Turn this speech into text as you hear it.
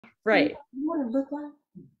Right. You want to look like?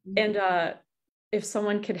 And if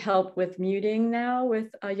someone could help with muting now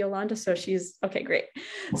with Yolanda. So she's okay, great.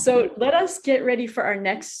 So let us get ready for our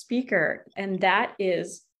next speaker, and that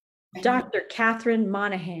is Dr. Catherine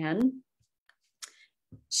Monahan.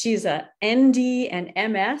 She's a ND and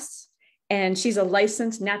MS, and she's a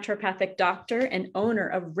licensed naturopathic doctor and owner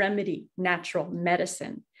of Remedy Natural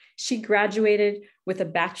Medicine. She graduated with a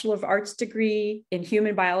Bachelor of Arts degree in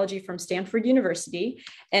human biology from Stanford University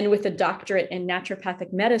and with a doctorate in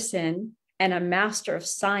naturopathic medicine and a Master of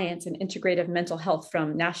Science in Integrative Mental Health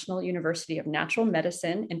from National University of Natural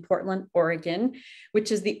Medicine in Portland, Oregon,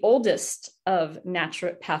 which is the oldest of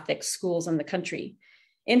naturopathic schools in the country.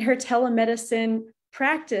 In her telemedicine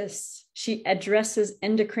practice, she addresses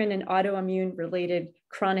endocrine and autoimmune related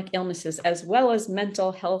chronic illnesses, as well as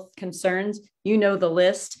mental health concerns. You know the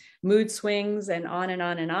list, mood swings, and on and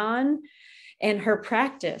on and on. And her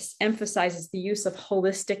practice emphasizes the use of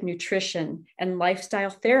holistic nutrition and lifestyle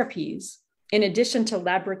therapies, in addition to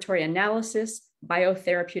laboratory analysis,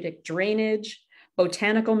 biotherapeutic drainage,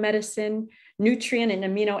 botanical medicine, nutrient and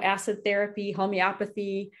amino acid therapy,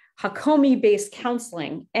 homeopathy, Hakomi-based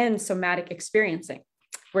counseling, and somatic experiencing.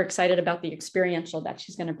 We're excited about the experiential that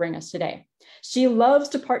she's going to bring us today. She loves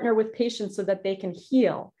to partner with patients so that they can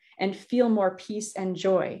heal and feel more peace and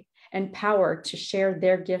joy and power to share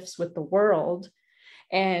their gifts with the world.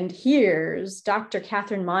 And here's Dr.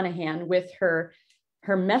 Catherine Monahan with her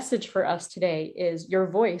message for us today is your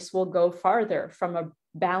voice will go farther from a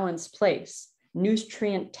balanced place,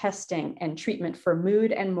 nutrient testing and treatment for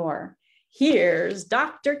mood and more. Here's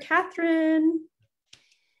Dr. Catherine.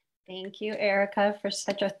 Thank you, Erica, for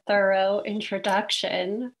such a thorough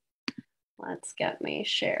introduction. Let's get me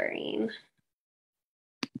sharing.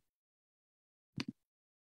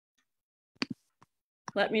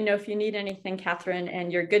 Let me know if you need anything, Catherine,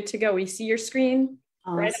 and you're good to go. We see your screen.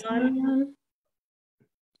 Awesome. Right on.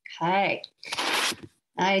 Okay.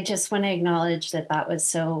 I just want to acknowledge that that was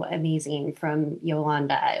so amazing from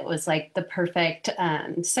Yolanda. It was like the perfect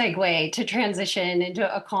segue to transition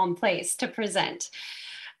into a calm place to present.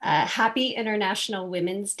 Happy International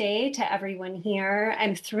Women's Day to everyone here.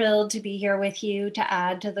 I'm thrilled to be here with you to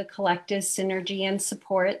add to the collective synergy and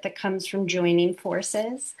support that comes from joining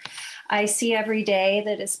forces. I see every day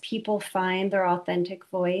that as people find their authentic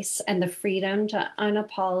voice and the freedom to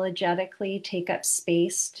unapologetically take up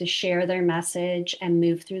space to share their message and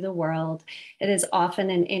move through the world, it is often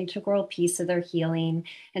an integral piece of their healing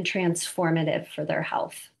and transformative for their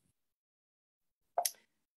health.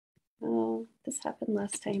 Oh, this happened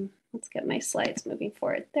last time. Let's get my slides moving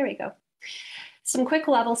forward. There we go. Some quick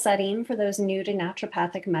level setting for those new to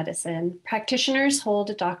naturopathic medicine. Practitioners hold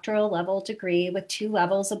a doctoral level degree with 2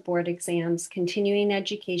 levels of board exams, continuing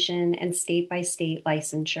education, and state-by-state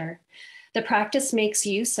licensure. The practice makes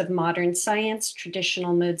use of modern science,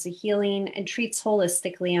 traditional modes of healing, and treats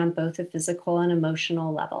holistically on both a physical and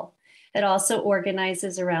emotional level. It also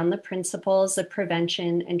organizes around the principles of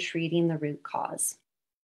prevention and treating the root cause.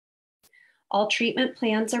 All treatment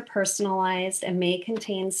plans are personalized and may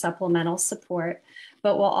contain supplemental support,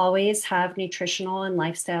 but will always have nutritional and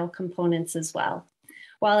lifestyle components as well.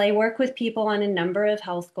 While I work with people on a number of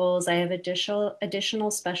health goals, I have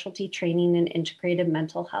additional specialty training in integrative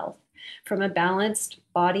mental health. From a balanced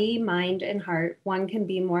body, mind, and heart, one can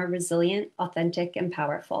be more resilient, authentic, and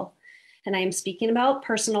powerful. And I am speaking about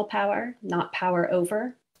personal power, not power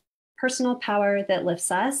over. Personal power that lifts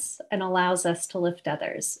us and allows us to lift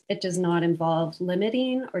others. It does not involve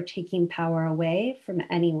limiting or taking power away from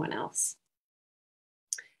anyone else.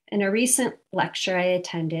 In a recent lecture I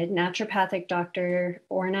attended, naturopathic Dr.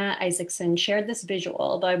 Orna Isaacson shared this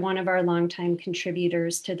visual by one of our longtime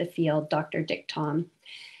contributors to the field, Dr. Dick Tom.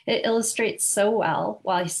 It illustrates so well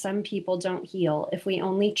why some people don't heal if we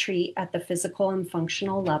only treat at the physical and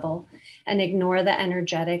functional level and ignore the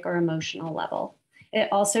energetic or emotional level. It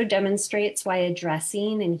also demonstrates why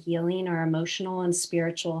addressing and healing our emotional and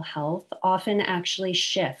spiritual health often actually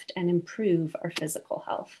shift and improve our physical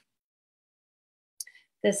health.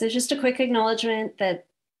 This is just a quick acknowledgement that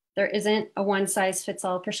there isn't a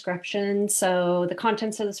one-size-fits-all prescription, so the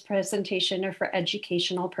contents of this presentation are for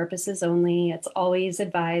educational purposes only. It's always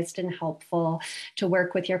advised and helpful to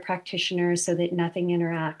work with your practitioner so that nothing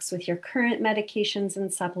interacts with your current medications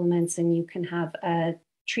and supplements, and you can have a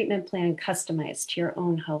treatment plan customized to your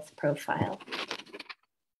own health profile.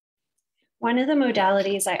 One of the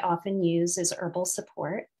modalities I often use is herbal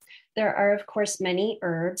support. There are, of course, many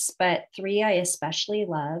herbs, but 3 I especially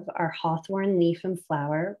love are hawthorn leaf and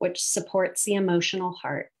flower, which supports the emotional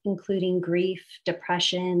heart, including grief,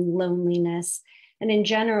 depression, loneliness, and in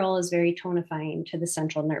general is very tonifying to the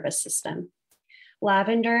central nervous system.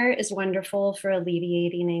 Lavender is wonderful for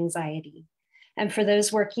alleviating anxiety. And for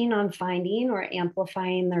those working on finding or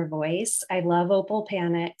amplifying their voice, I love Opal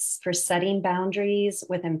Panics for setting boundaries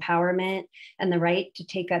with empowerment and the right to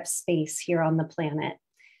take up space here on the planet.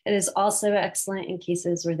 It is also excellent in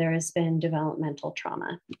cases where there has been developmental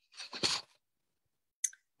trauma.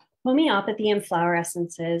 Homeopathy and flower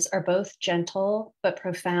essences are both gentle but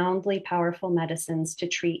profoundly powerful medicines to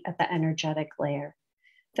treat at the energetic layer.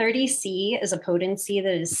 30C is a potency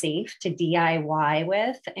that is safe to DIY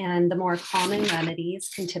with, and the more common remedies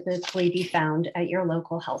can typically be found at your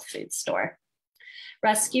local health food store.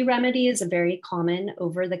 Rescue Remedy is a very common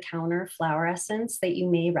over-the-counter flower essence that you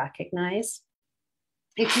may recognize.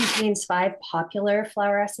 It contains 5 popular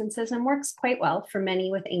flower essences and works quite well for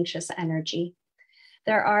many with anxious energy.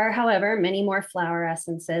 There are, however, many more flower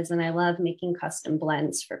essences, and I love making custom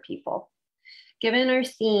blends for people. Given our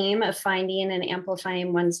theme of finding and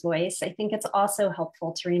amplifying one's voice, I think it's also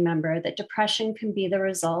helpful to remember that depression can be the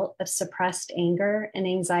result of suppressed anger, and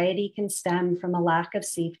anxiety can stem from a lack of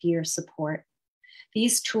safety or support.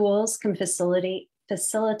 These tools can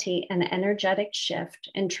facilitate an energetic shift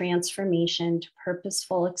and transformation to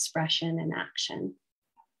purposeful expression and action.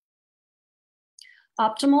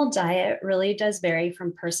 Optimal diet really does vary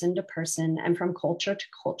from person to person and from culture to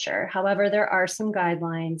culture. However, there are some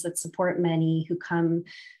guidelines that support many who come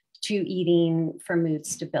to eating for mood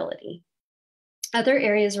stability. Other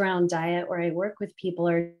areas around diet where I work with people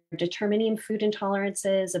are determining food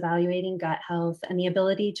intolerances, evaluating gut health, and the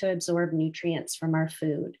ability to absorb nutrients from our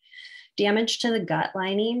food. Damage to the gut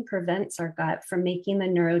lining prevents our gut from making the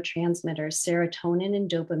neurotransmitters serotonin and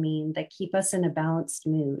dopamine that keep us in a balanced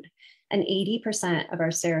mood. And 80% of our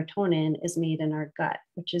serotonin is made in our gut,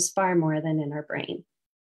 which is far more than in our brain.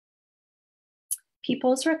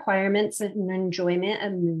 People's requirements and enjoyment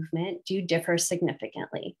of movement do differ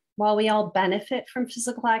significantly. While we all benefit from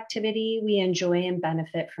physical activity, we enjoy and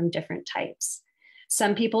benefit from different types.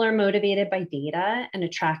 Some people are motivated by data and a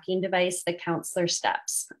tracking device that counts their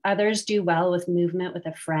steps. Others do well with movement with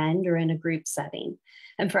a friend or in a group setting.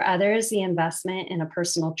 And for others, the investment in a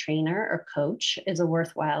personal trainer or coach is a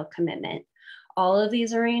worthwhile commitment. All of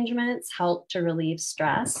these arrangements help to relieve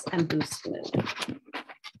stress and boost mood.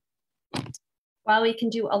 While we can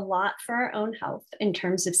do a lot for our own health in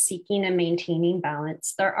terms of seeking and maintaining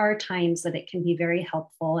balance, there are times that it can be very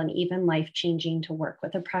helpful and even life-changing to work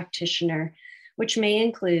with a practitioner, which may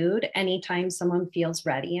include anytime someone feels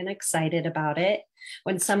ready and excited about it,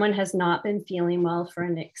 when someone has not been feeling well for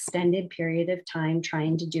an extended period of time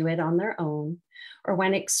trying to do it on their own, or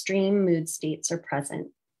when extreme mood states are present.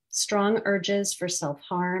 Strong urges for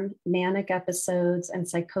self-harm, manic episodes, and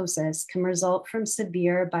psychosis can result from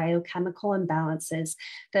severe biochemical imbalances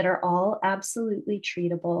that are all absolutely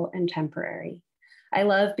treatable and temporary. I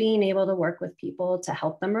love being able to work with people to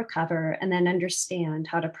help them recover and then understand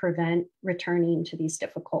how to prevent returning to these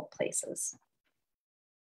difficult places.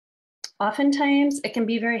 Oftentimes, it can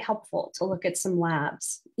be very helpful to look at some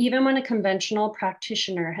labs, even when a conventional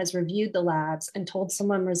practitioner has reviewed the labs and told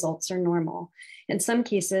someone results are normal. In some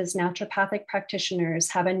cases, naturopathic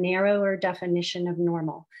practitioners have a narrower definition of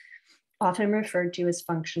normal, often referred to as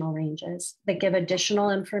functional ranges, that give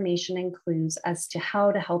additional information and clues as to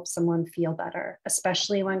how to help someone feel better,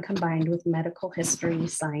 especially when combined with medical history,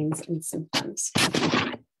 signs, and symptoms.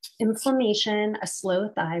 Inflammation, a slow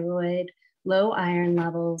thyroid, low iron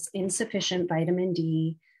levels, insufficient vitamin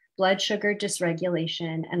D, blood sugar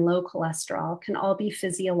dysregulation, and low cholesterol can all be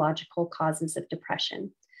physiological causes of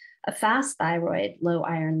depression. A fast thyroid, low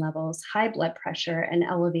iron levels, high blood pressure, and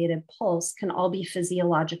elevated pulse can all be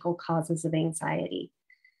physiological causes of anxiety.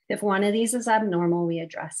 If one of these is abnormal, we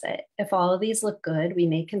address it. If all of these look good, we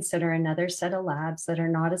may consider another set of labs that are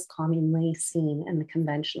not as commonly seen in the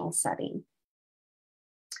conventional setting.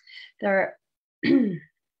 There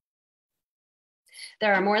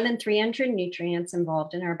are more than 300 nutrients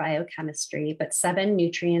involved in our biochemistry, but 7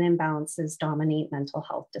 nutrient imbalances dominate mental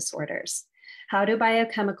health disorders. How do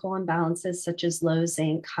biochemical imbalances such as low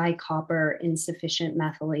zinc, high copper, insufficient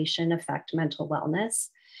methylation affect mental wellness?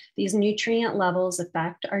 These nutrient levels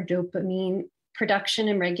affect our dopamine production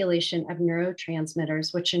and regulation of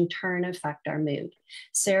neurotransmitters, which in turn affect our mood.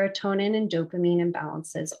 Serotonin and dopamine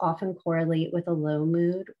imbalances often correlate with a low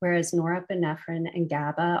mood, whereas norepinephrine and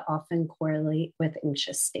GABA often correlate with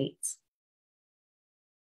anxious states.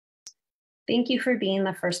 Thank you for being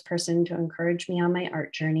the first person to encourage me on my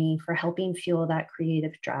art journey, for helping fuel that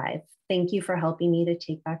creative drive. Thank you for helping me to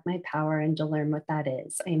take back my power and to learn what that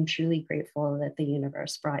is. I am truly grateful that the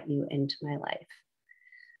universe brought you into my life.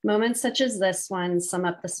 Moments such as this one sum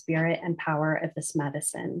up the spirit and power of this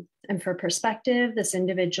medicine. And for perspective, this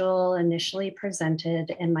individual initially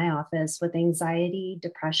presented in my office with anxiety,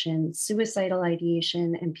 depression, suicidal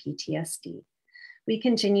ideation, and PTSD. We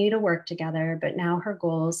continue to work together, but now her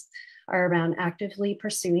goals are around actively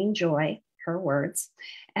pursuing joy, her words,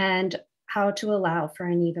 and how to allow for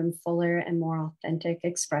an even fuller and more authentic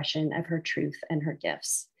expression of her truth and her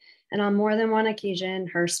gifts. And on more than one occasion,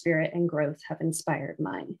 her spirit and growth have inspired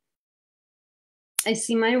mine. I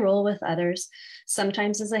see my role with others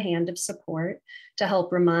sometimes as a hand of support to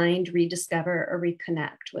help remind, rediscover, or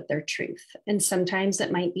reconnect with their truth. And sometimes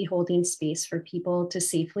it might be holding space for people to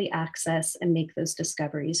safely access and make those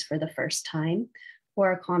discoveries for the first time,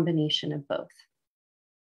 or a combination of both.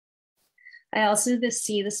 I also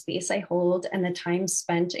see the space I hold and the time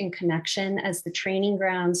spent in connection as the training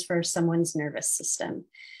grounds for someone's nervous system.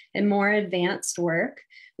 In more advanced work,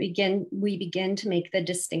 we begin to make the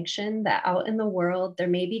distinction that out in the world, there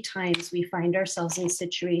may be times we find ourselves in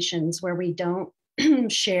situations where we don't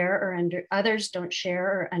share or others don't share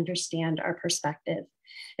or understand our perspective.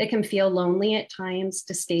 It can feel lonely at times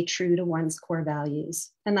to stay true to one's core values,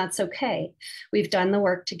 and that's okay. We've done the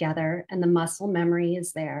work together, and the muscle memory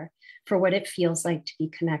is there for what it feels like to be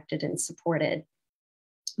connected and supported.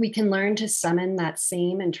 We can learn to summon that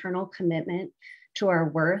same internal commitment to our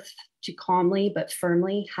worth, to calmly but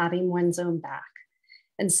firmly having one's own back.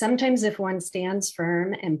 And sometimes if one stands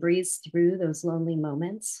firm and breathes through those lonely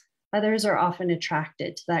moments, others are often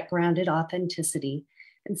attracted to that grounded authenticity,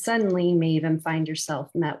 and suddenly you may even find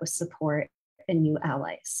yourself met with support and new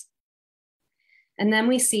allies. And then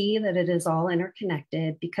we see that it is all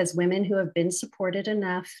interconnected, because women who have been supported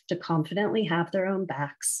enough to confidently have their own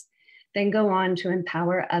backs then go on to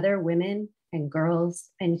empower other women and girls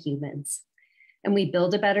and humans. And we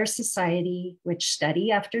build a better society, which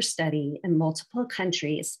study after study in multiple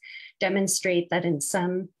countries demonstrate that in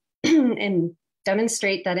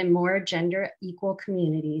more gender equal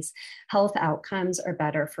communities, health outcomes are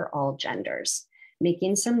better for all genders.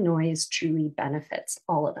 Making some noise truly benefits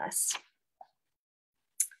all of us.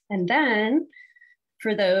 And then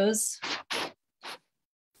for those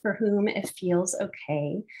for whom it feels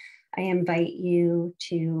okay, I invite you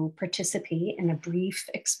to participate in a brief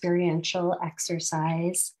experiential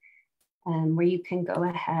exercise where you can go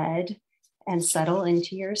ahead and settle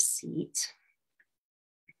into your seat.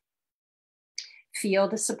 Feel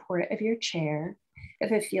the support of your chair.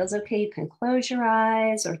 If it feels okay, you can close your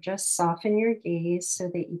eyes or just soften your gaze so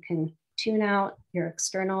that you can tune out your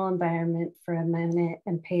external environment for a minute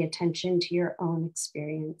and pay attention to your own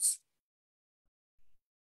experience.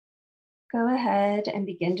 Go ahead and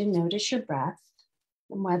begin to notice your breath,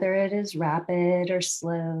 and whether it is rapid or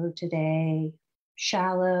slow today,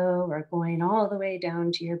 shallow or going all the way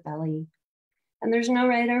down to your belly. And there's no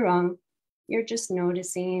right or wrong. You're just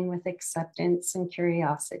noticing with acceptance and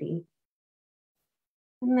curiosity.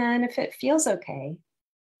 And then if it feels okay,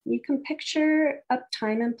 you can picture a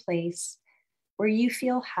time and place where you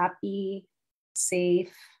feel happy,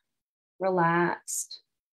 safe, relaxed,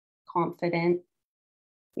 confident.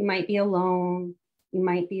 You might be alone, you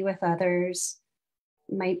might be with others,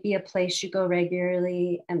 it might be a place you go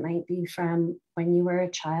regularly, it might be from when you were a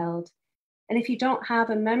child. And if you don't have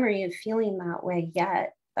a memory of feeling that way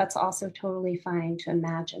yet, that's also totally fine to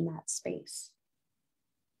imagine that space.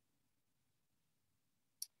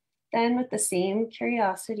 Then with the same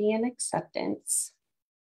curiosity and acceptance,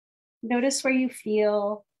 notice where you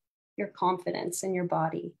feel your confidence in your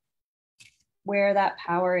body, where that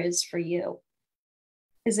power is for you.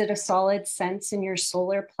 Is it a solid sense in your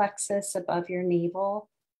solar plexus above your navel,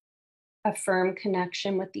 a firm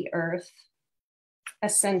connection with the earth, a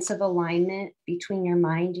sense of alignment between your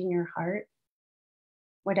mind and your heart?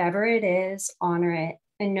 Whatever it is, honor it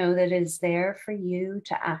and know that it is there for you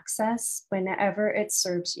to access whenever it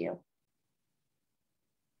serves you.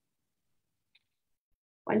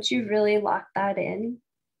 Once you've really locked that in,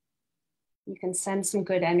 you can send some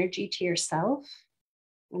good energy to yourself.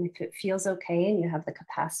 And if it feels okay and you have the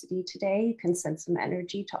capacity today, you can send some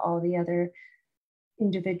energy to all the other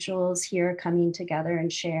individuals here coming together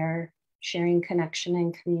and sharing connection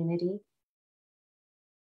and community.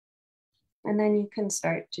 And then you can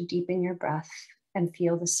start to deepen your breath and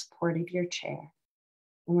feel the support of your chair.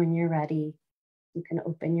 And when you're ready, you can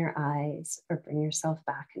open your eyes or bring yourself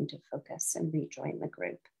back into focus and rejoin the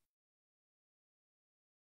group.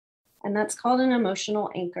 And that's called an emotional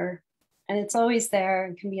anchor. And it's always there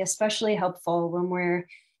and can be especially helpful when we're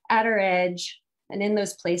at our edge and in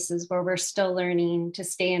those places where we're still learning to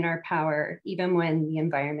stay in our power, even when the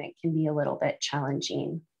environment can be a little bit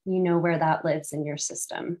challenging. You know where that lives in your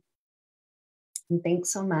system.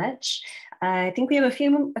 Thanks so much. I think we have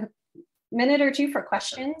a minute or two for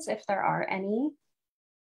questions, if there are any.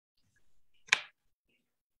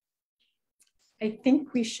 I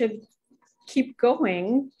think we should keep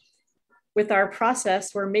going with our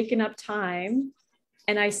process. We're making up time.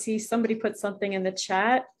 And I see somebody put something in the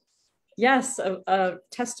chat. Yes, a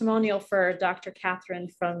testimonial for Dr. Catherine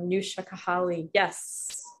from New Shakahali.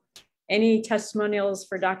 Yes. Any testimonials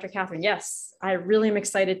for Dr. Catherine? Yes. I really am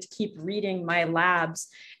excited to keep reading my labs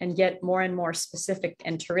and get more and more specific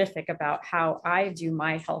and terrific about how I do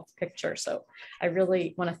my health picture. So I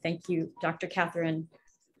really want to thank you, Dr. Catherine.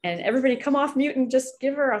 And everybody come off mute and just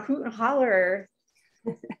give her a hoot and holler.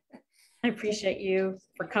 I appreciate you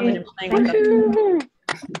for coming and playing with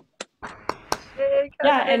us.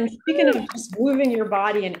 Yeah, and speaking of just moving your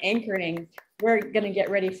body and anchoring, we're going to get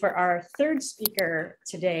ready for our third speaker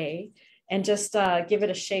today and just give it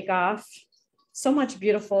a shake off. So much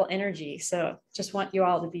beautiful energy. So just want you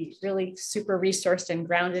all to be really super resourced and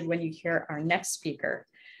grounded when you hear our next speaker.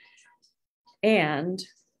 And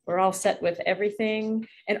we're all set with everything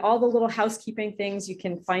and all the little housekeeping things. You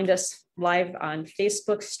can find us live on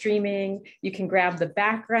Facebook streaming. You can grab the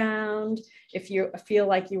background if you feel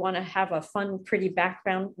like you want to have a fun, pretty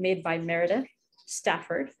background made by Meredith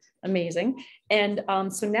Stafford. Amazing. And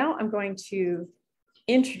so now I'm going to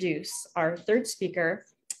introduce our third speaker.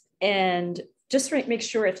 And just to make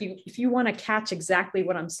sure if you want to catch exactly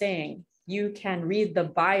what I'm saying, you can read the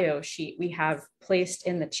bio sheet we have placed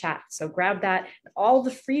in the chat. So grab that. All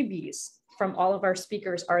the freebies from all of our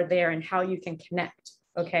speakers are there and how you can connect,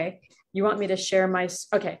 okay? You want me to share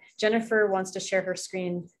okay, Jennifer wants to share her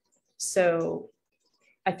screen. So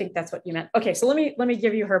I think that's what you meant. Okay, so let me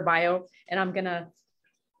give you her bio and I'm gonna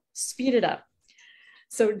speed it up.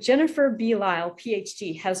 So Jennifer B. Lyle,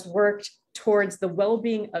 PhD, has worked towards the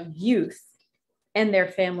well-being of youth and their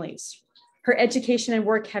families. Her education and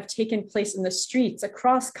work have taken place in the streets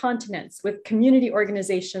across continents with community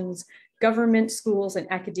organizations, government, schools,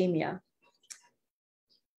 and academia.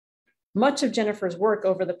 Much of Jennifer's work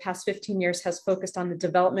over the past 15 years has focused on the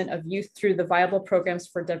development of youth through the viable programs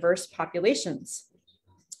for diverse populations.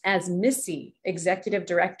 As MISSY Executive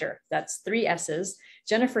Director, that's 3 S's,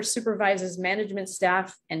 Jennifer supervises management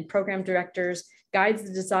staff and program directors, guides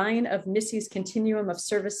the design of MISSY's continuum of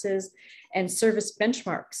services and service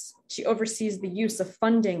benchmarks. She oversees the use of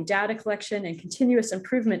funding, data collection, and continuous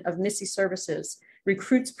improvement of MISSY services,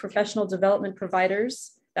 recruits professional development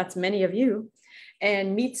providers, that's many of you,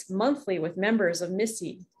 and meets monthly with members of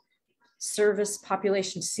MISSY service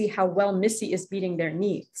population to see how well MISSY is meeting their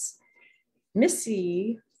needs.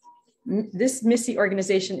 This MISSY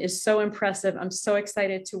organization is so impressive. I'm so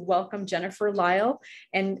excited to welcome Jennifer Lyle,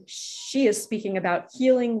 and she is speaking about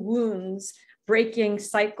healing wounds, breaking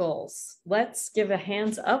cycles. Let's give a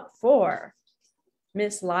hands up for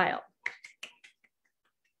Miss Lyle.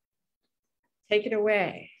 Take it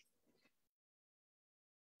away.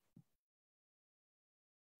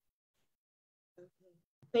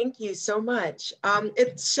 Thank you so much.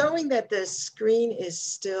 It's showing that the screen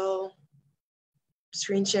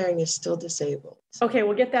sharing is still disabled. Okay,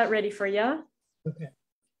 we'll get that ready for you. Okay.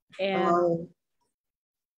 And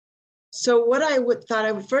so what I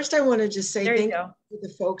first I want to just say thank you to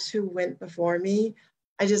the folks who went before me.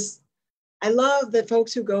 I love the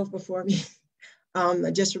folks who go before me.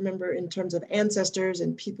 I just remember in terms of ancestors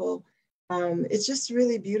and people, it's just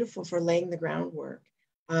really beautiful for laying the groundwork.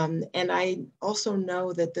 And I also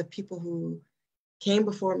know that the people who came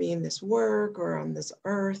before me in this work or on this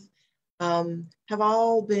earth have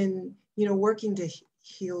all been, working to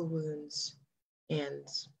heal wounds and,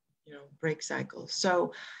 break cycles.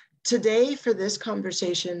 So today for this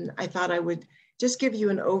conversation, I thought I would just give you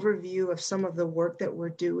an overview of some of the work that we're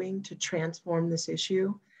doing to transform this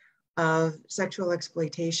issue of sexual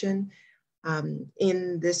exploitation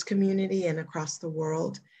in this community and across the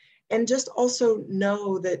world. And just also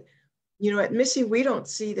know that, at MISSY, we don't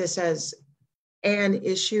see this as an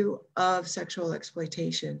issue of sexual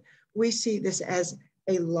exploitation. We see this as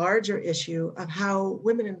a larger issue of how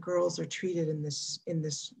women and girls are treated in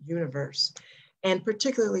this universe, and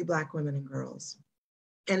particularly Black women and girls.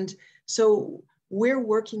 And so we're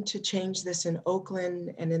working to change this in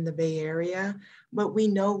Oakland and in the Bay Area, but we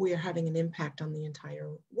know we are having an impact on the entire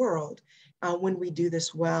world when we do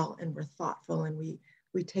this well and we're thoughtful and we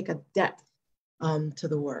take a depth to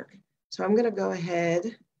the work. So I'm gonna go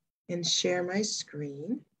ahead and share my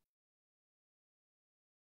screen.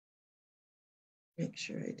 Make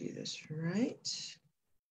sure I do this right.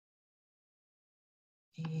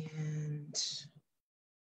 And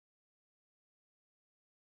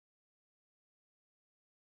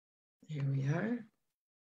here we are.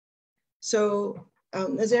 So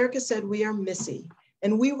as Erica said, we are MISSY,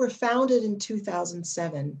 and we were founded in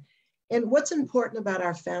 2007. And what's important about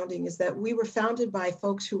our founding is that we were founded by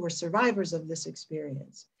folks who were survivors of this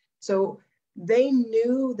experience. So they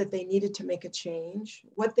knew that they needed to make a change.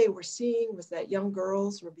 What they were seeing was that young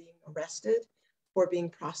girls were being arrested for being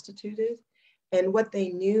prostituted. And what they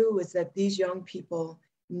knew was that these young people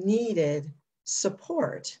needed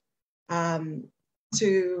support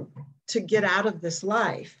to get out of this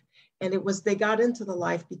life. And it was, they got into the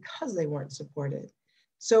life because they weren't supported.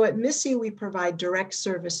 So at MISSY, we provide direct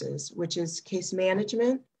services, which is case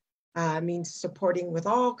management, means supporting with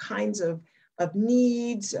all kinds of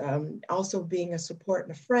needs, also being a support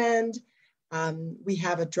and a friend. We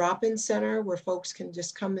have a drop-in center where folks can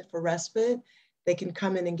just come in for respite. They can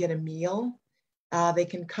come in and get a meal. They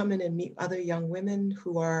can come in and meet other young women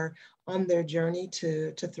who are on their journey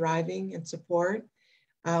to thriving and support.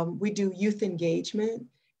 We do youth engagement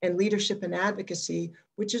and leadership and advocacy,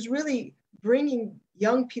 which is really bringing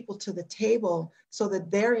young people to the table so that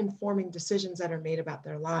they're informing decisions that are made about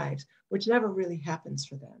their lives, which never really happens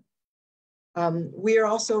for them. We are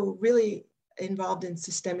also really involved in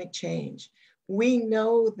systemic change. We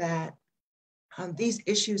know that these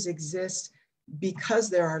issues exist because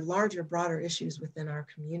there are larger, broader issues within our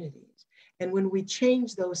communities. And when we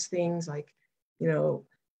change those things like,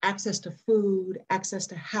 access to food, access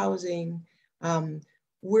to housing,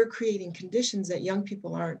 we're creating conditions that young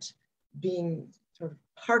people aren't being sort of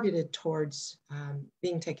targeted towards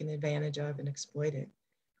being taken advantage of and exploited.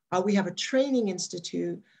 We have a training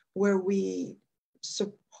institute where we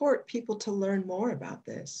support people to learn more about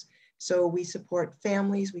this. So we support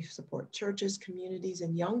families, we support churches, communities,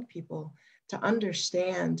 and young people to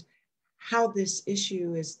understand how this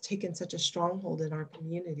issue has taken such a stronghold in our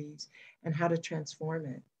communities and how to transform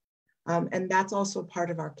it. And that's also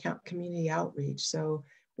part of our community outreach. So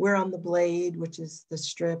we're on the Blade, which is the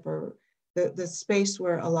strip or the space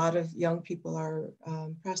where a lot of young people are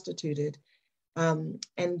prostituted.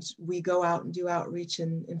 And we go out and do outreach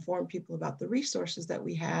and inform people about the resources that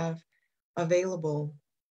we have available.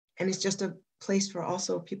 And it's just a place for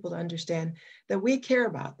also people to understand that we care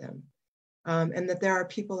about them. And that there are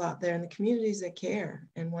people out there in the communities that care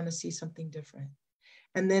and want to see something different.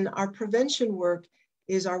 And then our prevention work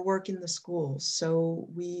is our work in the schools. So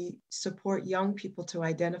we support young people to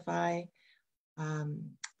identify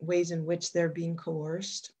ways in which they're being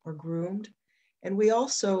coerced or groomed. And we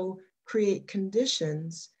also create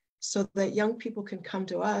conditions so that young people can come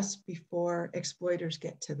to us before exploiters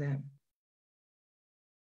get to them.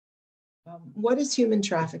 What is human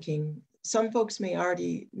trafficking? Some folks may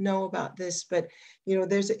already know about this, but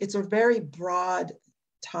it's a very broad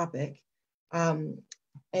topic.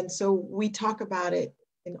 And so we talk about it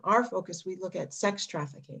in our focus, we look at sex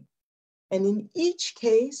trafficking. And in each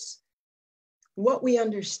case, what we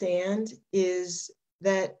understand is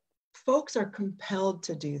that folks are compelled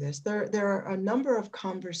to do this. There are a number of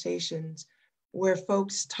conversations where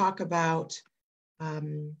folks talk about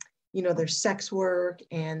their sex work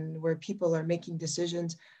and where people are making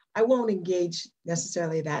decisions. I won't engage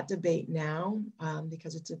necessarily that debate now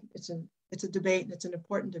because it's a debate and it's an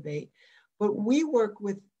important debate. But we work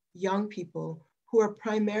with young people who are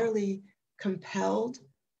primarily compelled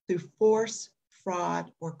through force,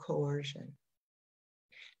 fraud, or coercion.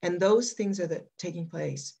 And those things are taking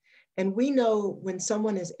place. And we know when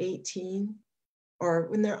someone is 18 or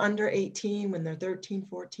when they're under 18, when they're 13,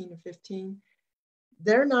 14, or 15,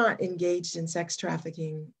 they're not engaged in sex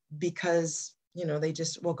trafficking because they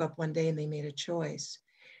just woke up one day and they made a choice.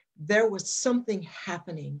 There was something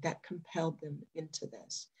happening that compelled them into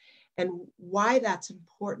this. And why that's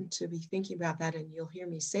important to be thinking about that, and you'll hear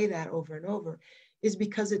me say that over and over, is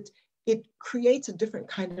because it creates a different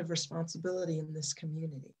kind of responsibility in this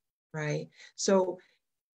community, right? So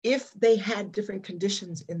if they had different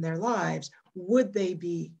conditions in their lives, would they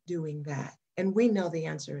be doing that? And we know the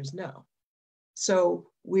answer is no. So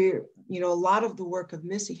a lot of the work of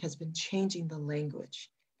MISSY has been changing the language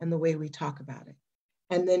and the way we talk about it.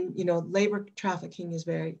 And then, labor trafficking is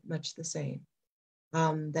very much the same.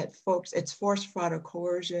 That folks, it's force, fraud, or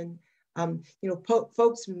coercion.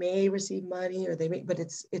 Folks may receive money or but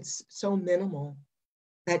it's so minimal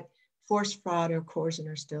that force, fraud, or coercion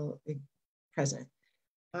are still present.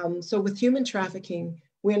 So with human trafficking,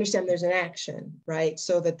 we understand there's an action, right?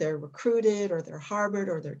 So that they're recruited or they're harbored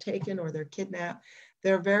or they're taken or they're kidnapped.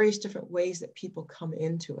 There are various different ways that people come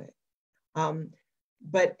into it.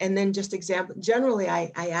 And then just example, generally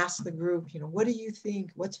I ask the group, what do you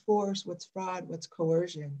think? What's force, what's fraud, what's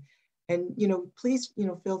coercion? And, please,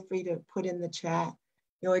 feel free to put in the chat,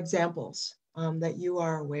 examples that you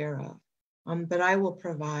are aware of, but I will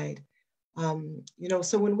provide. You know,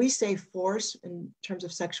 so when we say force in terms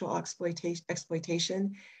of sexual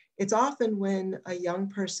exploitation, it's often when a young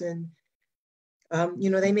person, you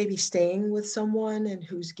know, they may be staying with someone and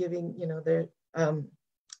who's giving, you know, their,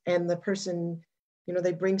 and the person, you know,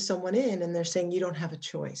 they bring someone in and they're saying, you don't have a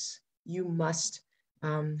choice. You must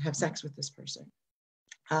have sex with this person.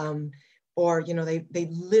 Or, you know, they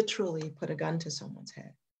literally put a gun to someone's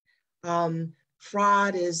head.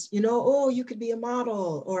 Fraud is, you know, oh, you could be a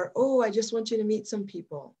model, or, oh, I just want you to meet some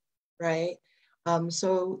people, right?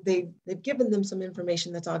 So they've given them some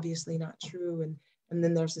information that's obviously not true. And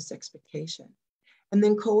then there's this expectation. And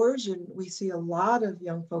then coercion, we see a lot of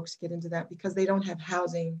young folks get into that because they don't have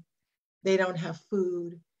housing, they don't have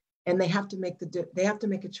food, and they have to make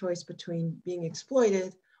a choice between being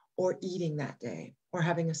exploited or eating that day or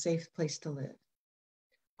having a safe place to live.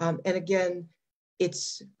 And again,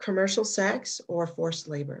 it's commercial sex or forced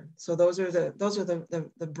labor. So those are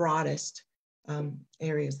the broadest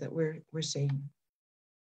areas that we're seeing.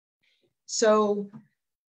 So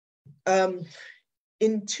in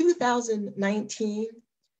 2019,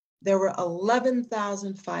 there were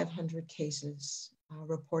 11,500 cases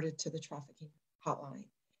reported to the trafficking hotline.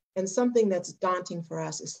 And something that's daunting for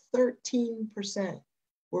us is 13%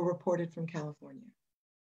 were reported from California.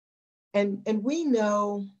 And we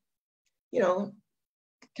know, you know,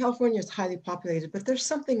 California is highly populated, but there's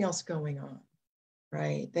something else going on,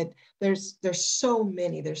 right? That there's so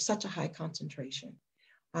many, there's such a high concentration.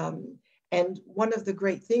 And one of the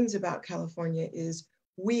great things about California is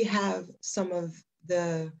we have some of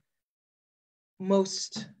the we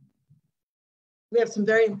have some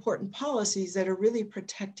very important policies that are really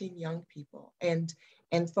protecting young people and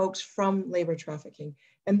folks from labor trafficking.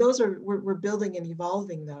 And those are, we're building and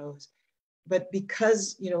evolving those. But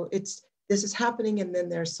because, you know, this is happening, and then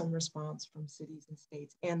there's some response from cities and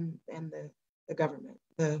states and the government,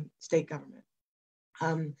 the state government.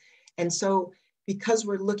 And so because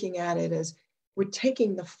we're looking at it as we're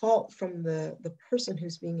taking the fault from the person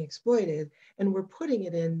who's being exploited, and we're putting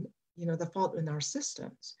it in, you know, the fault in our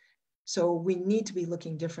systems. So we need to be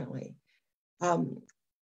looking differently.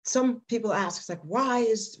 Some people ask, it's like, why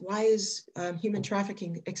is human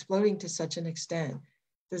trafficking exploding to such an extent?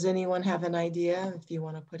 Does anyone have an idea? If you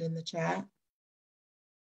want to put in the chat.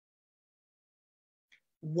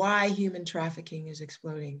 Why human trafficking is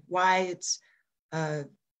exploding? Why it's $150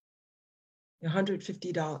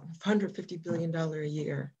 billion a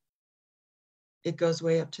year. It goes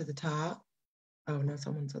way up to the top. Oh no,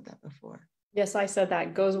 someone said that before. Yes, I said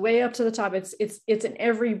that. Goes way up to the top. It's in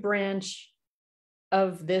every branch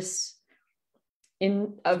of this,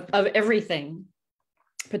 of everything,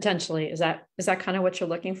 potentially. Is that kind of what you're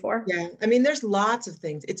looking for? Yeah, I mean, there's lots of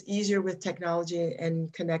things. It's easier with technology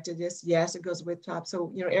and connectedness. Yes, it goes with top.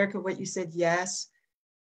 So, you know, Erica, what you said, yes.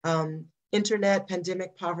 Internet,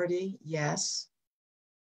 pandemic, poverty, yes.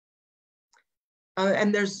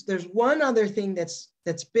 And there's one other thing that's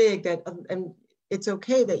big that, and it's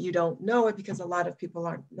okay that you don't know it because a lot of people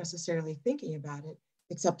aren't necessarily thinking about it,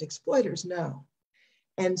 except exploiters know.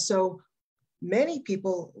 And so many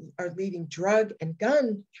people are leaving drug and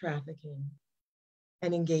gun trafficking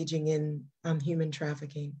and engaging in human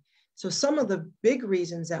trafficking. So some of the big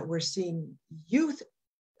reasons that we're seeing youth,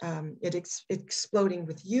 exploding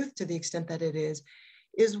with youth to the extent that it is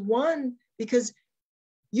one, because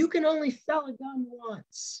you can only sell a gun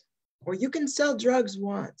once, or you can sell drugs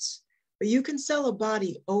once, but you can sell a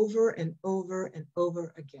body over and over and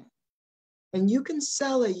over again. And you can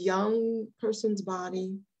sell a young person's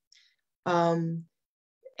body, and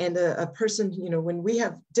a person, you know, when we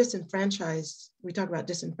have disenfranchised, we talk about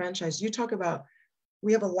disenfranchised, you talk about,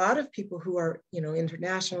 we have a lot of people who are, you know,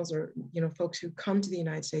 internationals or, you know, folks who come to the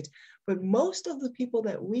United States, but most of the people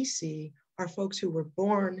that we see are folks who were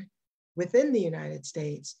born within the United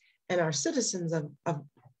States and are citizens of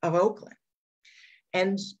Oakland.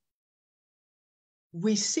 And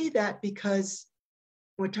we see that because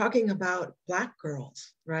we're talking about Black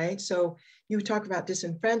girls, right? So you talk about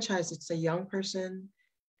disenfranchised, it's a young person,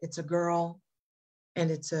 it's a girl,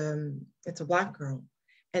 and it's a Black girl.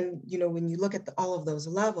 And, you know, when you look at all of those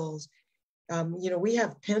levels, you know, we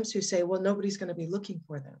have pimps who say, well, nobody's going to be looking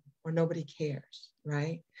for them, or nobody cares,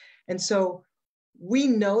 right? And so we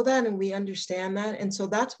know that, and we understand that. And so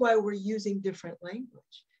that's why we're using different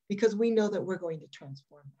language, because we know that we're going to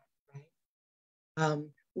transform that, right?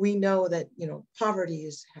 We know that, you know, poverty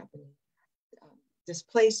is happening,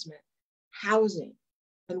 displacement, housing,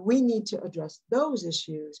 and we need to address those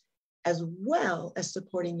issues as well as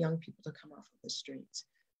supporting young people to come off of the streets.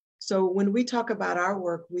 So when we talk about our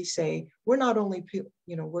work, we say we're not only,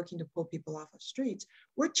 you know, working to pull people off of streets,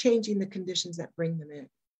 we're changing the conditions that bring them in.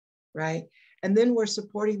 right? And then we're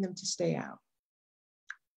supporting them to stay out.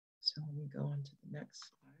 So let me go on to the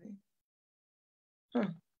next slide.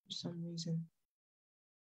 For some reason.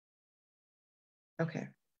 Okay.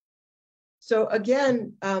 So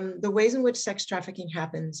again, the ways in which sex trafficking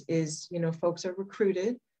happens is, folks are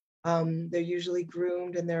recruited. They're usually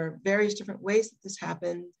groomed, and there are various different ways that this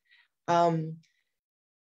happens.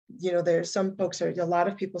 There's some folks, a lot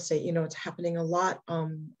of people say, it's happening a lot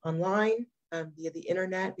online via the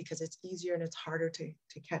internet because it's easier and it's harder to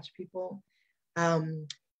catch people.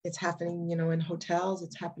 It's happening, in hotels.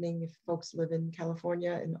 It's happening if folks live in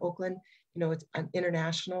California, in Oakland, it's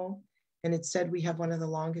international. And it's said we have one of the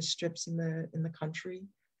longest strips in the country.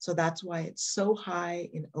 So that's why it's so high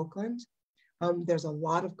in Oakland. There's a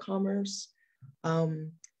lot of commerce.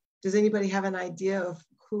 Does anybody have an idea of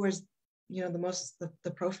who is,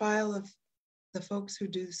 the profile of the folks who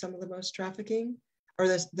do some of the most trafficking, or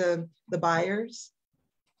the buyers?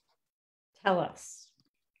 Tell us.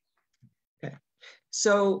 Okay.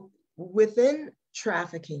 So within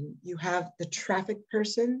trafficking, you have the trafficked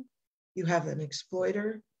person, you have an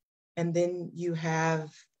exploiter, and then you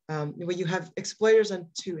have exploiters on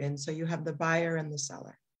two ends. So you have the buyer and the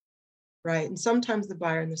seller, right? And sometimes the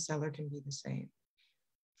buyer and the seller can be the same.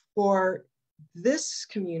 For this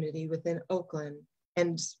community within Oakland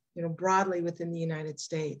and broadly within the United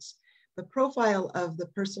States, the profile of the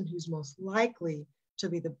person who's most likely to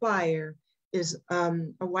be the buyer is a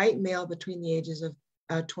white male between the ages of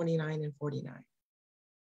 29 and 49.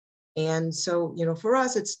 And so, for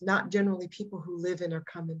us, it's not generally people who live in or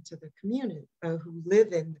come into the community, who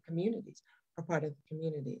live in the communities, are part of the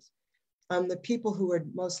communities. The people who are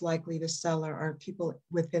most likely to sell are people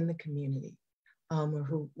within the community, or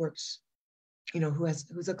who works,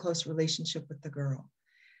 who's a close relationship with the girl.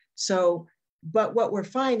 So, but what we're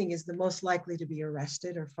finding is the most likely to be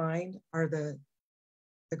arrested or fined are the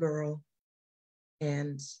girl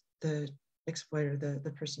and the exploiter,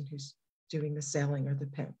 the person who's doing the selling, or the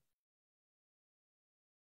pimp.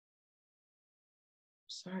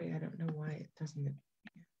 Sorry, I don't know why it doesn't.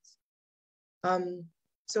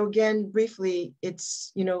 So again, briefly,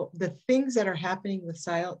 it's, the things that are happening with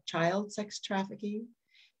child sex trafficking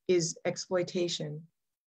is exploitation.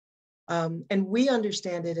 And we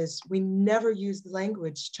understand it as, we never use the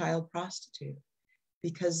language child prostitute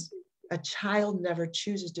because a child never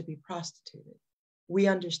chooses to be prostituted. We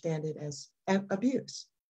understand it as abuse.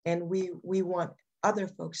 And we want other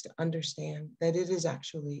folks to understand that it is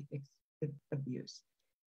actually abuse.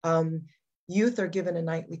 Youth are given a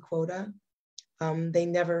nightly quota. They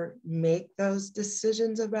never make those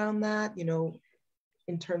decisions around that, in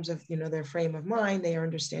terms of, their frame of mind. They are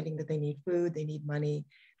understanding that they need food, they need money,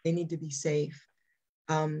 they need to be safe.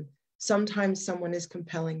 Sometimes someone is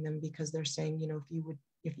compelling them because they're saying,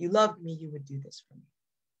 if you loved me, you would do this for me.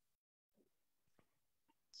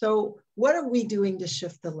 So what are we doing to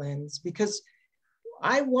shift the lens? Because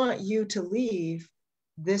I want you to leave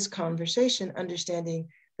this conversation understanding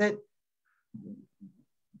that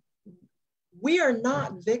we are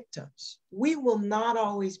not victims. We will not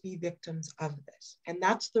always be victims of this. And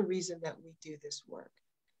that's the reason that we do this work.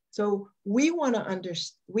 So we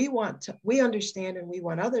understand, and we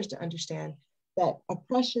want others to understand that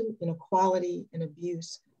oppression, inequality, and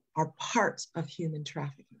abuse are parts of human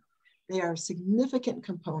trafficking. They are significant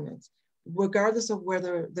components, regardless of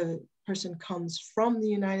whether the person comes from the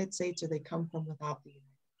United States or they come from without the United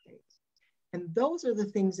States. And those are the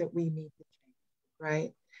things that we need to change,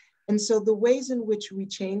 right? And so the ways in which we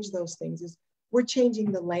change those things is we're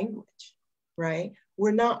changing the language, right?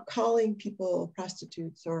 We're not calling people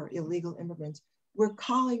prostitutes or illegal immigrants. We're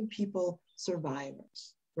calling people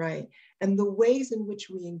survivors, right? And the ways in which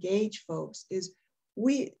we engage folks is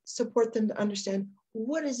we support them to understand,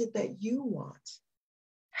 what is it that you want?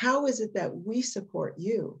 How is it that we support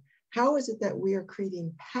you? How is it that we are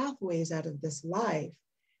creating pathways out of this life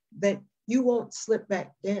that you won't slip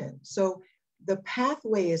back in? So the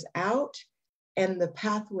pathway is out, and the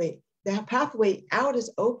pathway out is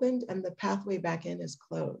opened and the pathway back in is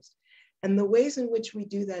closed. And the ways in which we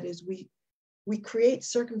do that is we create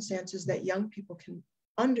circumstances that young people can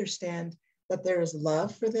understand that there is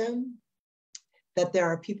love for them, that there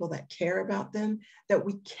are people that care about them, that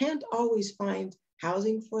we can't always find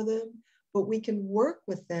housing for them, but we can work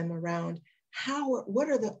with them around what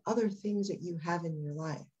are the other things that you have in your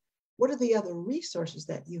life? What are the other resources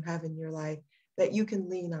that you have in your life that you can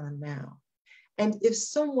lean on now? And if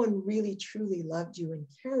someone really truly loved you and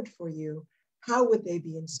cared for you, how would they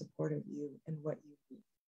be in support of you and what you need?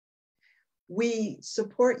 We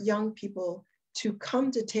support young people to come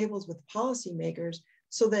to tables with policymakers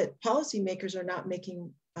so that policymakers are not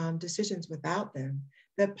making decisions without them,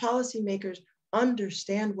 that policymakers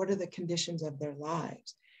understand what are the conditions of their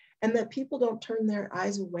lives, and that people don't turn their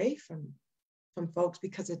eyes away from folks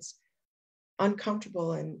because it's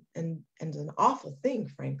uncomfortable and an awful thing,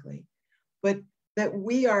 frankly, but that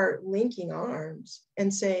we are linking arms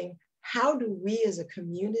and saying, how do we as a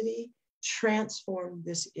community transform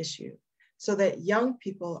this issue so that young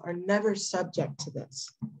people are never subject to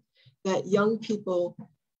this, that young people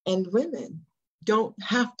and women don't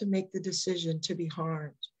have to make the decision to be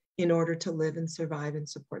harmed in order to live and survive and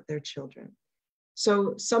support their children.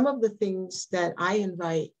 So some of the things that I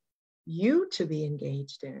invite you to be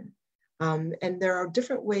engaged in, and there are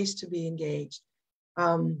different ways to be engaged,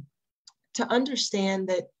 to understand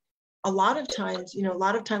that a lot of times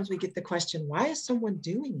we get the question, why is someone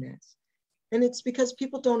doing this? And it's because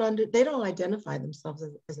people don't identify themselves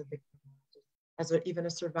as a victim, even a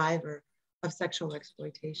survivor of sexual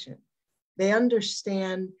exploitation. They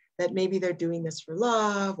understand that maybe they're doing this for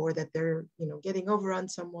love, or that they're, getting over on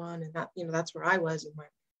someone, and that, that's where I was in my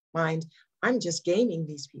mind. I'm just gaming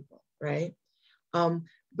these people, right?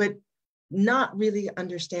 But not really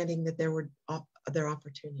understanding that there were other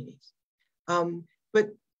opportunities.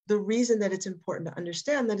 But the reason that it's important to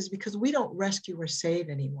understand that is because we don't rescue or save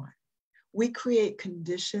anyone. We create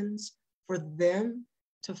conditions for them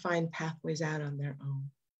to find pathways out on their own.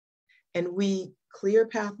 And we clear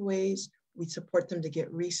pathways, we support them to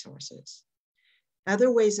get resources.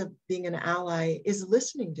 Other ways of being an ally is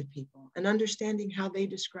listening to people and understanding how they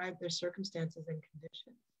describe their circumstances and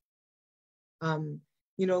conditions.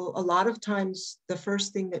 A lot of times the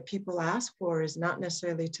first thing that people ask for is not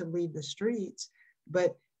necessarily to leave the streets,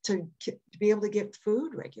 but to be able to get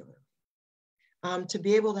food regularly, to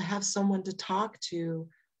be able to have someone to talk to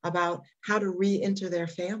about how to re-enter their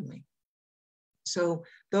family. So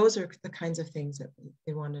those are the kinds of things that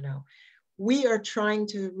they want to know. We are trying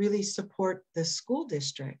to really support the school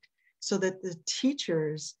district so that the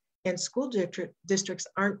teachers and school districts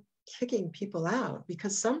aren't kicking people out,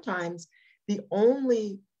 because sometimes the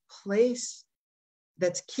only place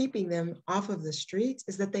that's keeping them off of the streets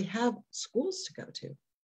is that they have schools to go to,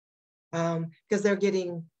 because they're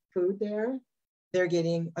getting food there, they're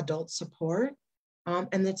getting adult support,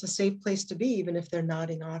 and it's a safe place to be, even if they're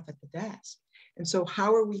nodding off at the desk. And so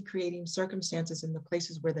how are we creating circumstances in the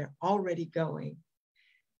places where they're already going,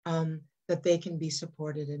 that they can be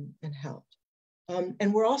supported and helped?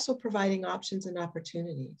 And we're also providing options and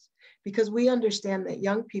opportunities, because we understand that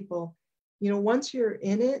young people, once you're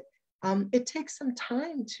in it, it takes some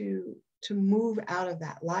time to move out of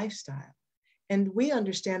that lifestyle. And we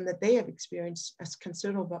understand that they have experienced a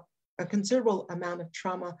considerable amount of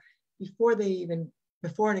trauma before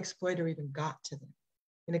an exploiter even got to them.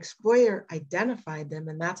 An exploiter identified them,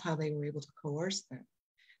 and that's how they were able to coerce them.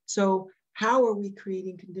 So how are we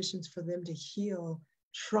creating conditions for them to heal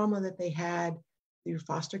trauma that they had through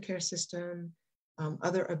foster care system,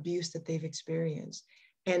 other abuse that they've experienced,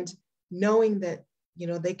 and knowing that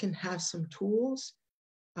they can have some tools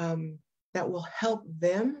that will help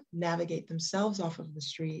them navigate themselves off of the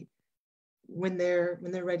street when they're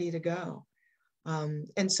ready to go.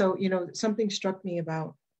 And so something struck me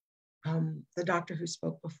about the doctor who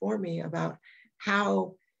spoke before me about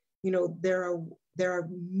how there are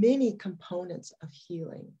many components of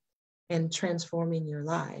healing and transforming your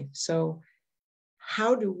life. So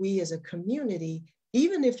how do we as a community,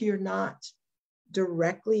 even if you're not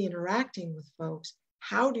directly interacting with folks,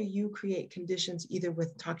 how do you create conditions, either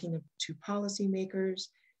with talking to policymakers,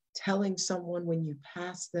 telling someone when you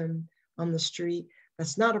pass them on the street,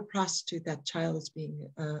 that's not a prostitute, that child is being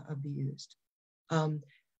abused.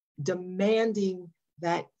 Demanding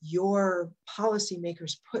that your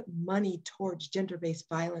policymakers put money towards gender-based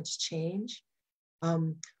violence change.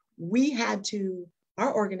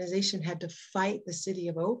 Our organization had to fight the city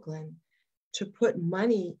of Oakland to put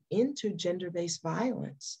money into gender-based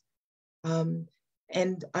violence,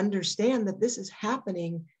 and understand that this is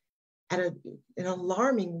happening at an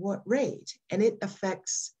alarming rate. And it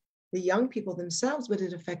affects the young people themselves, but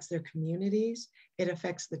it affects their communities. It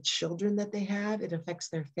affects the children that they have. It affects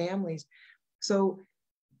their families. So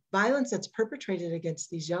violence that's perpetrated against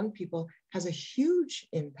these young people has a huge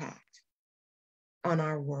impact on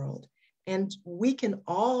our world. And we can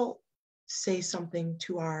all say something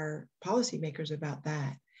to our policymakers about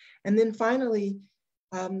that. And then finally,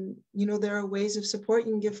 there are ways of support.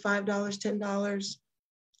 You can give $5, $10,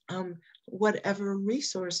 whatever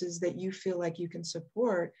resources that you feel like you can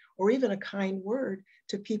support, or even a kind word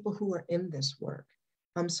to people who are in this work,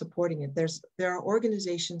 supporting it. There are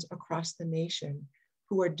organizations across the nation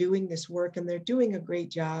who are doing this work, and they're doing a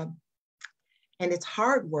great job. And it's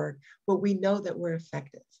hard work, but we know that we're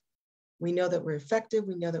effective. We know that we're effective.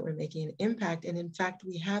 We know that we're making an impact. And in fact,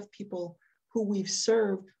 we have people who we've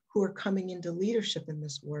served who are coming into leadership in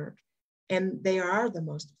this work, and they are the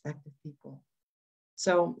most effective people.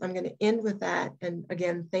 So I'm going to end with that. And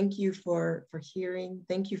again, thank you for hearing.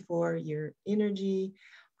 Thank you for your energy.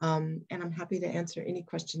 And I'm happy to answer any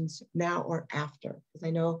questions now or after, because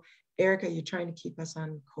I know, Erica, you're trying to keep us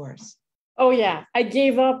on course. Oh yeah, I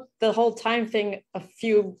gave up the whole time thing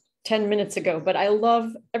 10 minutes ago, but I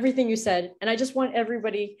love everything you said. And I just want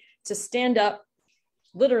everybody to stand up,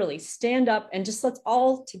 literally stand up, and just let's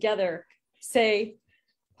all together say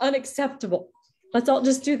unacceptable. Let's all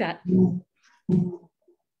just do that.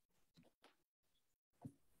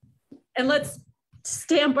 And let's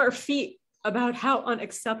stamp our feet about how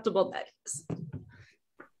unacceptable that is.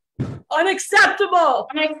 Unacceptable.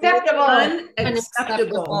 Unacceptable.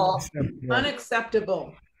 Unacceptable.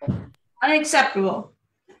 Unacceptable. Unacceptable.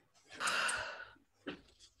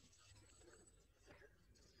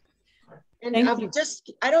 And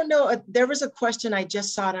I don't know, there was a question, I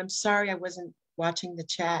just saw it. I'm sorry I wasn't watching the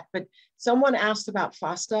chat, but someone asked about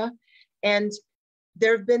FOSTA, and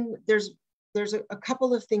there's a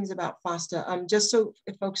couple of things about FOSTA. Just so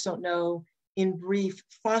if folks don't know, in brief,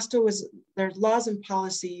 FOSTA there's laws and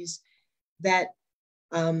policies that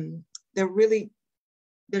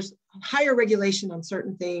there's higher regulation on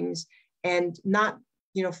certain things, and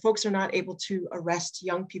folks are not able to arrest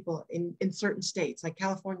young people in certain states. Like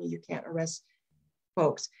California, you can't arrest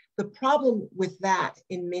folks. The problem with that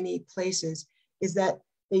in many places is that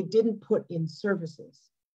they didn't put in services.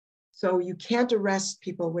 So you can't arrest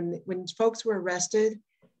people. When folks were arrested,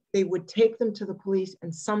 they would take them to the police,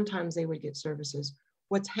 and sometimes they would get services.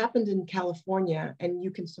 What's happened in California, and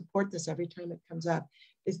you can support this every time it comes up,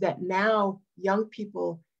 is that now young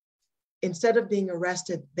people, instead of being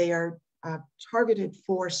arrested, they are targeted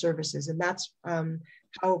for services. And that's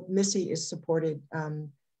how Missy is supported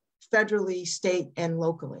federally, state, and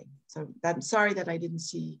locally. So I'm sorry that I didn't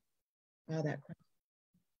see that.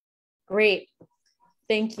 Great.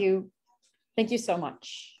 Thank you. Thank you so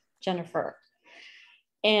much, Jennifer.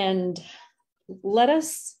 And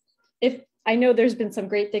I know there's been some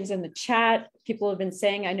great things in the chat. People have been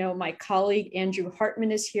saying, I know my colleague, Andrew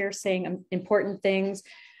Hartman, is here saying important things.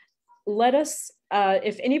 Let us,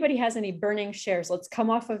 if anybody has any burning shares, let's come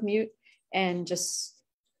off of mute and just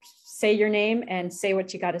say your name and say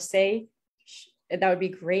what you got to say. That would be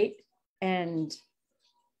great. And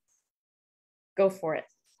go for it.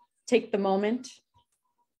 Take the moment.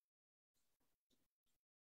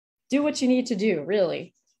 Do what you need to do,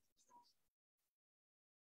 really.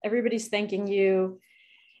 Everybody's thanking you.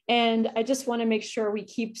 And I just want to make sure we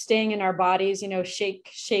keep staying in our bodies,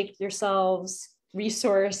 shake yourselves,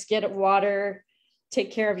 resource, get water,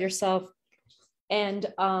 take care of yourself. And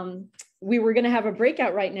we were going to have a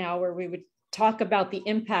breakout right now where we would talk about the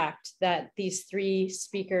impact that these three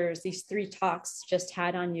speakers, these three talks just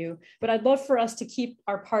had on you. But I'd love for us to keep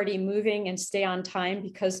our party moving and stay on time,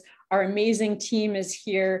 because our amazing team is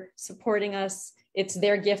here supporting us. It's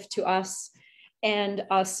their gift to us. And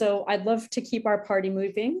so I'd love to keep our party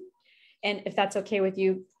moving. And if that's okay with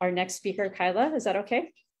you, our next speaker, Kyla, is that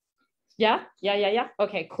okay? Yeah.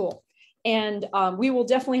 Okay, cool. And we will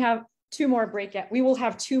definitely have two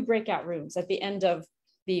breakout rooms at the end of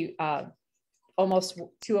the almost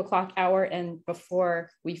 2 o'clock hour and before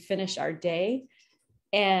we finish our day.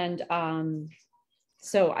 And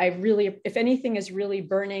so if anything is really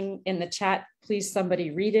burning in the chat, please somebody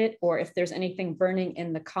read it. Or if there's anything burning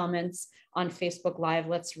in the comments on Facebook Live,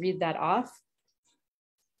 let's read that off.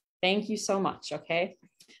 Thank you so much, okay?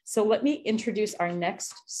 So let me introduce our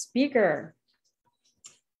next speaker.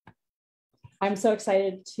 I'm so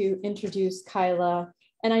excited to introduce Kyla.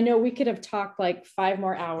 And I know we could have talked like 5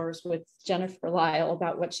 more hours with Jennifer Lyle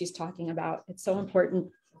about what she's talking about. It's so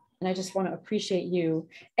important. And I just want to appreciate you.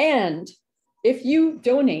 And if you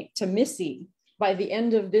donate to Missy by the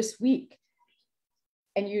end of this week,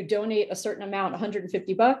 and you donate a certain amount,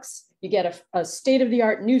 $150, you get a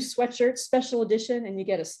state-of-the-art new sweatshirt, special edition, and you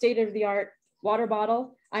get a state-of-the-art water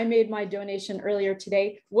bottle. I made my donation earlier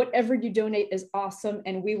today. Whatever you donate is awesome,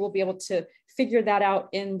 and we will be able to figure that out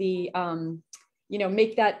in the,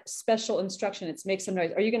 make that special instruction. It's make some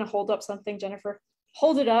noise. Are you going to hold up something, Jennifer?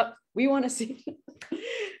 Hold it up. We want to see.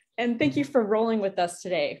 And thank you for rolling with us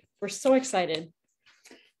today. We're so excited.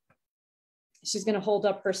 She's going to hold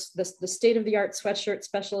up the state-of-the-art sweatshirt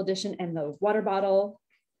special edition and the water bottle.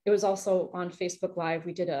 It was also on Facebook Live.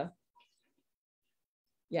 We did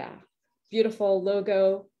beautiful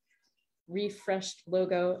logo, refreshed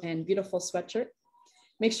logo, and beautiful sweatshirt.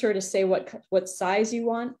 Make sure to say what size you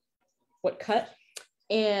want, what cut.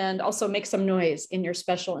 and also make some noise in your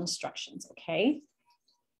special instructions, okay?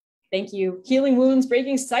 Thank you. Healing wounds,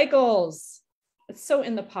 breaking cycles. It's so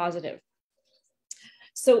in the positive.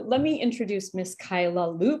 So let me introduce Miss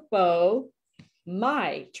Kyla Lupo,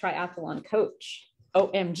 my triathlon coach,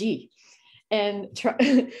 OMG. And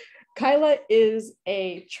Kyla is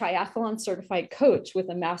a triathlon certified coach with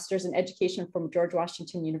a master's in education from George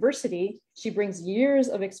Washington University. She brings years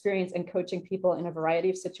of experience in coaching people in a variety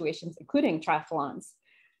of situations, including triathlons.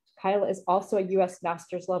 Kyla is also a US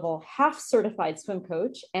master's level half certified swim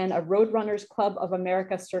coach and a Roadrunners Club of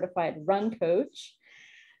America certified run coach.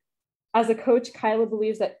 As a coach, Kyla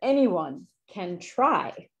believes that anyone can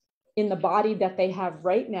try in the body that they have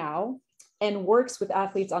right now and works with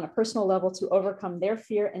athletes on a personal level to overcome their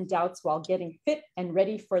fear and doubts while getting fit and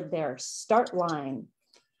ready for their start line.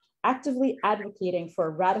 Actively advocating for a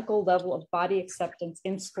radical level of body acceptance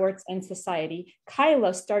in sports and society,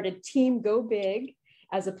 Kyla started Team Go Big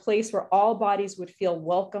as a place where all bodies would feel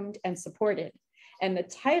welcomed and supported. And the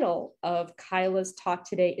title of Kyla's talk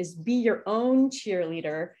today is Be Your Own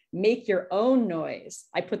Cheerleader, Make Your Own Noise.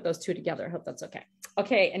 I put those two together. I hope that's okay.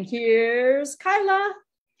 Okay, and here's Kyla.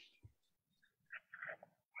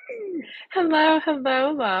 Hello,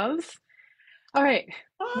 hello, loves. All right,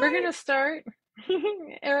 Hi. We're going to start.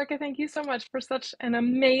 Erica, thank you so much for such an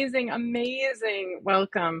amazing, amazing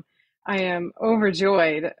welcome. I am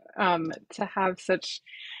overjoyed to have such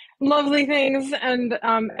lovely things. And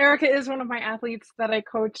Erica is one of my athletes that I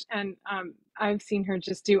coach, and I've seen her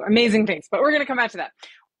just do amazing things, but we're going to come back to that.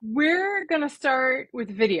 We're going to start with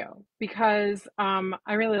video because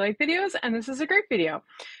I really like videos, and this is a great video.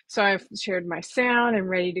 So I've shared my sound and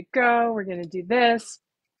ready to go. We're going to do this.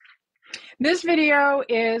 This video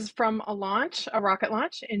is from a rocket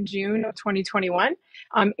launch in June of 2021.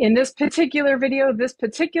 In this particular video, this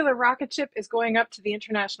particular rocket ship is going up to the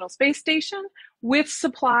International Space Station with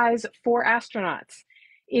supplies for astronauts.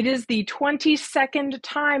 It is the 22nd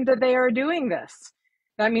time that they are doing this.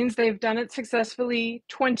 That means they've done it successfully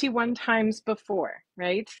 21 times before,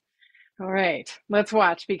 right? All right, let's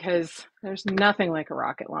watch because there's nothing like a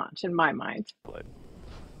rocket launch in my mind.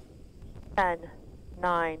 10,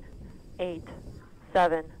 9, 8,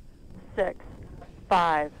 7, 6,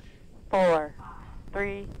 5, 4,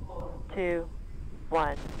 3, 2,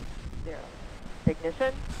 1, 0.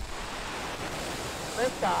 Ignition.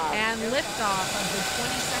 Liftoff. And liftoff of the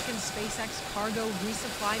 22nd SpaceX cargo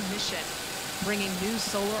resupply mission, bringing new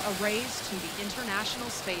solar arrays to the International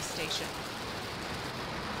Space Station.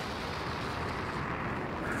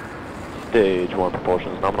 Stage 1 propulsion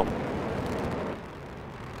is nominal.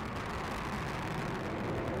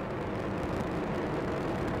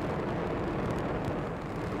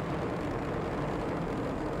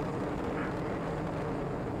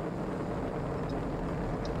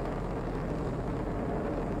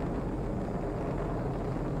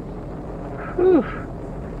 Whew.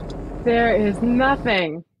 There is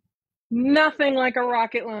nothing like a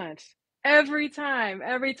rocket launch. Every time,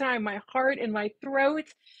 my heart in my throat.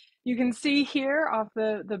 You can see here off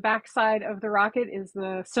the backside of the rocket is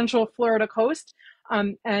the Central Florida coast.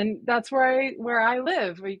 And that's where I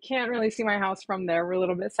live. You can't really see my house from there. We're a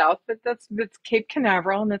little bit south, but it's Cape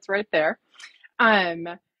Canaveral, and it's right there.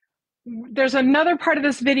 There's another part of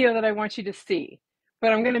this video that I want you to see,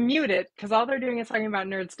 but I'm going to mute it because all they're doing is talking about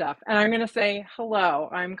nerd stuff. And I'm going to say, hello,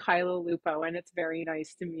 I'm Kyla Lupo, and it's very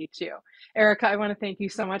nice to meet you. Erica, I want to thank you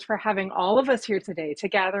so much for having all of us here today, to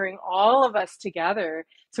gathering all of us together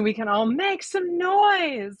so we can all make some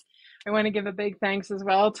noise. I want to give a big thanks as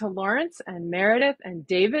well to Lawrence and Meredith and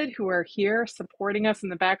David, who are here supporting us in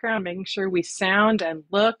the background, making sure we sound and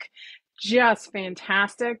look just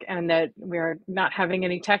fantastic and that we're not having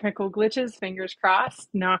any technical glitches. Fingers crossed,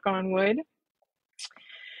 knock on wood.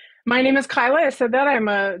 My name is Kyla. I said that I'm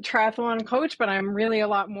a triathlon coach, but I'm really a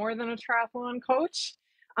lot more than a triathlon coach.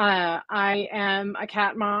 I am a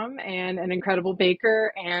cat mom and an incredible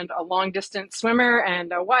baker and a long distance swimmer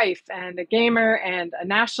and a wife and a gamer and a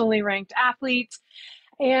nationally ranked athlete.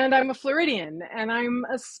 And I'm a Floridian and I'm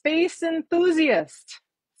a space enthusiast.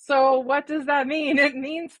 So what does that mean? It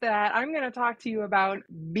means that I'm going to talk to you about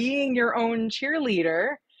being your own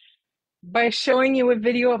cheerleader by showing you a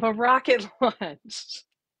video of a rocket launch.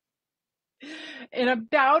 In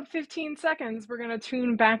about 15 seconds, we're going to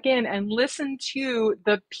tune back in and listen to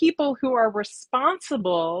the people who are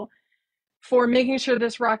responsible for making sure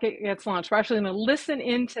this rocket gets launched. We're actually going to listen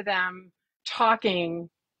into them talking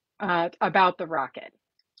about the rocket.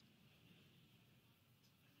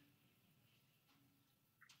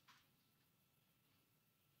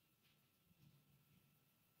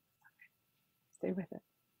 Stay with it.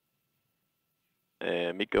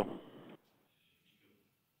 And Miko.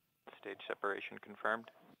 stage separation confirmed.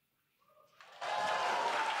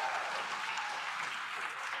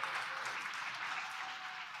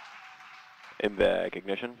 IMVAC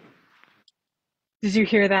ignition. Did you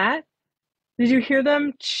hear that? Did you hear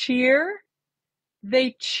them cheer?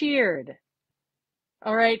 They cheered.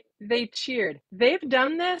 All right, they cheered. They've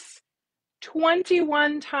done this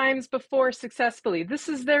 21 times before successfully. This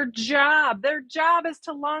is their job. Their job is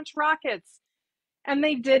to launch rockets. And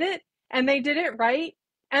they did it, and they did it right,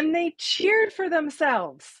 and they cheered for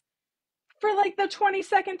themselves for like the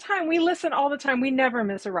 22nd time. We listen all the time. We never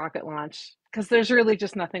miss a rocket launch because there's really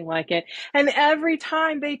just nothing like it. And every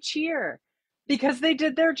time they cheer because they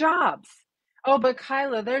did their jobs. Oh, but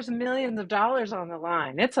Kyla, there's millions of dollars on the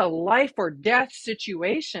line. It's a life or death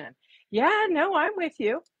situation. Yeah, no, I'm with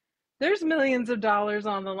you. There's millions of dollars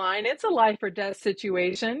on the line. It's a life or death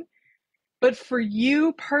situation. But for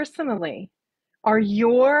you personally, are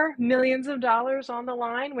your millions of dollars on the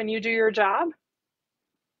line when you do your job?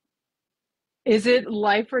 Is it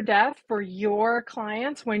life or death for your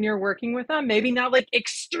clients when you're working with them? Maybe not like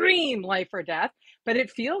extreme life or death, but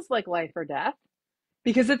it feels like life or death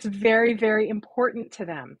because it's very, very important to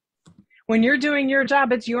them. When you're doing your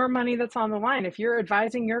job, it's your money that's on the line. If you're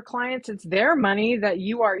advising your clients, it's their money that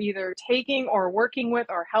you are either taking or working with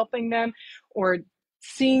or helping them or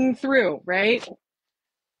seeing through, right?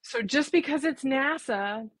 So just because it's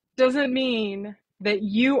NASA doesn't mean that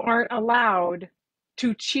you aren't allowed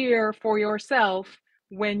to cheer for yourself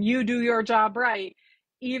when you do your job right,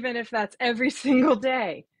 even if that's every single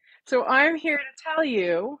day. So I'm here to tell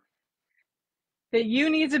you that you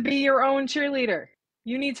need to be your own cheerleader.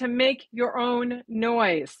 You need to make your own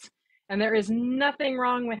noise. And there is nothing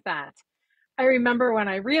wrong with that. I remember when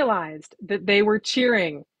I realized that they were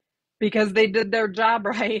cheering because they did their job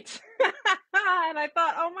right. And I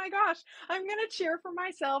thought, oh my gosh, I'm going to cheer for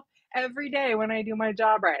myself every day when I do my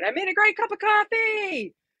job right. I made a great cup of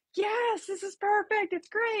coffee. Yes, this is perfect. It's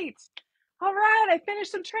great. All right, I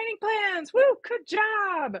finished some training plans. Woo, good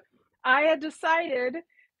job. I had decided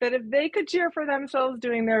that if they could cheer for themselves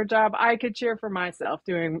doing their job, I could cheer for myself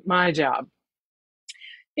doing my job.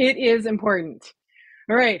 It is important.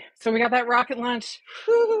 All right, so we got that rocket launch.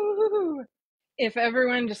 Woo. If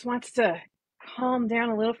everyone just wants to calm down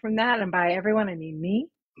a little from that, and by everyone, I mean me,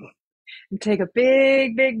 and take a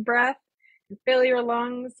big, big breath and fill your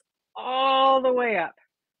lungs all the way up,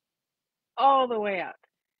 all the way up.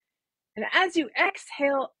 And as you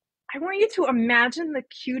exhale, I want you to imagine the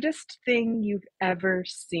cutest thing you've ever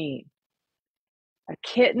seen. A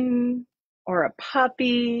kitten or a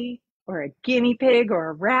puppy or a guinea pig or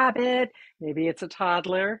a rabbit. Maybe it's a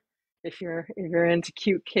toddler if you're into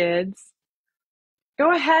cute kids.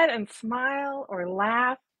 Go ahead and smile or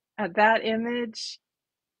laugh at that image.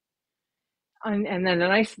 And then a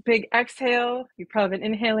nice big exhale. You've probably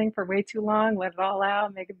been inhaling for way too long. Let it all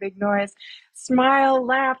out, make a big noise. Smile,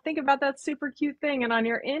 laugh, think about that super cute thing. And on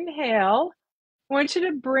your inhale, I want you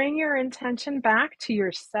to bring your intention back to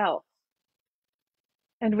yourself.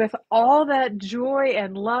 And with all that joy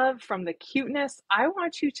and love from the cuteness, I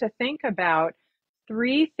want you to think about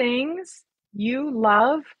 3 things you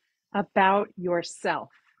love about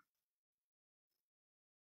yourself.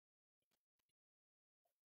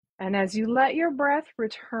 And as you let your breath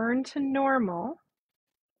return to normal,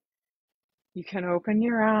 you can open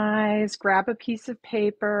your eyes, grab a piece of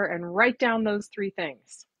paper, and write down those 3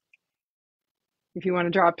 things. If you want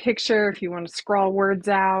to draw a picture, if you want to scrawl words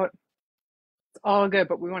out, it's all good,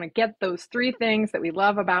 but we want to get those 3 things that we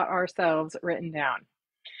love about ourselves written down.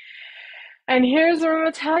 And here's what I'm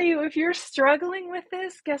going to tell you. If you're struggling with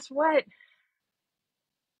this, guess what?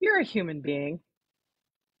 You're a human being.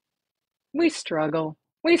 We struggle.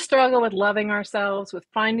 We struggle with loving ourselves, with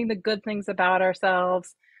finding the good things about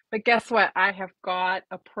ourselves. But guess what? I have got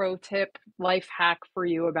a pro tip life hack for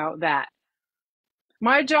you about that.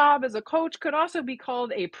 My job as a coach could also be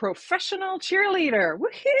called a professional cheerleader.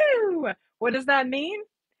 Woohoo! What does that mean?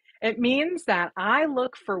 It means that I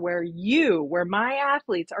look for where my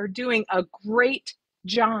athletes are doing a great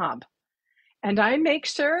job. And I make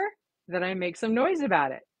sure that I make some noise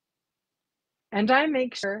about it. And I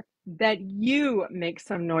make sure that you make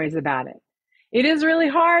some noise about it. It is really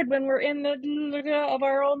hard when we're in the of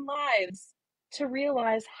our own lives to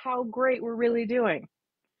realize how great we're really doing.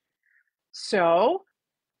 So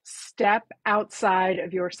step outside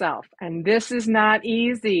of yourself. And this is not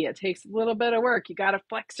easy. It takes a little bit of work. You got to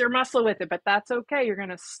flex your muscle with it, but that's okay. You're going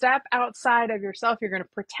to step outside of yourself. You're going to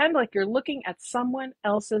pretend like you're looking at someone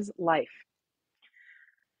else's life.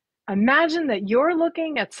 Imagine that you're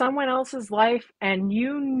looking at someone else's life and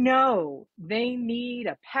you know they need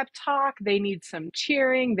a pep talk, they need some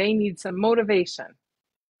cheering, they need some motivation.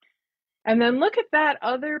 And then look at that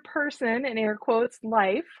other person, in air quotes,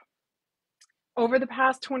 life over the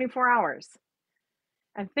past 24 hours.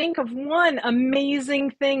 And think of one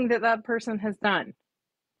amazing thing that that person has done.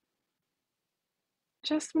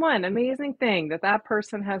 Just one amazing thing that that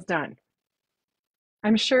person has done.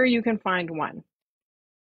 I'm sure you can find one.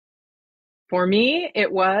 For me,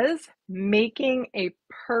 it was making a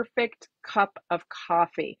perfect cup of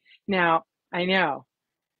coffee. Now, I know,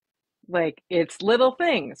 like, it's little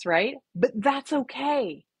things, right? But that's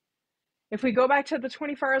okay. If we go back to the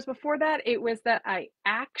 24 hours before that, it was that I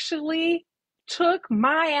actually took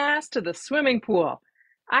my ass to the swimming pool.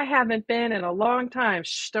 I haven't been in a long time.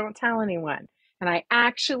 Shh, don't tell anyone. And I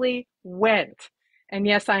actually went. And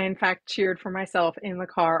yes, I in fact cheered for myself in the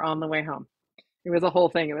car on the way home. It was a whole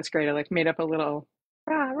thing. It was great. I like made up a little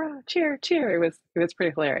rah, rah, cheer, cheer. It was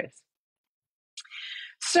pretty hilarious.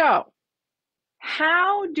 So,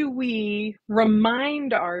 how do we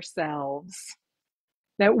remind ourselves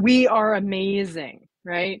that we are amazing,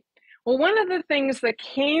 right? Well, one of the things that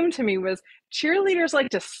came to me was cheerleaders like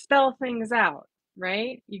to spell things out,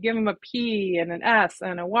 right? You give them a P and an S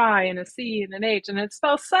and a Y and a C and an H, and it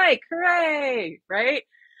spells psych, hooray, right?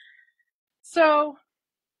 So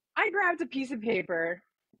I grabbed a piece of paper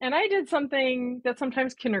and I did something that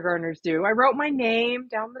sometimes kindergartners do. I wrote my name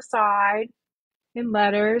down the side in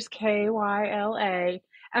letters, K-Y-L-A,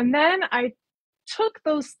 and then I took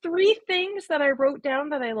those 3 things that I wrote down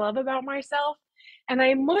that I love about myself and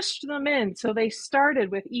I mushed them in so they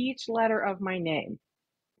started with each letter of my name.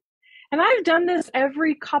 And I've done this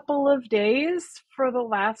every couple of days for the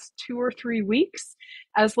last 2 or 3 weeks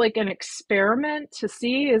as like an experiment to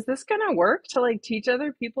see, is this going to work to like teach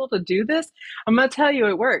other people to do this? I'm going to tell you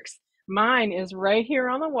it works. Mine is right here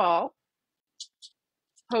on the wall.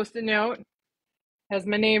 Post-it note, has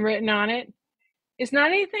my name written on it. It's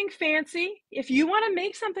not anything fancy. If you want to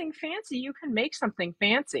make something fancy, you can make something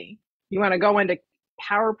fancy. You want to go into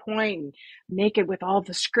PowerPoint and make it with all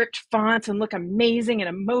the script fonts and look amazing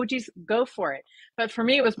and emojis, go for it. But for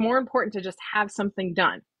me, it was more important to just have something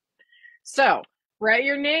done. So write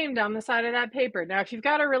your name down the side of that paper. Now, if you've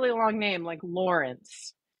got a really long name like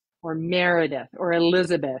Lawrence or Meredith or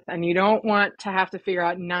Elizabeth, and you don't want to have to figure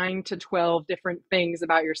out 9 to 12 different things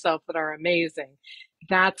about yourself that are amazing,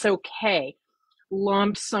 that's okay.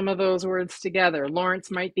 Lump some of those words together.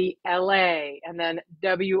 Lawrence might be LA and then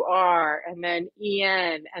WR and then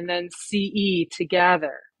EN and then CE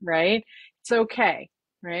together, right? It's okay,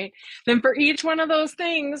 right? Then for each one of those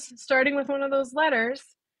things, starting with one of those letters,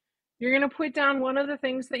 you're going to put down one of the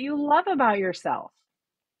things that you love about yourself.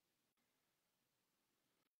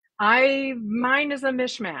 Mine is a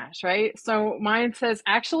mishmash, right? So mine says,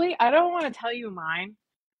 actually, I don't want to tell you mine.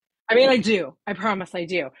 I mean, I do. I promise I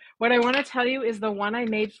do. What I want to tell you is the one I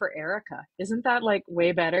made for Erica. Isn't that like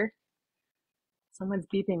way better? Someone's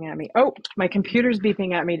beeping at me. Oh, my computer's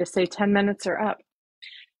beeping at me to say 10 minutes are up.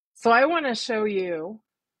 So I want to show you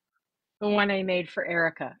the one I made for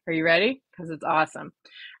Erica. Are you ready? Because it's awesome.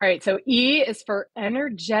 All right. So E is for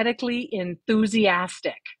energetically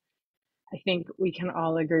enthusiastic. I think we can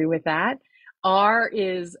all agree with that. R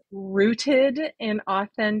is rooted in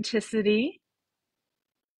authenticity.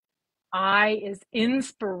 I is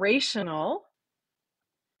inspirational.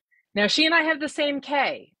 Now, she and I have the same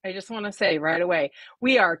K. I just want to say right away,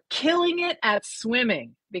 we are killing it at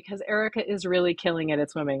swimming because Erica is really killing it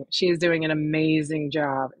at swimming. She is doing an amazing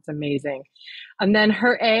job. It's amazing. And then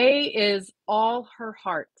her A is all her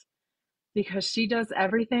heart because she does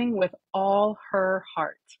everything with all her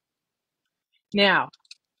heart. Now,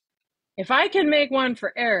 if I can make one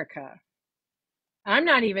for Erica, I'm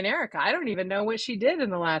not even Erica. I don't even know what she did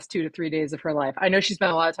in the last 2 to 3 days of her life. I know she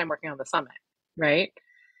spent a lot of time working on the summit, right?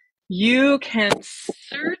 You can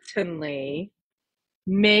certainly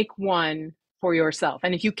make one for yourself.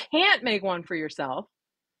 And if you can't make one for yourself,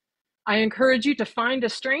 I encourage you to find a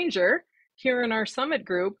stranger here in our summit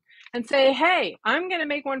group and say, hey, I'm going to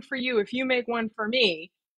make one for you if you make one for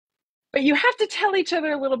me. But you have to tell each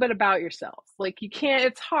other a little bit about yourselves. Like you can't,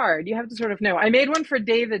 it's hard. You have to sort of know. I made one for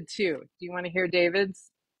David too. Do you want to hear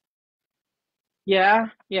David's? Yeah.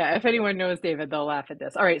 If anyone knows David, they'll laugh at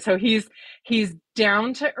this. All right. So he's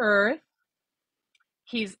down to earth.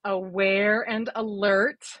 He's aware and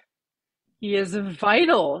alert. He is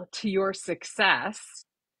vital to your success.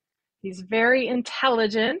 He's very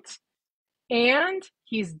intelligent and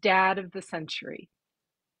he's dad of the century.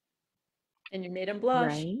 And you made him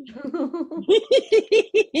blush. Right?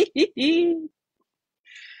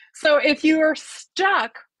 So if you are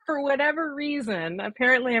stuck for whatever reason,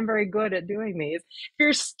 apparently I'm very good at doing these. If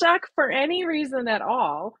you're stuck for any reason at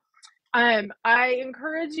all, I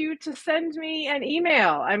encourage you to send me an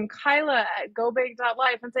email. I'm Kyla at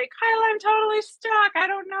gobig.life and say, Kyla, I'm totally stuck. I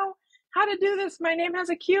don't know how to do this. My name has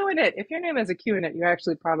a Q in it. If your name has a Q in it, you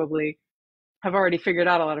actually probably have already figured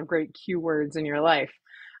out a lot of great Q words in your life.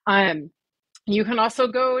 You can also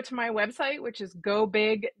go to my website, which is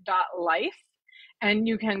gobig.life, and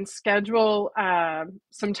you can schedule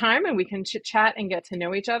some time and we can chit chat and get to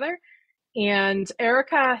know each other. And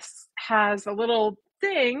Erica has a little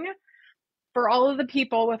thing for all of the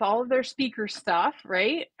people with all of their speaker stuff,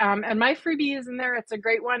 right? And my freebie is in there. It's a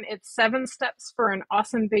great one. It's 7 Steps for an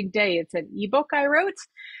Awesome Big Day. It's an ebook I wrote.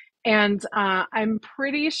 And I'm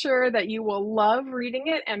pretty sure that you will love reading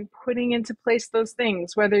it and putting into place those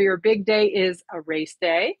things, whether your big day is a race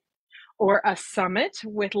day or a summit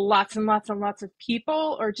with lots and lots and lots of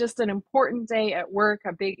people, or just an important day at work,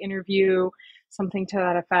 a big interview, something to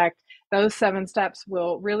that effect. Those 7 steps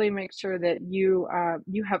will really make sure that you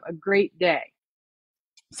have a great day.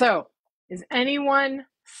 So is anyone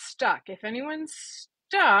stuck? If anyone's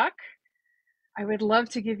stuck, I would love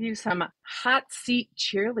to give you some hot seat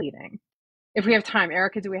cheerleading. If we have time.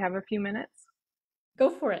 Erica, do we have a few minutes? Go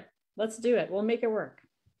for it. Let's do it. We'll make it work.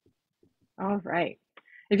 All right.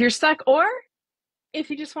 If you're stuck, or if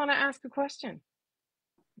you just want to ask a question,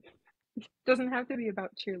 it doesn't have to be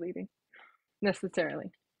about cheerleading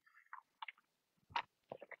necessarily.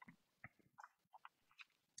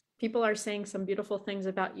 People are saying some beautiful things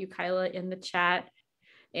about you, Kyla, in the chat,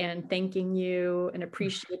 and thanking you and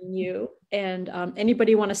appreciating you. And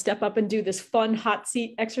anybody want to step up and do this fun hot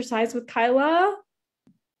seat exercise with Kyla?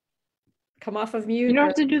 Come off of mute. You don't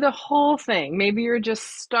have to do the whole thing. Maybe you're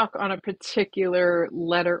just stuck on a particular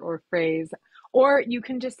letter or phrase, or you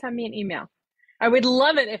can just send me an email. I would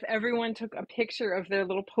love it if everyone took a picture of their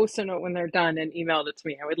little post-it note when they're done and emailed it to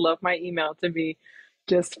me. I would love my email to be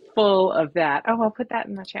just full of that. Oh, I'll put that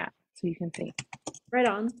in the chat so you can see. Right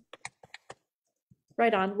on.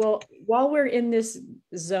 Right on. Well, while we're in this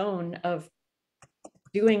zone of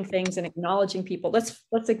doing things and acknowledging people,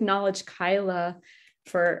 let's acknowledge Kyla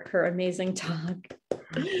for her amazing talk.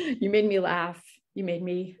 You made me laugh. You made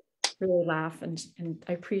me really laugh, and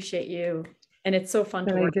I appreciate you. And it's so fun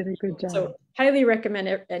to work. You did a good job. So highly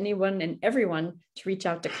recommend anyone and everyone to reach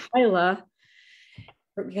out to Kyla,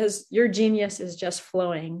 because your genius is just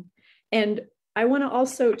flowing. And I want to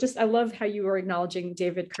also I love how you were acknowledging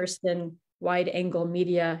David Kirsten, Wide Angle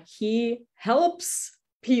Media. He helps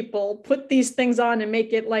people put these things on and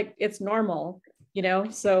make it like it's normal,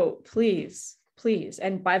 so please.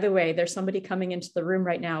 And by the way, there's somebody coming into the room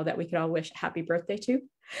right now that we could all wish a happy birthday to.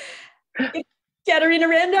 Katerina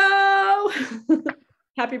Rando.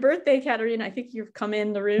 Happy birthday, Katerina. I think you've come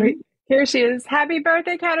in the room. Here she is. Happy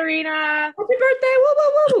birthday, Katerina. Happy birthday. Woo,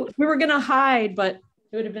 woo, woo. We were going to hide, but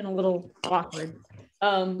it would have been a little awkward.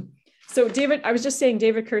 So David, I was just saying,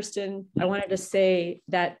 David Kirsten, I wanted to say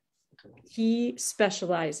that he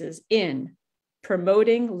specializes in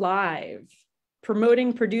producing live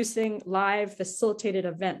facilitated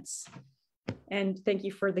events. And thank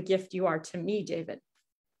you for the gift you are to me, David.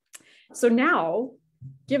 So now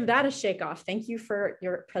give that a shake off. Thank you for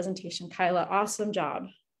your presentation, Kyla. Awesome job.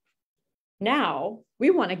 Now we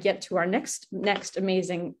want to get to our next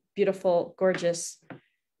amazing, beautiful, gorgeous,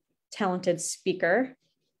 talented speaker,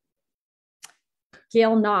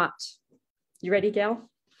 Gail Knott. You ready, Gail?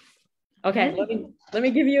 Okay, let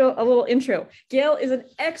me give you a little intro. Gail is an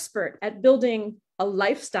expert at building a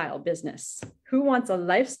lifestyle business. Who wants a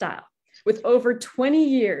lifestyle? With over 20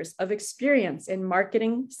 years of experience in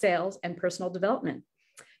marketing, sales, and personal development.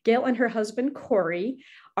 Gail and her husband, Corey,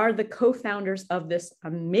 are the co-founders of this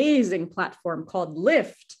amazing platform called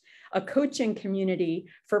Lift, a coaching community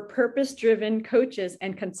for purpose-driven coaches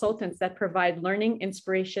and consultants that provide learning,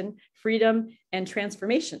 inspiration, freedom, and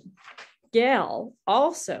transformation. Gail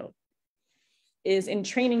also is in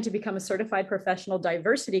training to become a certified professional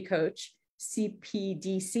diversity coach,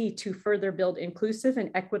 CPDC, to further build inclusive and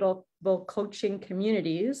equitable coaching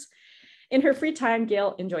communities. In her free time,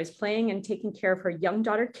 Gail enjoys playing and taking care of her young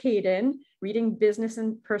daughter, Kaden, reading business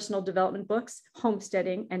and personal development books,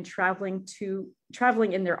 homesteading, and traveling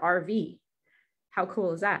in their RV. How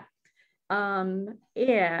cool is that? And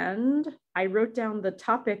I wrote down the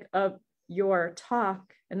topic of your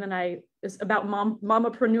talk, and then it's about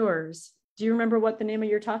mompreneurs. Do you remember what the name of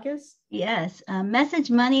your talk is? Yes, Message,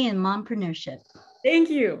 Money, and Mompreneurship. Thank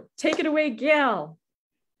you. Take it away, Gail.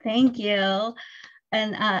 Thank you.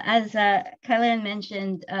 And as Kyla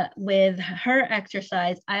mentioned, with her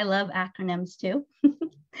exercise, I love acronyms too.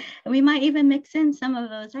 And we might even mix in some of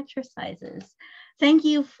those exercises. Thank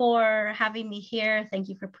you for having me here. Thank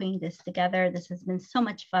you for putting this together. This has been so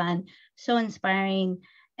much fun, so inspiring.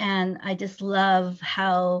 And I just love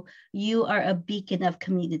how you are a beacon of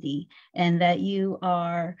community, and that you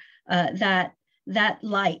are that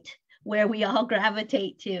light where we all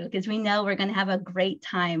gravitate to, because we know we're going to have a great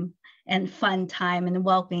time and fun time and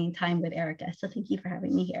welcoming time with Erica. So thank you for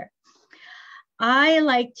having me here. I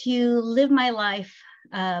like to live my life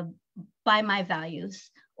by my values,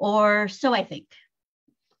 or so I think.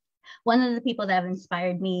 One of the people that have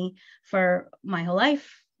inspired me for my whole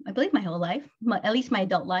life, I believe my whole life, at least my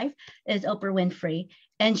adult life, is Oprah Winfrey.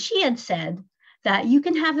 And she had said that you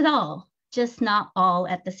can have it all, just not all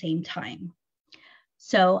at the same time.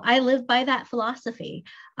 So I lived by that philosophy.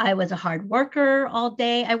 I was a hard worker all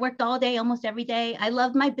day. I worked all day, almost every day. I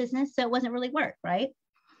loved my business, so it wasn't really work, right?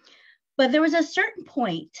 But there was a certain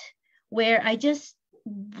point where I just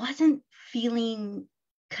wasn't feeling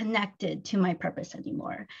connected to my purpose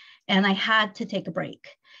anymore. And I had to take a break.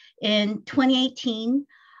 In 2018,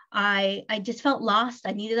 I just felt lost.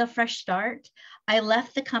 I needed a fresh start. I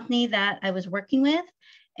left the company that I was working with,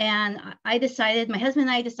 and I decided, my husband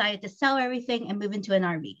and I decided to sell everything and move into an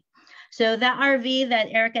RV. So that RV that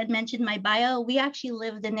Erica had mentioned in my bio, we actually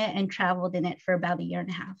lived in it and traveled in it for about 1.5 years.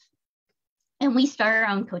 And we started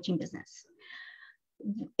our own coaching business.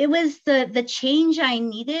 It was the change I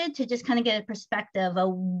needed to just kind of get a perspective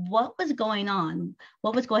of what was going on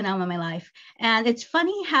in my life. And it's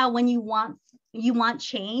funny how when you want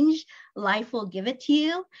change, life will give it to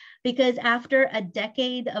you. Because after a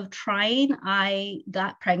decade of trying, I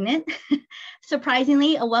got pregnant.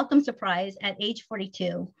 Surprisingly, a welcome surprise at age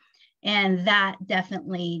 42. And that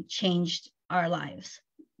definitely changed our lives.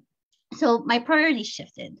 So my priorities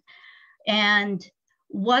shifted. And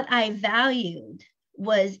what I valued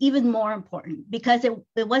was even more important, because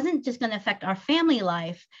it wasn't just going to affect our family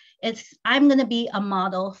life. I'm going to be a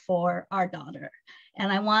model for our daughter.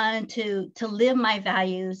 And I wanted to live my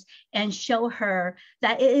values and show her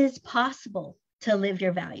that it is possible to live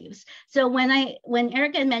your values. So when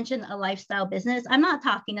Erica mentioned a lifestyle business, I'm not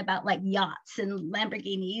talking about like yachts and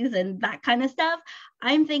Lamborghinis and that kind of stuff.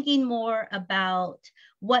 I'm thinking more about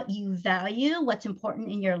what you value, what's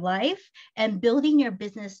important in your life, and building your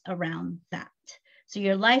business around that. So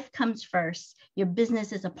your life comes first, your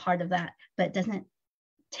business is a part of that, but it doesn't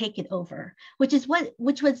take it over, which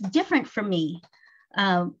was different for me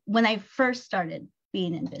when I first started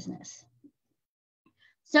being in business.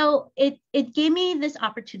 So it gave me this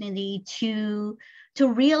opportunity to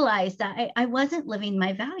realize that I wasn't living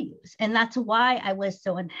my values, and that's why I was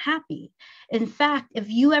so unhappy. In fact, if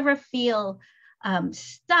you ever feel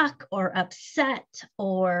stuck or upset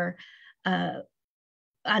or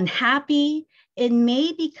unhappy, it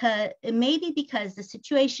may be because the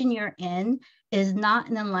situation you're in is not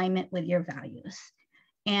in alignment with your values.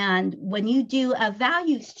 And when you do a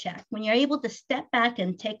values check, when you're able to step back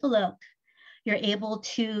and take a look, you're able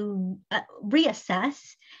to reassess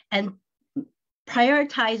and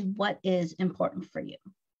prioritize what is important for you.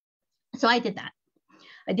 So I did that.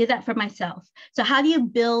 I did that for myself. So how do you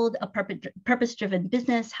build a purpose-driven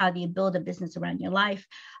business? How do you build a business around your life?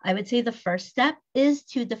 I would say the first step is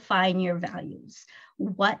to define your values.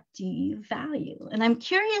 What do you value? And I'm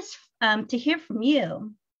curious to hear from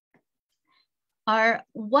you.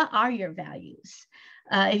 What are your values?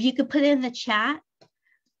 If you could put it in the chat,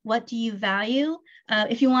 what do you value?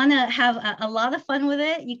 If you want to have a lot of fun with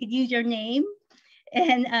it, you could use your name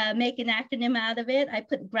and make an acronym out of it. I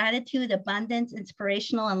put gratitude, abundance,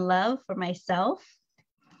 inspirational, and love for myself.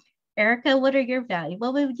 Erica, what are your values?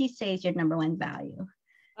 What would you say is your number one value?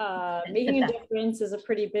 Making a difference is a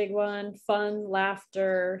pretty big one. Fun,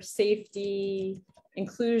 laughter, safety,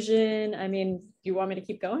 inclusion. I mean, you want me to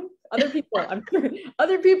keep going? Other people, I'm sure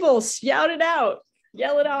other people shout it out,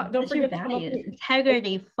 yell it out. Don't forget values.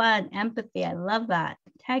 Integrity, fun, empathy. I love that.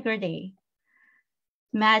 Integrity.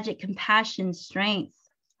 Magic, compassion, strength.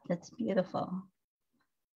 That's beautiful.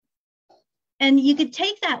 And you could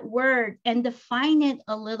take that word and define it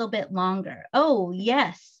a little bit longer. Oh,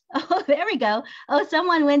 yes. Oh, there we go. Oh,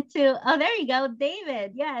 someone went to, oh, there you go.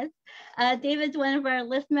 David. Yes. David's one of our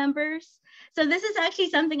Lift members. So this is actually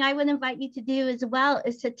something I would invite you to do as well,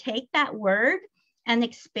 is to take that word and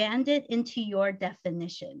expand it into your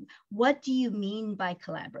definition. What do you mean by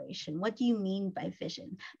collaboration? What do you mean by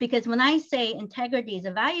vision? Because when I say integrity is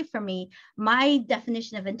a value for me, my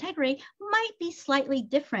definition of integrity might be slightly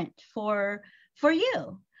different for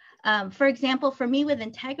you. For example, for me with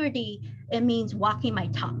integrity, it means walking my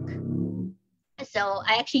talk. So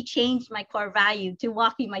I actually changed my core value to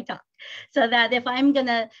walking my talk, so that if I'm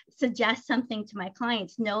gonna suggest something to my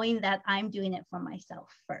clients, knowing that I'm doing it for myself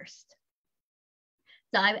first.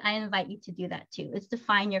 So I invite you to do that too, is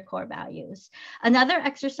define your core values. Another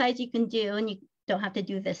exercise you can do, and don't have to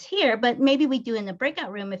do this here, but maybe we do in the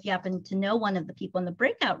breakout room if you happen to know one of the people in the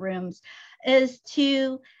breakout rooms, is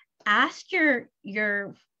to ask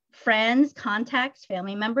your friends, contacts,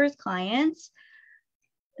 family members, clients,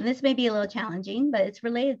 and this may be a little challenging, but it's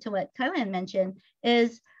related to what Kylan mentioned,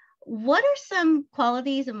 is what are some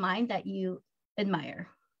qualities of mine that you admire?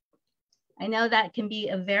 I know that can be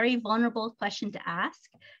a very vulnerable question to ask.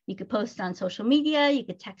 You could post on social media, you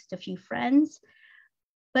could text a few friends,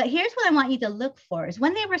 but here's what I want you to look for is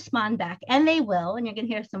when they respond back, and they will, and you're going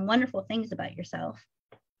to hear some wonderful things about yourself.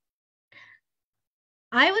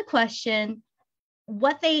 I would question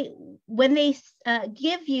when they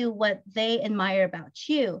give you what they admire about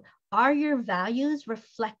you, are your values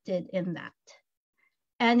reflected in that?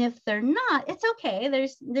 And if they're not, it's okay.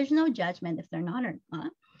 There's no judgment if they're not or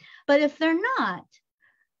not. But if they're not,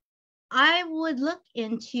 I would look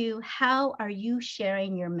into how are you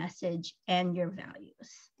sharing your message and your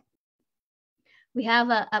values. We have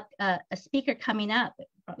a speaker coming up,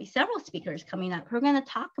 probably several speakers coming up who are going to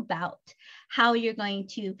talk about how you're going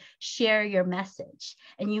to share your message.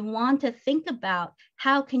 And you want to think about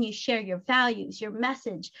how can you share your values, your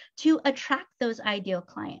message to attract those ideal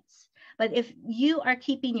clients. But if you are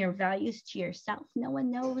keeping your values to yourself, no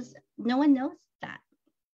one knows that.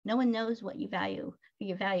 No one knows what you value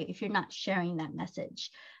if you're not sharing that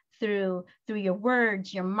message through your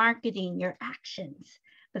words, your marketing, your actions.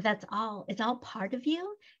 But it's all part of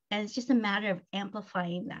you. And it's just a matter of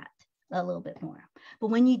amplifying that a little bit more. But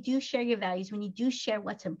when you do share your values, when you do share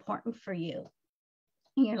what's important for you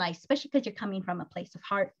in your life, especially because you're coming from a place of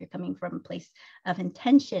heart, you're coming from a place of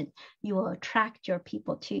intention, you will attract your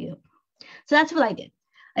people to you. So that's what I did.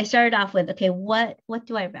 I started off with, okay, what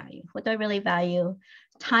do I value? What do I really value?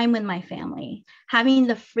 Time with my family, having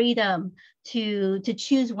the freedom to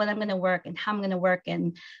choose when I'm going to work and how I'm going to work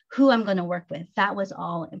and who I'm going to work with. That was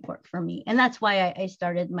all important for me. And that's why I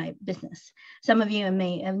started my business. Some of you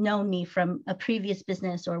may have known me from a previous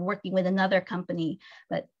business or working with another company,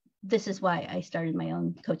 but this is why I started my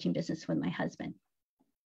own coaching business with my husband.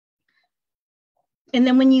 And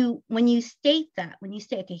then when you state that, when you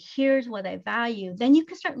say, okay, here's what I value, then you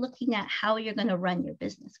can start looking at how you're going to run your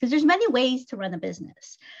business, because there's many ways to run a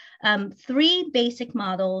business. 3 basic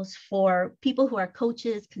models for people who are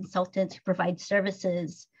coaches, consultants who provide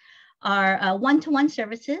services are one-to-one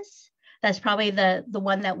services. That's probably the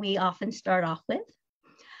one that we often start off with.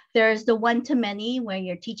 There's the one-to-many, where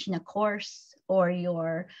you're teaching a course or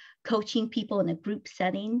you're coaching people in a group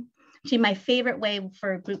setting. Actually, my favorite way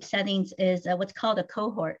for group settings is what's called a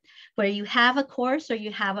cohort, where you have a course or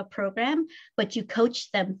you have a program, but you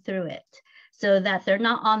coach them through it so that they're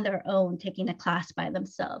not on their own taking a class by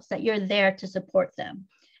themselves, that you're there to support them.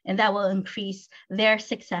 And that will increase their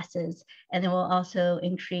successes. And it will also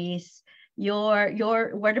increase your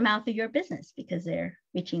word of mouth of your business because they're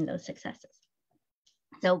reaching those successes.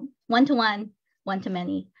 So one-to-one,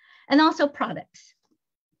 one-to-many, and also products.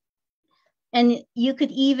 And you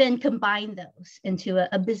could even combine those into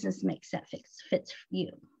a business mix that fits you.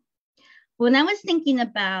 When I was thinking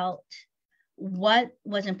about what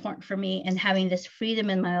was important for me and having this freedom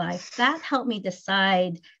in my life, that helped me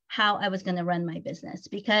decide how I was going to run my business,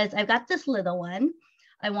 because I've got this little one.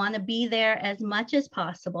 I want to be there as much as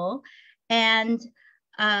possible. And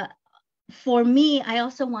for me, I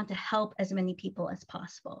also want to help as many people as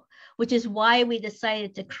possible, which is why we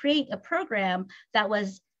decided to create a program that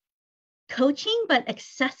was coaching, but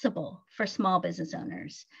accessible for small business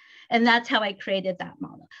owners. And that's how I created that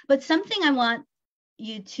model. But something I want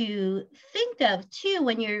you to think of too,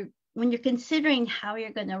 when you're considering how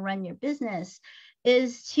you're going to run your business,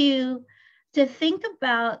 is to think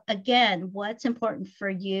about, again, what's important for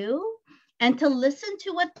you, and to listen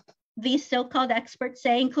to what these so-called experts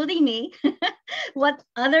say, including me, what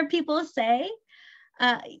other people say,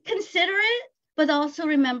 consider it, but also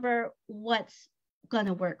remember what's going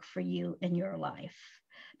to work for you in your life.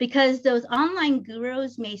 Because those online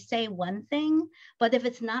gurus may say one thing, but if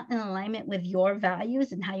it's not in alignment with your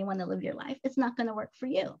values and how you want to live your life, it's not going to work for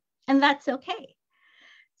you. And that's okay.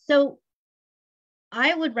 So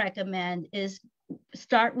I would recommend is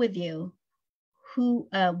start with you,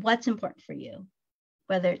 what's important for you,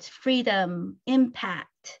 whether it's freedom,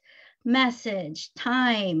 impact, message,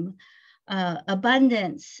 time,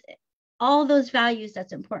 abundance, all those values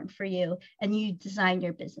that's important for you, and you design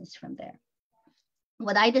your business from there.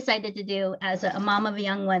 What I decided to do as a mom of a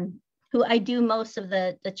young one, who I do most of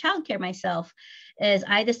the childcare myself, is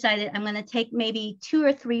I decided I'm going to take maybe 2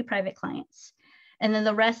 or 3 private clients. And then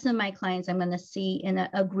the rest of my clients I'm going to see in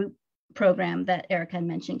a group program that Erica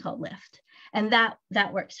mentioned called Lift. And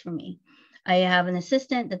that works for me. I have an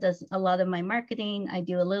assistant that does a lot of my marketing. I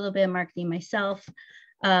do a little bit of marketing myself.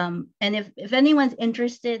 And if anyone's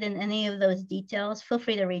interested in any of those details, feel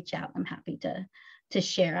free to reach out. I'm happy to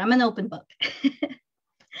share. I'm an open book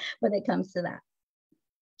when it comes to that.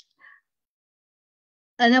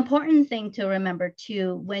 An important thing to remember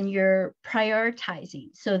too, when you're prioritizing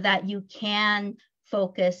so that you can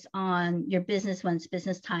focus on your business when it's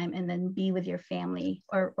business time and then be with your family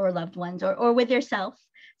or loved ones or with yourself,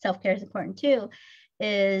 self-care is important too,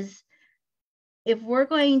 is if we're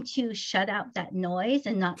going to shut out that noise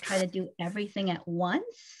and not try to do everything at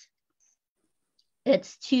once,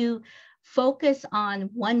 it's to focus on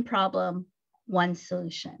one problem, one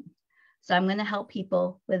solution. So I'm going to help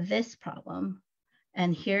people with this problem,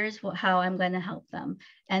 and here's how I'm going to help them.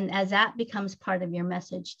 And as that becomes part of your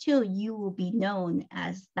message too, you will be known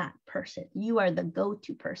as that person. You are the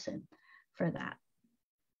go-to person for that.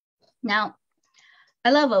 Now,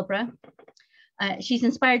 I love Oprah. She's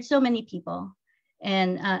inspired so many people,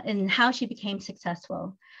 and how she became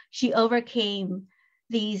successful. She overcame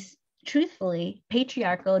these, truthfully,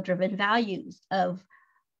 patriarchal driven values of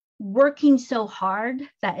working so hard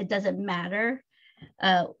that it doesn't matter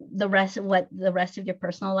what the rest of your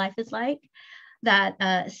personal life is like,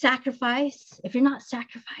 that sacrifice, if you're not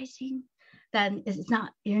sacrificing, then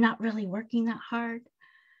you're not really working that hard.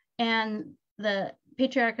 And the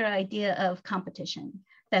patriarchal idea of competition,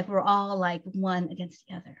 that we're all like one against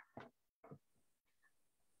the other.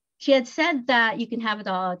 She had said that you can have it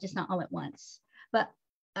all, just not all at once. But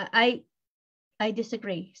I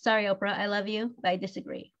disagree. Sorry, Oprah, I love you, but I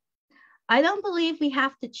disagree. I don't believe we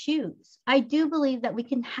have to choose. I do believe that we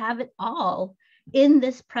can have it all in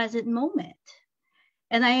this present moment.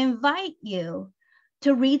 And I invite you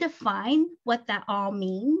to redefine what that all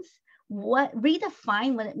means,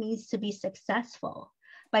 redefine what it means to be successful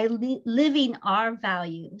by living our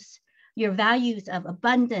values, your values of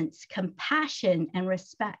abundance, compassion, and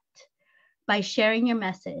respect, by sharing your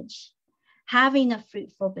message, having a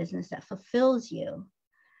fruitful business that fulfills you,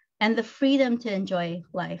 and the freedom to enjoy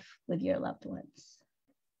life with your loved ones.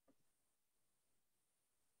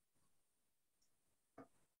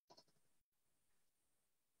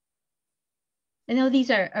 I know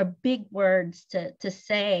these are big words to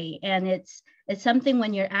say, and it's something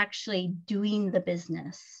when you're actually doing the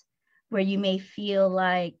business where you may feel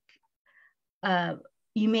like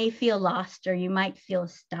you may feel lost, or you might feel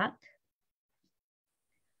stuck.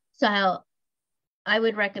 So I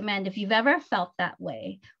would recommend, if you've ever felt that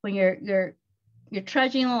way, when you're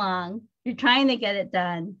trudging along, you're trying to get it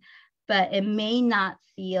done, but it may not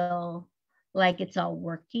feel like it's all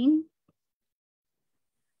working,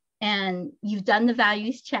 and you've done the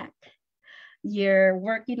values check, you're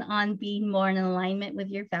working on being more in alignment with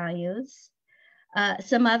your values.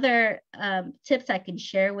 Some other tips I can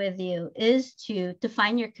share with you is to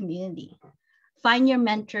find your community. Find your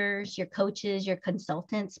mentors, your coaches, your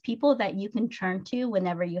consultants, people that you can turn to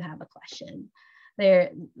whenever you have a question.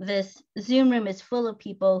 This Zoom room is full of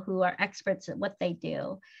people who are experts at what they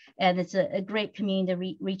do, and it's a great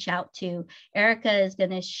community to reach out to. Erica is going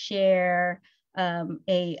to share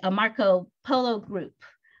a Marco Polo group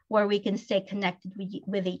where we can stay connected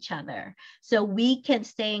with each other, so we can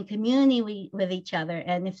stay in community with each other.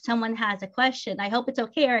 And if someone has a question, I hope it's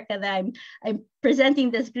okay, Erica, that I'm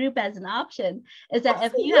presenting this group as an option, is that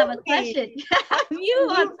Absolutely. If you have a question, if you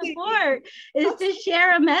want support, is to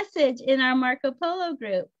share a message in our Marco Polo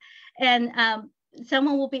group, and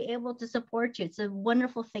someone will be able to support you. It's a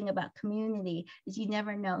wonderful thing about community, is you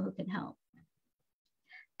never know who can help.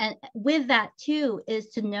 And with that too, is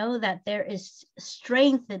to know that there is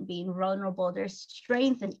strength in being vulnerable. There's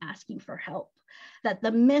strength in asking for help. That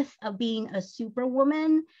the myth of being a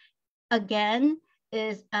superwoman, again,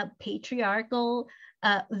 is a patriarchal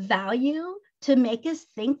value to make us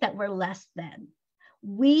think that we're less than.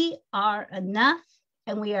 We are enough,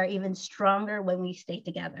 and we are even stronger when we stay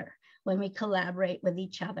together, when we collaborate with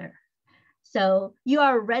each other. So you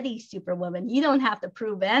are already superwoman. You don't have to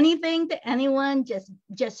prove anything to anyone.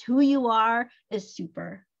 Just who you are is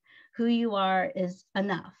super. Who you are is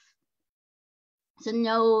enough. So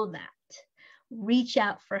know that. Reach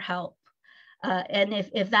out for help. And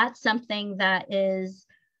if that's something that is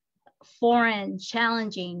foreign,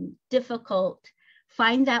 challenging, difficult,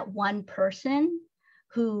 find that one person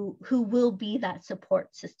who will be that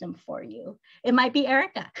support system for you. It might be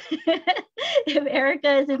Erica. If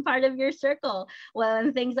Erica is in part of your circle, one of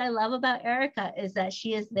the things I love about Erica is that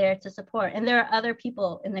she is there to support. And there are other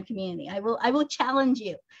people in the community. I will challenge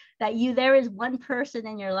you that there is one person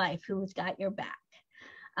in your life who's got your back.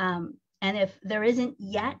 And if there isn't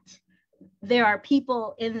yet, there are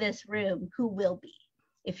people in this room who will be.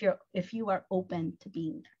 if you are open to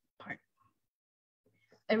being part.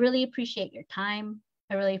 I really appreciate your time.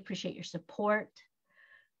 I really appreciate your support.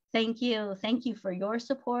 Thank you for your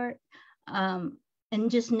support. And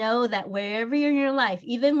just know that wherever you're in your life,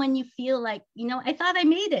 even when you feel like, I thought I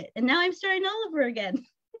made it and now I'm starting all over again.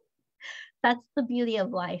 That's the beauty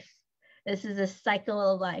of life. This is a cycle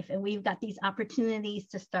of life, and we've got these opportunities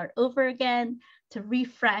to start over again, to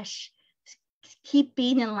refresh, keep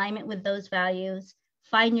being in alignment with those values,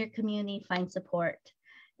 find your community, find support,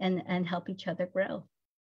 and help each other grow.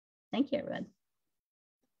 Thank you, everyone.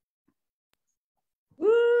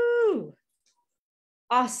 Woo!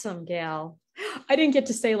 Awesome, Gail. I didn't get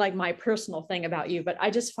to say like my personal thing about you, but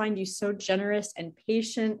I just find you so generous and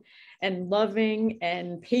patient and loving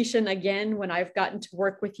and patient again when I've gotten to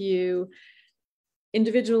work with you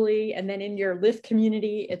individually and then in your LIFT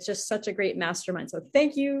community. It's just such a great mastermind. So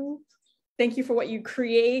thank you. Thank you for what you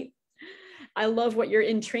create. I love what you're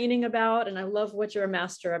in training about, and I love what you're a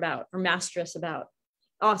master about or masteress about.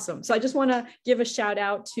 Awesome. So I just want to give a shout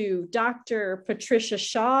out to Dr. Patricia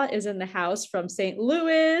Shaw is in the house from St.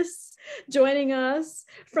 Louis, joining us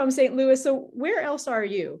from St. Louis. So where else are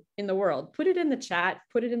you in the world? Put it in the chat,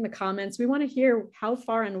 put it in the comments. We want to hear how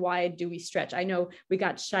far and wide do we stretch? I know we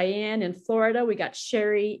got Cheyenne in Florida. We got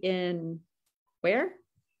Sherry in where?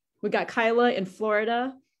 We got Kyla in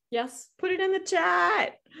Florida. Yes, put it in the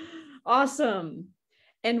chat. Awesome.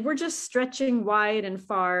 And we're just stretching wide and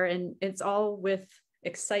far, and it's all with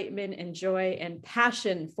excitement and joy and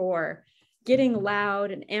passion for getting loud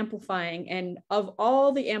and amplifying. And of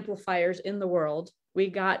all the amplifiers in the world, we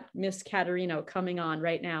got Miss Katerina coming on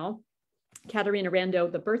right now. Katerina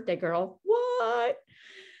Rando, the birthday girl. What?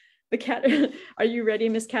 Are you ready,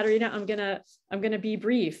 Miss Katerina? I'm gonna be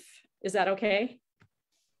brief. Is that okay?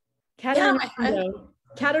 Katerina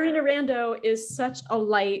Rando is such a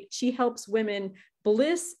light. She helps women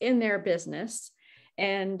bliss in their business,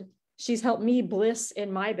 and she's helped me bliss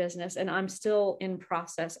in my business, and I'm still in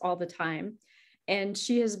process all the time. And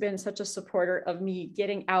she has been such a supporter of me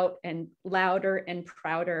getting out and louder and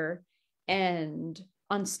prouder and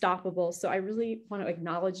unstoppable. So I really want to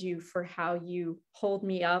acknowledge you for how you hold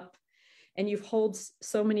me up, and you've held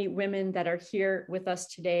so many women that are here with us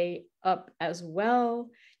today up as well.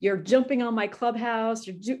 You're jumping on my Clubhouse.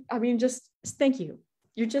 Just thank you.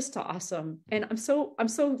 You're just awesome. And I'm so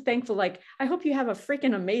thankful. Like, I hope you have a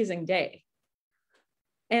freaking amazing day.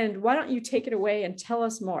 And why don't you take it away and tell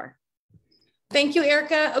us more? Thank you,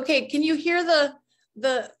 Erica. Okay. Can you hear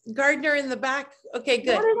the gardener in the back? Okay,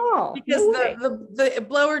 good. Not at all. Because the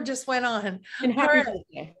blower just went on. And happy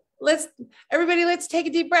birthday. Everybody, let's take a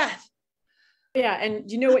deep breath. Yeah. And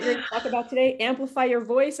you know what you're going to talk about today? Amplify your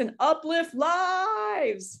voice and uplift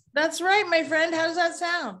lives. That's right, my friend. How does that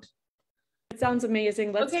sound? It sounds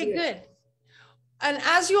amazing. Let's do it. Good. And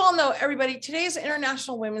as you all know, everybody, today is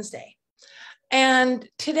International Women's Day. And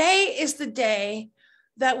today is the day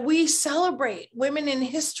that we celebrate women in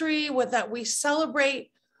history, that we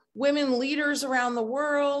celebrate women leaders around the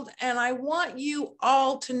world. And I want you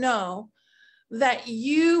all to know that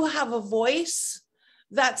you have a voice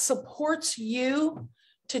that supports you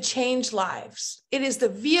to change lives. It is the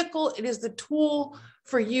vehicle, it is the tool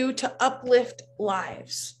for you to uplift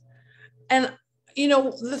lives. And,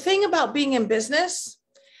 the thing about being in business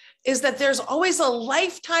is that there's always a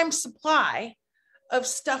lifetime supply of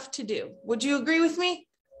stuff to do. Would you agree with me,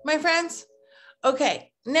 my friends?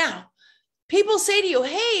 Okay, now, people say to you,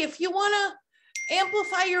 hey, if you want to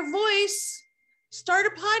amplify your voice, start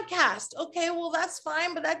a podcast. Okay, well, that's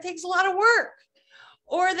fine, but that takes a lot of work.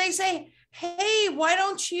 Or they say, hey, why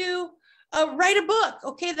don't you write a book?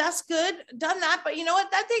 Okay, that's good, done that, but you know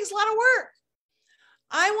what? That takes a lot of work.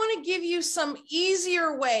 I want to give you some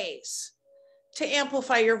easier ways to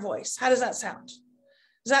amplify your voice. How does that sound?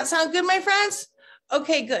 Does that sound good, my friends?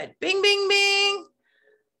 Okay, good. Bing, bing, bing.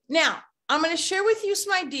 Now, I'm going to share with you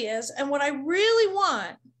some ideas. And what I really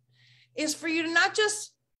want is for you to not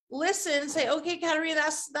just listen and say, okay, Katerina,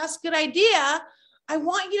 that's a good idea. I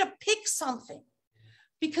want you to pick something.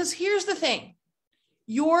 Because here's the thing.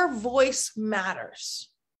 Your voice matters.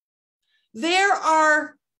 There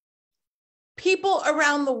are people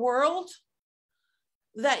around the world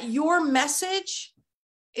that your message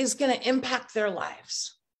is going to impact their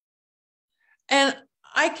lives. And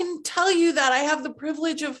I can tell you that I have the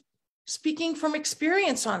privilege of speaking from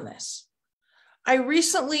experience on this. I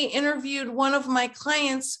recently interviewed one of my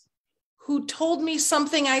clients who told me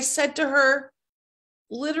something I said to her,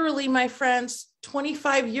 literally, my friends,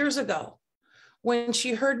 25 years ago, when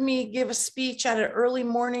she heard me give a speech at an early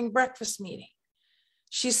morning breakfast meeting.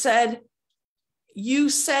 She said, you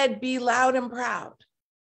said, be loud and proud.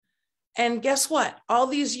 And guess what? All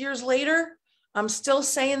these years later, I'm still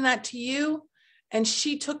saying that to you. And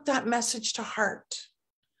she took that message to heart.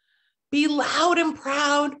 Be loud and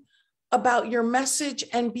proud about your message,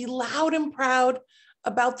 and be loud and proud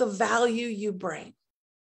about the value you bring.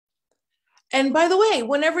 And by the way,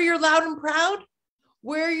 whenever you're loud and proud,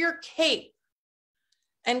 wear your cape.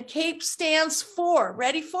 And CAPE stands for,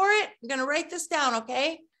 ready for it? I'm going to write this down,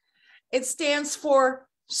 okay? It stands for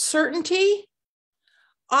certainty,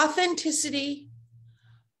 authenticity,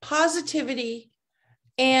 positivity,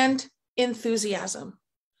 and enthusiasm.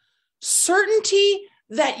 Certainty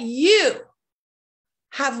that you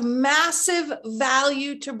have massive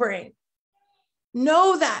value to bring.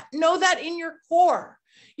 Know that in your core.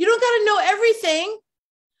 You don't got to know everything.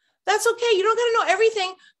 That's okay. You don't got to know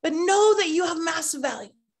everything, but know that you have massive value.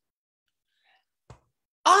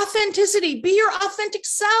 Authenticity, be your authentic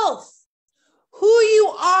self. Who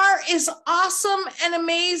you are is awesome and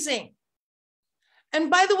amazing.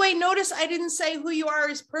 And by the way, notice I didn't say who you are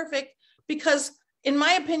is perfect, because in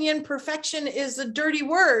my opinion, perfection is a dirty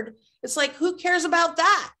word. It's like, who cares about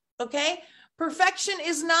that? Okay. Perfection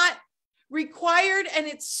is not required, and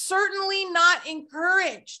it's certainly not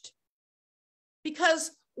encouraged,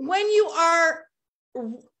 because when you are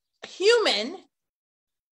human,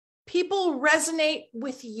 people resonate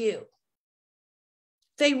with you.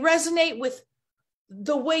 They resonate with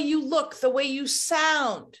the way you look, the way you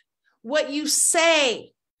sound, what you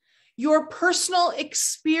say, your personal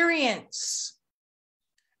experience.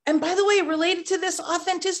 And by the way, related to this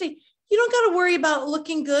authenticity, you don't got to worry about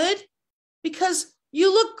looking good, because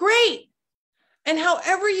you look great. And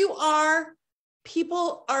however you are,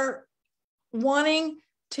 people are wanting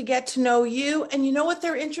to get to know you. And you know what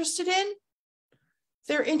they're interested in?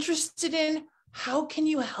 They're interested in, how can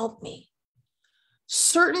you help me?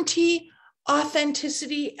 Certainty,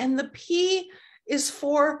 authenticity, and the P is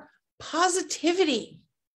for positivity.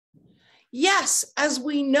 Yes, as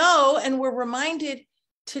we know, and we're reminded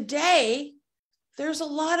today, there's a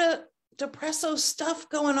lot of depresso stuff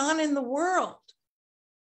going on in the world.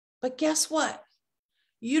 But guess what?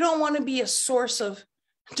 You don't want to be a source of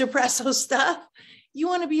depresso stuff. You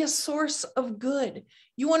want to be a source of good.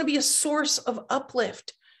 You want to be a source of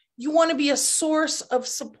uplift. You want to be a source of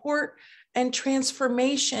support and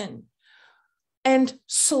transformation and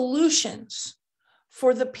solutions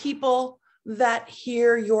for the people that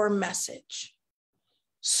hear your message.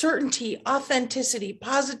 Certainty, authenticity,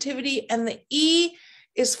 positivity, and the E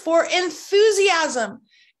is for enthusiasm.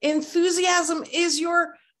 Enthusiasm is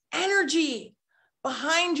your energy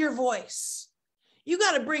behind your voice. You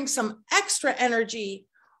got to bring some extra energy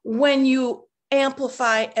when you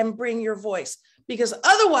amplify and bring your voice, because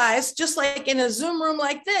otherwise, just like in a Zoom room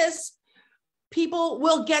like this, people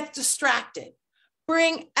will get distracted.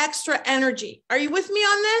 Bring extra energy. Are you with me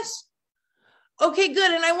on this? Okay,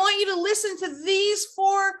 good. And I want you to listen to these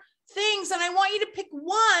 4 things, and I want you to pick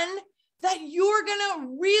one that you're going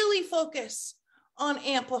to really focus on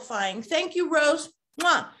amplifying. Thank you, Rose.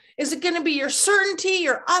 Mwah. Is it going to be your certainty,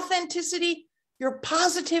 your authenticity, your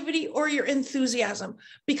positivity, or your enthusiasm?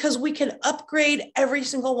 Because we can upgrade every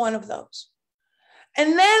single one of those.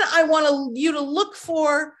 And then I want you to look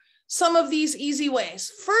for some of these easy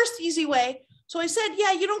ways. First easy way. So I said,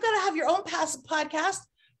 yeah, you don't got to have your own podcast,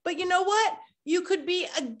 but you know what? You could be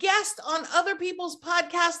a guest on other people's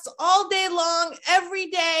podcasts all day long, every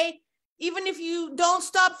day. Even if you don't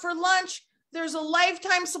stop for lunch, there's a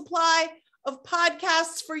lifetime supply of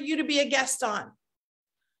podcasts for you to be a guest on.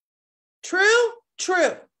 True?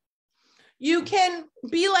 True. You can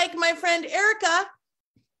be like my friend Erica,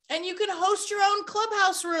 and you can host your own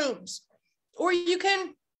clubhouse rooms, or you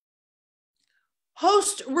can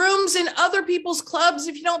host rooms in other people's clubs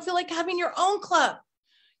if you don't feel like having your own club.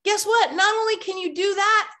 Guess what? Not only can you do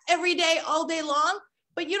that every day, all day long,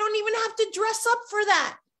 but you don't even have to dress up for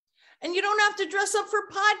that. And you don't have to dress up for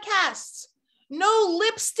podcasts. No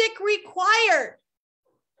lipstick required.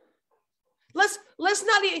 Let's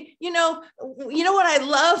not, you know what I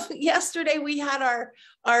love? Yesterday we had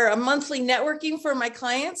our monthly networking for my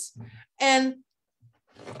clients, and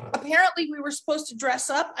apparently we were supposed to dress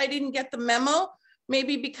up. I didn't get the memo,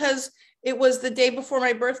 maybe because it was the day before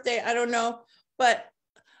my birthday. I don't know, but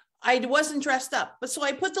I wasn't dressed up. But so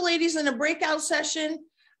I put the ladies in a breakout session,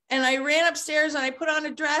 and I ran upstairs and I put on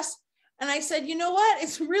a dress, and I said, you know what?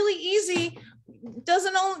 It's really easy.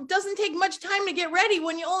 Doesn't take much time to get ready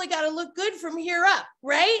when you only got to look good from here up,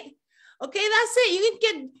 right? Okay, that's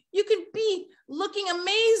it. You can be looking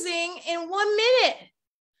amazing in 1 minute.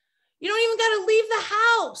 You don't even got to leave the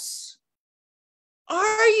house.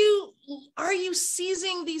 Are you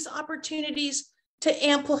seizing these opportunities to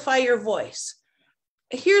amplify your voice?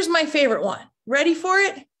 here's my favorite one. Ready for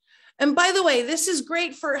it? And by the way, this is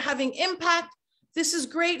great for having impact. This is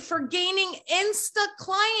great for gaining Insta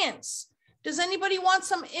clients. Does anybody want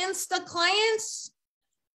some Insta clients?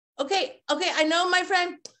 Okay, I know my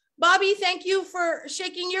friend Bobby, thank you for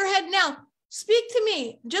shaking your head. Now, speak to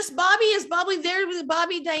me. Just Bobby, is Bobby there?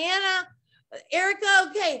 Bobby, Diana, Erica,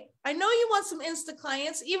 okay. I know you want some Insta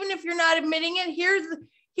clients, even if you're not admitting it.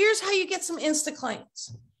 Here's how you get some Insta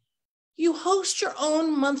clients. You host your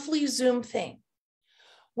own monthly Zoom thing.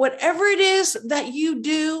 Whatever it is that you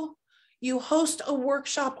do, you host a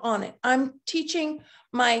workshop on it. I'm teaching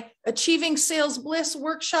my Achieving Sales Bliss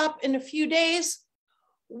workshop in a few days.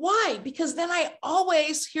 Why? Because then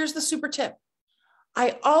here's the super tip.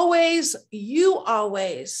 You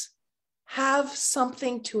always have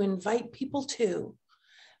something to invite people to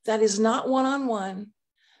that is not one-on-one,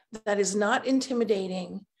 that is not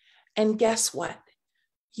intimidating. And guess what?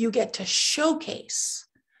 You get to showcase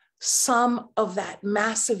some of that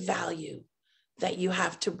massive value that you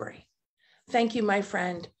have to bring. Thank you, my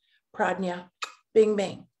friend, Pradnya. Bing,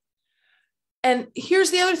 bing. And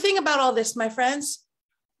here's the other thing about all this, my friends.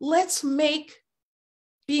 Let's make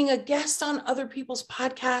being a guest on other people's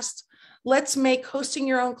podcasts. Let's make hosting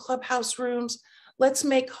your own Clubhouse rooms. Let's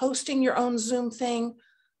make hosting your own Zoom thing.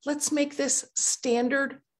 Let's make this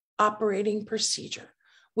standard operating procedure,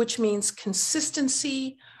 which means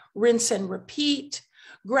consistency, rinse and repeat,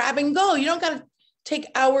 grab and go. You don't got to take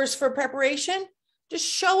hours for preparation. Just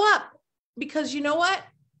show up, because you know what?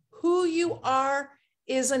 Who you are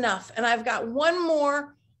is enough. And I've got one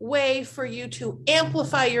more way for you to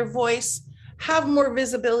amplify your voice, have more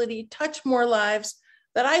visibility, touch more lives,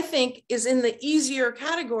 that I think is in the easier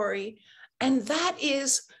category. And that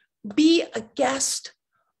is be a guest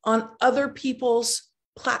on other people's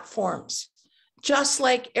platforms. Just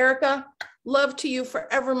like Erica, love to you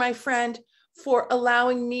forever, my friend, for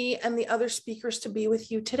allowing me and the other speakers to be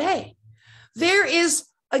with you today. There is,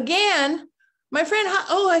 again, my friend,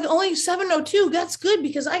 only 702. That's good,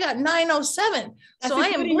 because I got 907. That's so I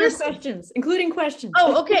am listening. Including questions.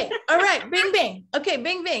 Oh, okay. All right. Bing, bing. Okay,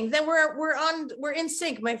 bing, bing. Then we're in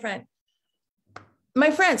sync, my friend.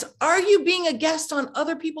 My friends, are you being a guest on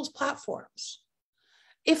other people's platforms?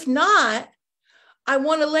 If not, I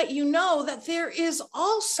want to let you know that there is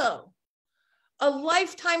also a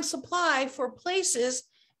lifetime supply for places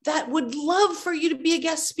that would love for you to be a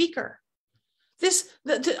guest speaker.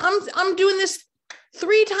 I'm doing this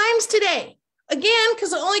 3 times today. Again,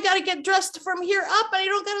 because I only got to get dressed from here up and I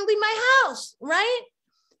don't got to leave my house, right?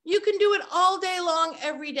 You can do it all day long,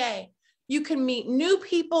 every day. You can meet new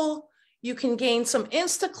people. You can gain some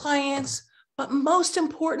Insta clients, but most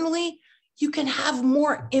importantly, you can have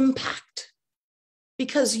more impact,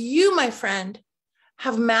 because you, my friend,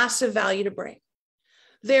 have massive value to bring.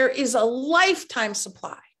 There is a lifetime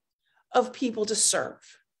supply of people to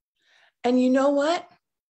serve. And you know what?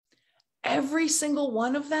 Every single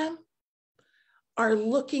one of them are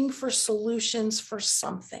looking for solutions for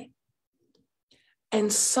something.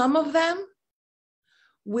 And some of them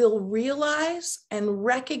will realize and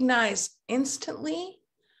recognize instantly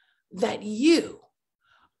that you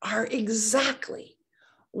are exactly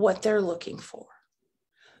what they're looking for.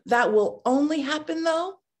 That will only happen,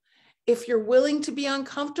 though, if you're willing to be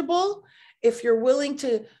uncomfortable, if you're willing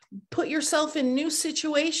to put yourself in new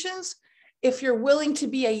situations, if you're willing to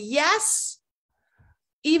be a yes,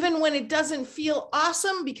 even when it doesn't feel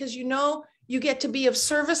awesome, because you know you get to be of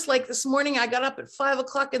service. Like this morning, I got up at 5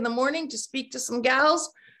 o'clock in the morning to speak to some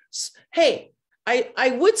gals. Hey,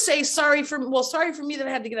 I would say sorry for me that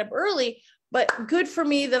I had to get up early, but good for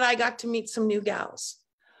me that I got to meet some new gals.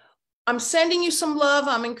 I'm sending you some love.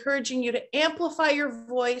 I'm encouraging you to amplify your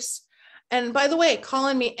voice. And by the way, call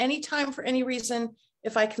on me anytime for any reason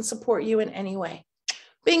if I can support you in any way.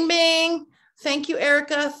 Bing, bing. Thank you,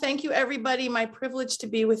 Erica. Thank you, everybody. My privilege to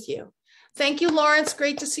be with you. Thank you, Lawrence.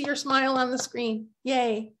 Great to see your smile on the screen.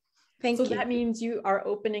 Yay. Thank you. So that means you are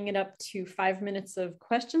opening it up to 5 minutes of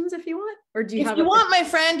questions if you want, or do you have? If you want, my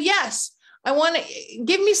friend, yes. I want to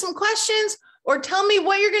give me some questions or tell me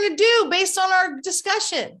what you're going to do based on our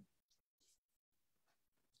discussion.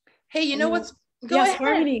 Hey, you know what's, go ahead.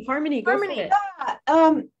 Harmony, go for it.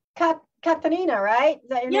 Katarina, right? Is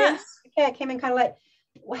that your name? Okay, I came in kind of late.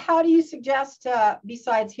 How do you suggest,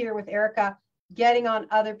 besides here with Erica, getting on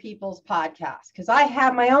other people's podcasts? Because I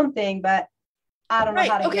have my own thing, but I don't know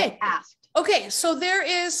how to get asked. Okay, so there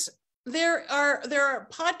are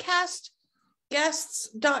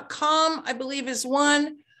podcastguests.com, I believe, is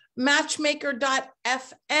one.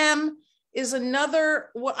 Matchmaker.fm is another.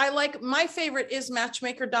 What I like, my favorite is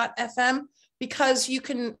Matchmaker.fm, because you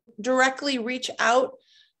can directly reach out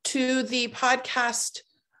to the podcast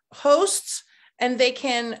hosts, and they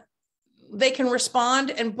can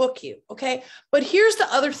respond and book you. Okay. But here's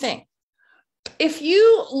the other thing. If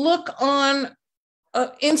you look on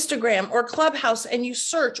Instagram or Clubhouse and you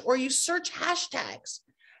search hashtags,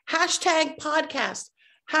 hashtag podcast,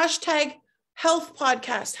 hashtag health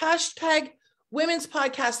podcast, hashtag women's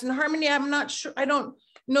podcast, and Harmony, I'm not sure, I don't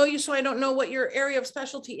know you, so I don't know what your area of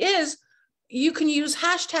specialty is. You can use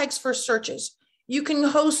hashtags for searches. You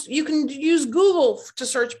can use Google to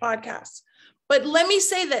search podcasts. But let me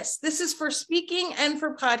say this is for speaking and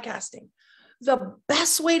for podcasting. The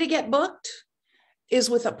best way to get booked is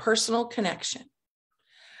with a personal connection.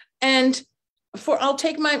 And I'll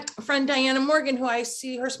take my friend Diana Morgan, who I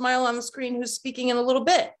see her smile on the screen, who's speaking in a little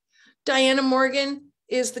bit. Diana Morgan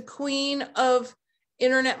is the queen of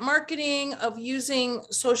internet marketing, of using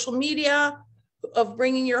social media, of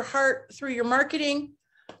bringing your heart through your marketing.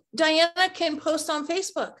 Diana can post on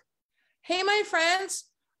Facebook. Hey, my friends,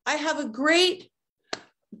 I have a great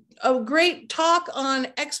talk on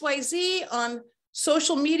XYZ on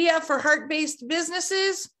social media for heart-based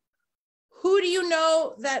businesses. Who do you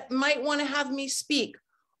know that might want to have me speak?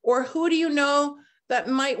 Or who do you know that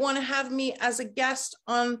might want to have me as a guest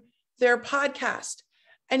on their podcast?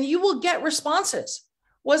 And you will get responses.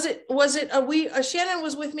 Shannon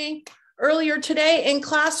was with me earlier today in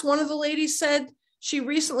class. One of the ladies said she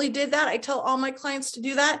recently did that. I tell all my clients to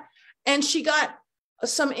do that. And she got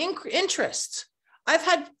some interest. I've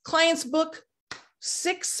had clients book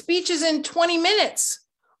 6 speeches in 20 minutes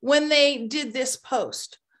when they did this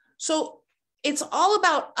post. So it's all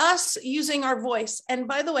about us using our voice. And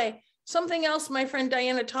by the way, something else my friend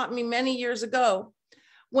Diana taught me many years ago,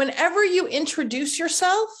 whenever you introduce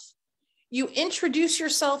yourself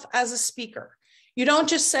as a speaker. You don't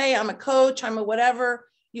just say, I'm a coach, I'm a whatever.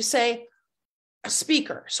 You say a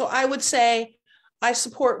speaker. So I would say, I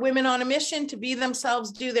support women on a mission to be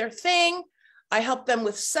themselves, do their thing. I help them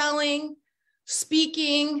with selling,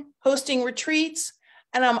 speaking, hosting retreats,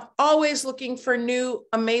 and I'm always looking for new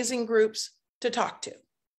amazing groups to talk to.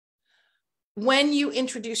 When you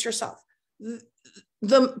introduce yourself,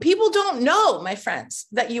 the people don't know, my friends,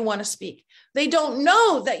 that you want to speak. They don't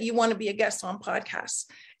know that you want to be a guest on podcasts.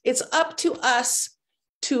 It's up to us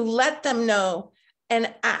to let them know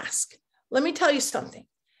and ask. Let me tell you something.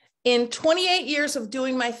 In 28 years of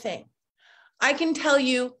doing my thing, I can tell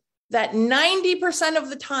you that 90% of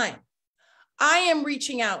the time, I am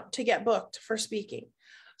reaching out to get booked for speaking.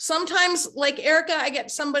 Sometimes, like Erica, I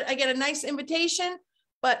get a nice invitation,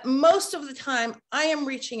 but most of the time I am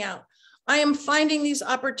reaching out. I am finding these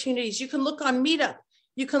opportunities. You can look on Meetup.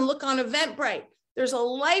 You can look on Eventbrite. There's a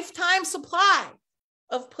lifetime supply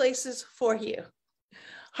of places for you.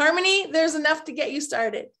 Harmony, there's enough to get you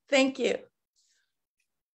started. Thank you.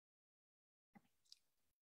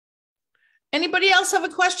 Anybody else have a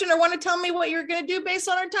question or want to tell me what you're going to do based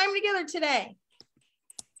on our time together today?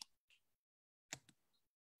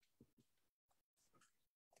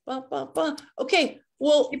 Okay.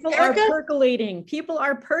 Well, people are percolating. People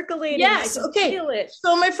are percolating. Yes. Okay. Feel it.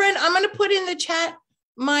 So, my friend, I'm going to put in the chat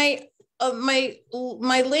my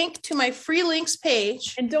link to my free links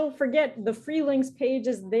page. And don't forget, the free links page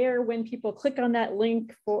is there when people click on that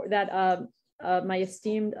link for that. My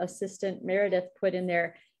esteemed assistant Meredith put in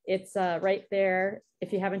there. It's right there.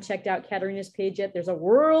 If you haven't checked out Katerina's page yet, there's a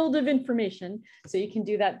world of information, so you can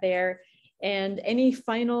do that there. And any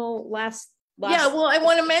final last. Yeah, well, I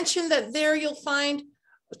want to mention that there you'll find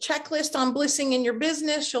a checklist on blissing in your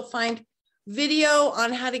business. You'll find video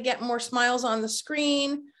on how to get more smiles on the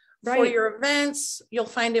screen for your events. You'll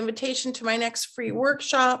find invitation to my next free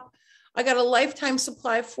workshop. I got a lifetime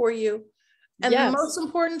supply for you. And the most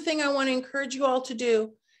important thing I want to encourage you all to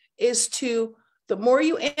do is the more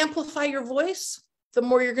you amplify your voice, the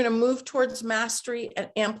more you're going to move towards mastery and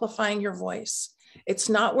amplifying your voice. It's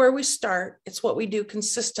not where we start. It's what we do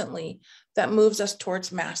consistently that moves us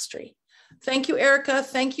towards mastery. Thank you, Erica.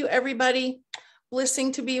 Thank you, everybody.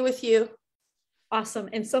 Blessing to be with you. Awesome.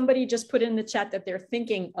 And somebody just put in the chat that they're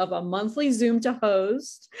thinking of a monthly Zoom to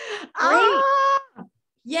host.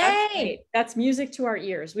 Yay. That's music to our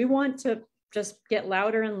ears. We want to just get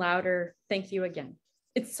louder and louder. Thank you again.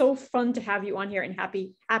 It's so fun to have you on here, and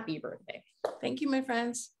happy birthday. Thank you, my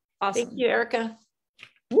friends. Awesome. Thank you, Erica.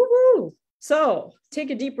 Woohoo. So take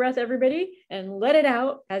a deep breath, everybody, and let it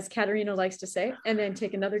out, as Katerina likes to say, and then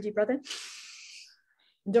take another deep breath in.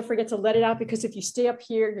 And don't forget to let it out, because if you stay up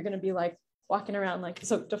here, you're going to be like walking around like,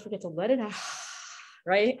 so don't forget to let it out,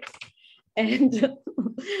 right? And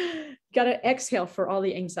got to exhale for all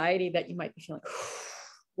the anxiety that you might be feeling.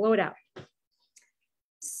 Blow it out.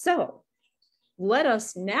 So let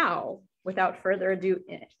us now without further ado,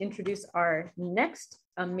 introduce our next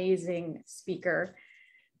amazing speaker,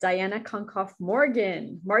 Diana Kunkoff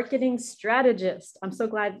Morgan, marketing strategist. I'm so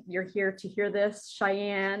glad you're here to hear this,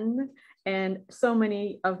 Cheyenne, and so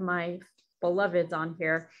many of my beloveds on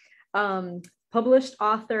here. Published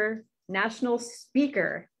author, national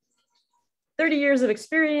speaker, 30 years of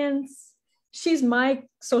experience. She's my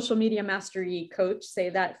social media mastery coach. Say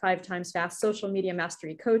that 5 times fast. Social media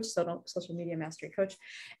mastery coach. Social media mastery coach.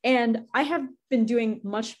 And I have been doing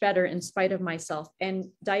much better in spite of myself. And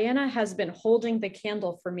Diana has been holding the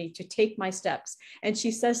candle for me to take my steps. And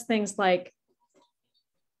she says things like,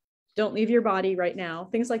 don't leave your body right now.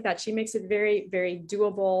 Things like that. She makes it very, very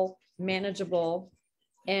doable, manageable,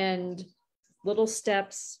 and little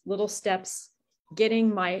steps,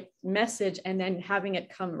 getting my message and then having it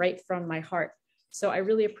come right from my heart. So I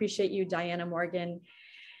really appreciate you, Diana Morgan.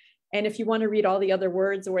 And if you want to read all the other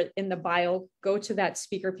words or in the bio, go to that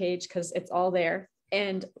speaker page because it's all there.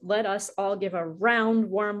 And let us all give a round,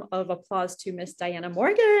 warm of applause to Miss Diana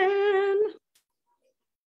Morgan.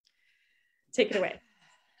 Take it away.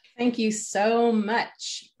 Thank you so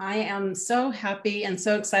much. I am so happy and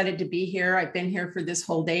so excited to be here. I've been here for this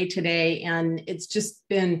whole day today, and it's just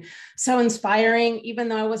been so inspiring. Even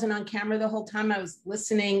though I wasn't on camera the whole time, I was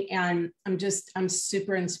listening, and I'm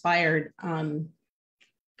super inspired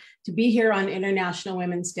to be here on International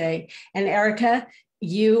Women's Day. And Erica,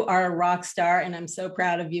 you are a rock star, and I'm so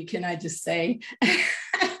proud of you, can I just say?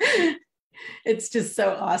 It's just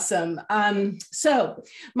so awesome. So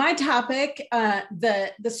my topic,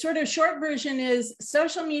 the sort of short version is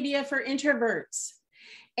social media for introverts.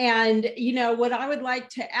 And, you know, what I would like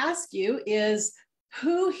to ask you is,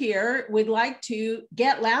 who here would like to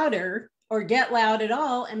get louder or get loud at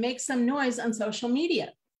all and make some noise on social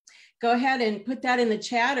media? Go ahead and put that in the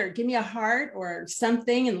chat or give me a heart or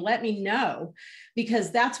something and let me know,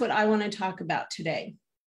 because that's what I want to talk about today.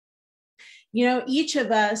 You know, each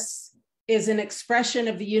of us is an expression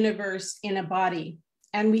of the universe in a body,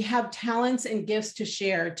 and we have talents and gifts to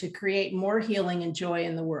share to create more healing and joy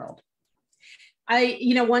in the world.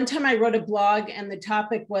 One time I wrote a blog, and the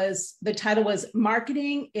title was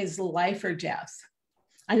Marketing is Life or Death.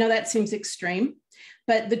 I know that seems extreme,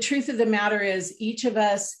 but the truth of the matter is each of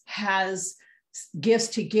us has gifts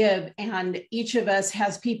to give, and each of us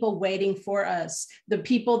has people waiting for us. The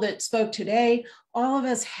people that spoke today, all of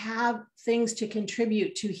us have things to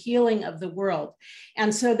contribute to healing of the world.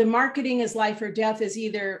 And so the marketing is life or death is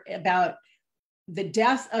either about the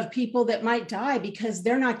death of people that might die because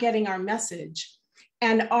they're not getting our message,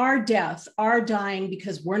 and our death, our dying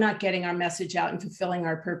because we're not getting our message out and fulfilling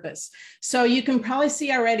our purpose. So you can probably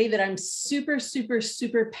see already that I'm super, super,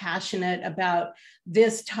 super passionate about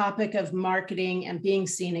this topic of marketing and being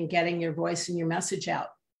seen and getting your voice and your message out.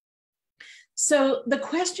 So the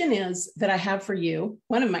question is that I have for you,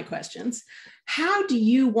 one of my questions, how do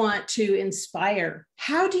you want to inspire?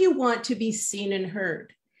 How do you want to be seen and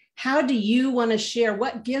heard? How do you want to share?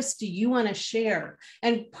 What gifts do you want to share?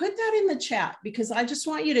 And put that in the chat, because I just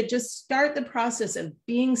want you to just start the process of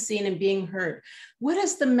being seen and being heard. What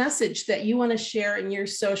is the message that you want to share in your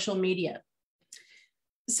social media?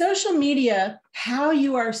 Social media, how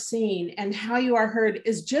you are seen and how you are heard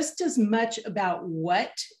is just as much about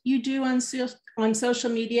what you do on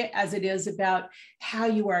social media as it is about how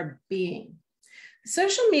you are being.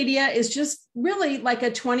 Social media is just really like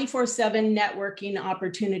a 24/7 networking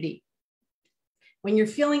opportunity. When you're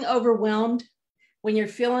feeling overwhelmed, when you're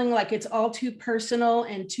feeling like it's all too personal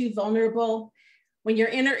and too vulnerable, when your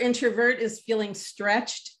inner introvert is feeling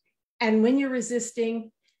stretched, and when you're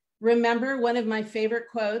resisting, remember one of my favorite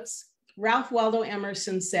quotes. Ralph Waldo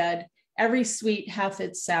Emerson said, "Every sweet hath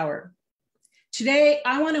its sour." Today,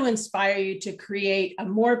 I want to inspire you to create a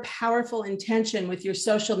more powerful intention with your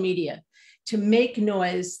social media, to make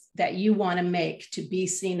noise that you want to make, to be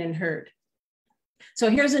seen and heard. So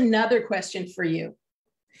here's another question for you.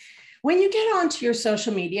 When you get onto your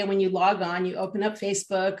social media, when you log on, you open up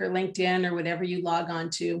Facebook or LinkedIn or whatever you log on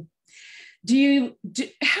to,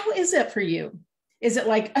 how is it for you? Is it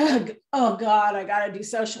like, oh God, I got to do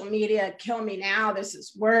social media, kill me now, this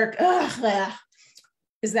is work. Ugh.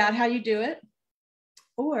 Is that how you do it?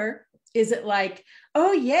 Or is it like,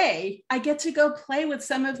 oh, yay, I get to go play with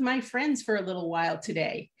some of my friends for a little while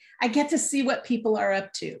today. I get to see what people are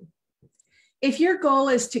up to. If your goal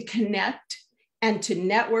is to connect and to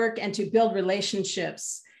network and to build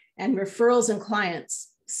relationships and referrals and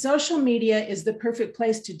clients, social media is the perfect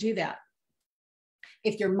place to do that.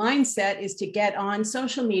 If your mindset is to get on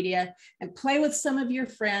social media and play with some of your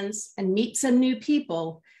friends and meet some new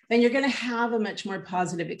people, then you're going to have a much more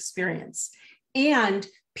positive experience. And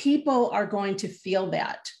people are going to feel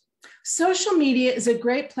that. Social media is a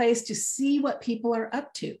great place to see what people are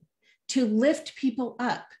up to lift people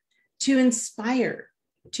up, to inspire,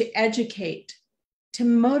 to educate, to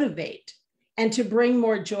motivate, and to bring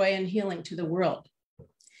more joy and healing to the world.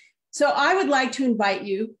 So I would like to invite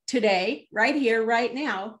you today, right here, right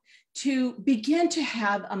now, to begin to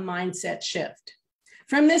have a mindset shift.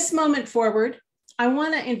 From this moment forward, I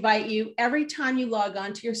want to invite you every time you log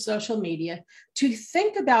on to your social media to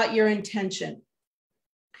think about your intention.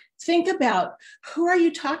 Think about, who are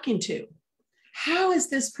you talking to? How is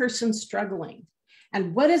this person struggling?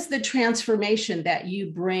 And what is the transformation that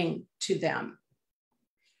you bring to them?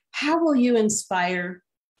 How will you inspire,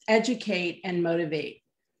 educate, and motivate,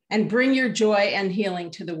 and bring your joy and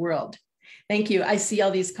healing to the world? Thank you. I see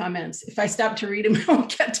all these comments. If I stop to read them, I'm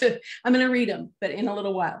going to read them, but in a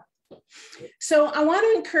little while. So I want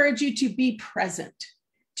to encourage you to be present,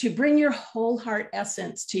 to bring your whole heart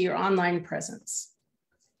essence to your online presence.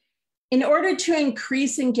 In order to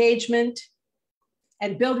increase engagement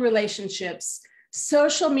and build relationships,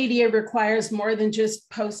 social media requires more than just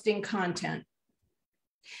posting content.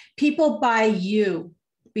 People buy you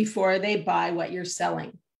before they buy what you're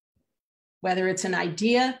selling, whether it's an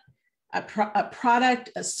idea, a product,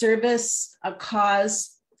 a service, a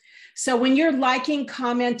cause. So when you're liking,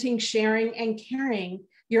 commenting, sharing, and caring,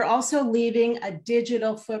 you're also leaving a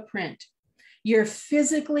digital footprint. You're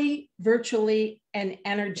physically, virtually, and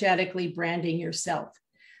energetically branding yourself.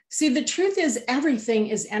 See, the truth is everything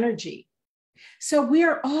is energy. So we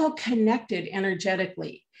are all connected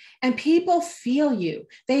energetically, and people feel you.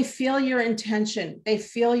 They feel your intention. They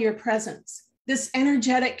feel your presence. This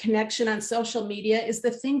energetic connection on social media is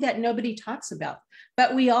the thing that nobody talks about,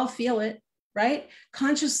 but we all feel it, right?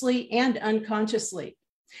 Consciously and unconsciously.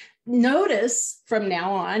 Notice from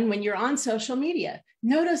now on, when you're on social media,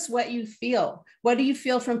 notice what you feel. What do you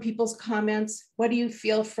feel from people's comments? What do you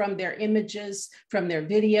feel from their images, from their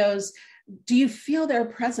videos? Do you feel their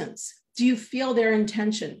presence? Do you feel their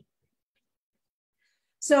intention?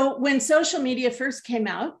 So when social media first came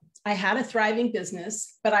out, I had a thriving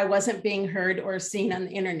business, but I wasn't being heard or seen on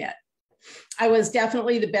the internet. I was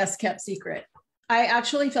definitely the best kept secret. I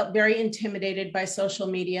actually felt very intimidated by social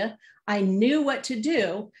media. I knew what to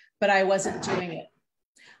do, but I wasn't doing it.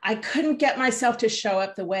 I couldn't get myself to show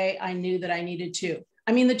up the way I knew that I needed to.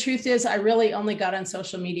 I mean, the truth is I really only got on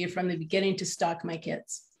social media from the beginning to stalk my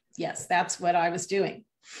kids. Yes, that's what I was doing.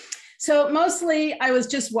 So mostly I was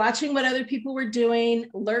just watching what other people were doing,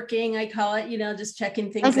 lurking, I call it, just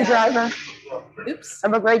checking things out. Thank you, driver. Oops.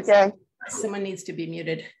 Have a great day. Someone needs to be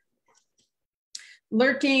muted.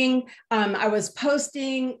 Lurking, I was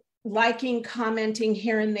posting, liking, commenting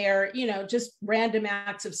here and there, just random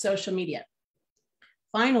acts of social media.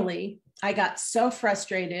 Finally, I got so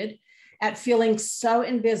frustrated at feeling so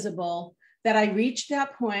invisible that I reached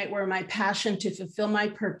that point where my passion to fulfill my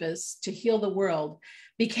purpose, to heal the world,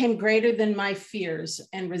 became greater than my fears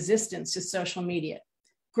and resistance to social media,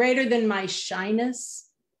 greater than my shyness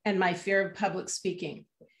and my fear of public speaking,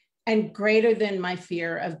 and greater than my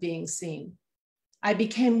fear of being seen. I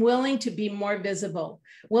became willing to be more visible,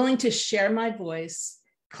 willing to share my voice,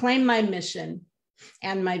 claim my mission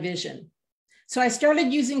and my vision. So I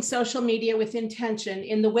started using social media with intention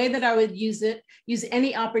in the way that I would use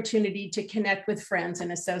any opportunity to connect with friends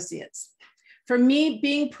and associates. For me,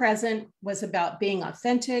 being present was about being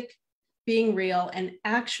authentic, being real, and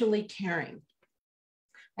actually caring.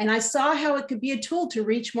 And I saw how it could be a tool to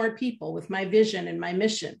reach more people with my vision and my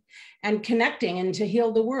mission and connecting and to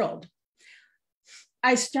heal the world.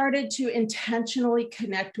 I started to intentionally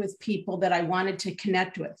connect with people that I wanted to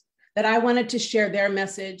connect with, that I wanted to share their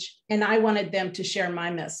message, and I wanted them to share my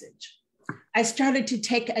message. I started to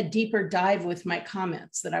take a deeper dive with my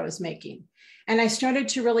comments that I was making. And I started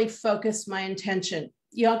to really focus my intention,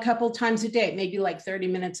 a couple times a day, maybe like 30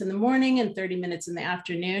 minutes in the morning and 30 minutes in the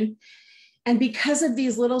afternoon. And because of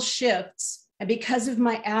these little shifts and because of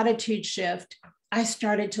my attitude shift, I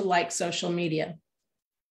started to like social media.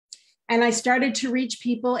 And I started to reach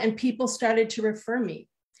people and people started to refer me.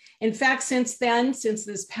 In fact, since then, since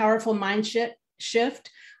this powerful mind shift,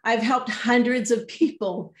 I've helped hundreds of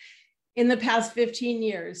people in the past 15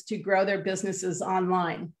 years to grow their businesses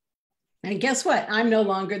online. And guess what? I'm no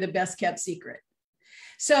longer the best kept secret.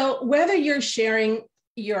 So whether you're sharing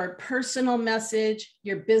your personal message,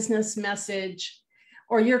 your business message,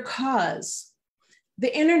 or your cause,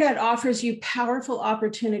 the internet offers you powerful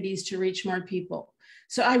opportunities to reach more people.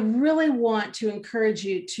 So I really want to encourage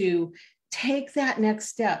you to take that next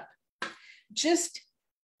step. Just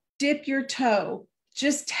dip your toe,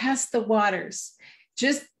 just test the waters.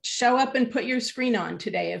 Just show up and put your screen on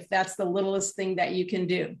today if that's the littlest thing that you can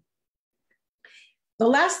do. The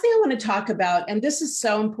last thing I want to talk about, and this is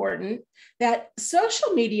so important, that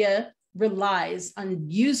social media relies on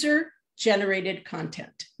user-generated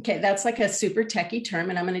content. Okay, that's like a super techie term,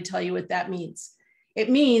 and I'm going to tell you what that means. It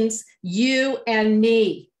means you and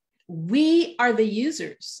me. We are the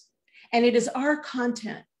users, and it is our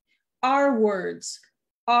content, our words,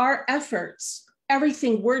 our efforts,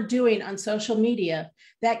 everything we're doing on social media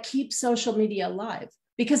that keeps social media alive.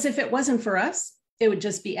 Because if it wasn't for us, it would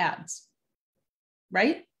just be ads,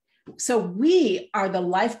 right? So we are the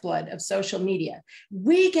lifeblood of social media.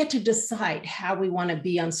 We get to decide how we want to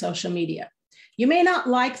be on social media. You may not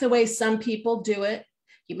like the way some people do it.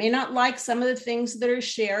 You may not like some of the things that are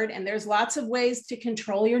shared, and there's lots of ways to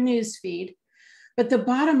control your news feed. But the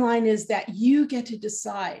bottom line is that you get to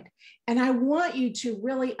decide. And I want you to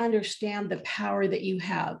really understand the power that you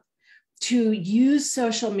have to use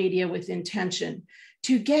social media with intention,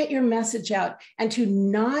 to get your message out, and to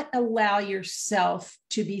not allow yourself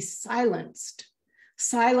to be silenced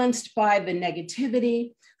by the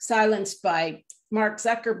negativity, silenced by Mark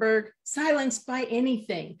Zuckerberg, silenced by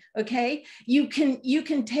anything, okay? You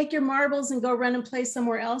can take your marbles and go run and play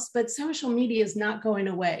somewhere else, but social media is not going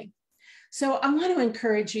away. So I want to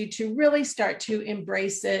encourage you to really start to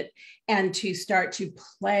embrace it and to start to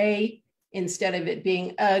play instead of it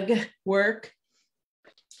being ugh work,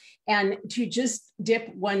 and to just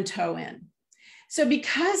dip one toe in. So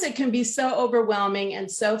because it can be so overwhelming and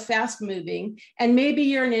so fast moving, and maybe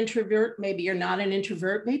you're an introvert, maybe you're not an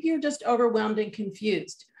introvert, maybe you're just overwhelmed and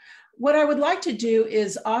confused. What I would like to do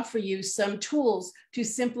is offer you some tools to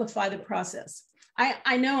simplify the process.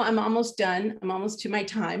 I know I'm almost done. I'm almost to my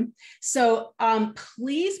time. So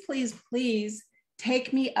please, please, please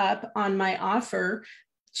take me up on my offer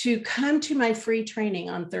to come to my free training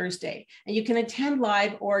on Thursday. And you can attend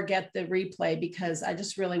live or get the replay, because I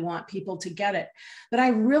just really want people to get it. But I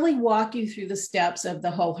really walk you through the steps of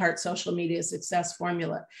the Whole Heart Social Media Success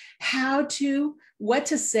Formula: what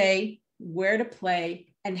to say, where to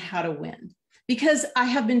play, and how to win. Because I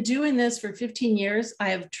have been doing this for 15 years, I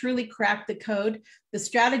have truly cracked the code. The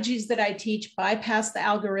strategies that I teach bypass the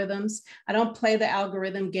algorithms. I don't play the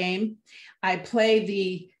algorithm game. I play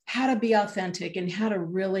the how to be authentic and how to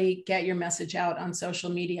really get your message out on social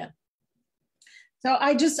media. So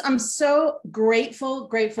I'm so grateful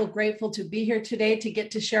to be here today to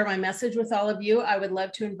get to share my message with all of you. I would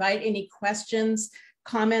love to invite any questions,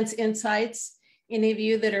 comments, insights, any of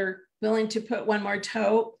you that are willing to put one more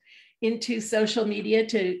toe into social media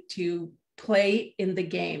to play in the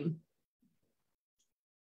game.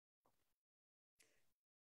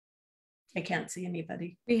 I can't see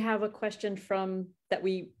anybody. We have a question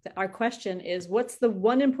our question is, what's the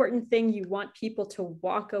one important thing you want people to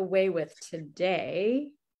walk away with today?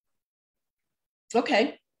 Okay.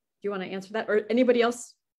 Do you want to answer that? Or anybody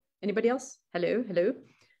else? Anybody else? Hello.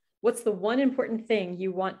 What's the one important thing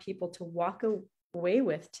you want people to walk away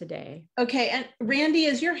with today? Okay. And Randy,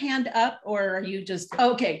 is your hand up, or are you just,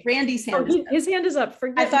 okay, Randy's hand is up. His hand is up.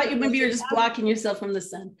 I thought maybe you were just blocking yourself from the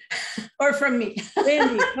sun or from me.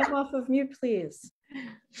 Randy, come off of mute, please.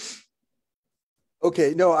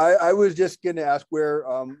 Okay, no, I was just going to ask where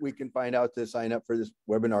we can find out to sign up for this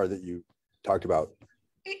webinar that you talked about.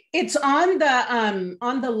 It's on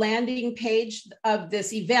the landing page of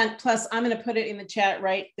this event. Plus, I'm going to put it in the chat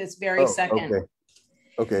right this very second.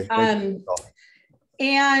 Okay.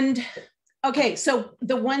 And okay, so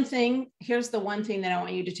here's the one thing that I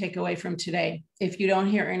want you to take away from today. If you don't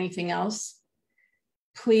hear anything else,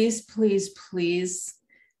 please, please, please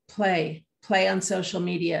play on social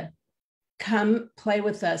media. Come play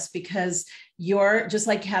with us, because you're, just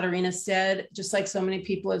like Katarina said, just like so many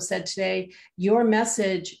people have said today, your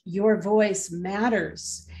message, your voice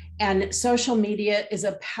matters. And social media is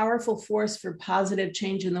a powerful force for positive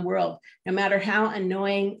change in the world, no matter how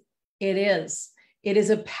annoying it is. It is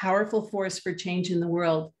a powerful force for change in the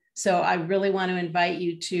world. So I really want to invite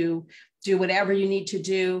you to do whatever you need to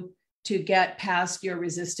do to get past your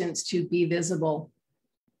resistance to be visible.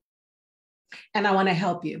 And I want to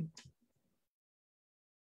help you.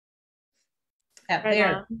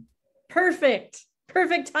 There. Perfect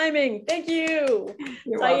timing. Thank you.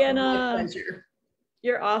 You're Diana. welcome. My pleasure.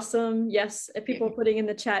 You're awesome. Yes, people putting in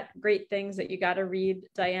the chat great things that you got to read,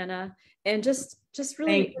 Diana. And just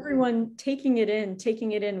really everyone taking it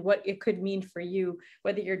in, what it could mean for you,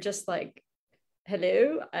 whether you're just like,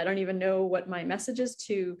 hello, I don't even know what my message is,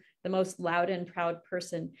 to the most loud and proud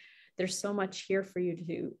person. There's so much here for you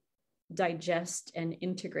to digest and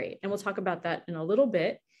integrate. And we'll talk about that in a little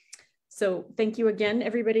bit. So thank you again,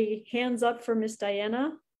 everybody. Hands up for Miss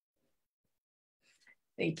Diana.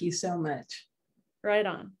 Thank you so much. Right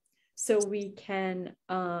on. so we can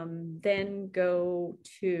then go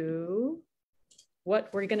to what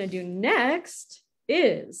we're going to do next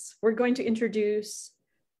is we're going to introduce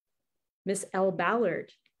Miss Elle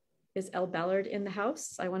Ballard. Is Elle Ballard in the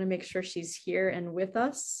house? I want to make sure she's here and with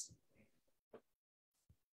us.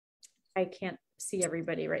 I can't see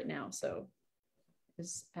everybody right now, so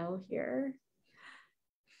is Elle here?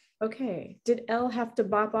 Okay, did Elle have to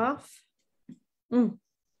bop off?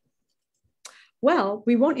 Well,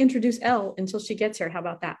 we won't introduce Elle until she gets here. How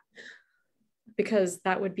about that? Because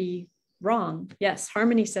that would be wrong. Yes,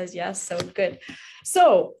 Harmony says yes, so good.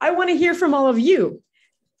 So I want to hear from all of you.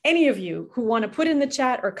 Any of you who want to put in the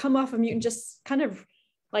chat or come off of mute and just kind of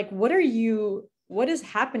like, what is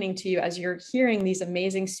happening to you as you're hearing these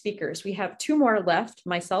amazing speakers? We have 2 more left,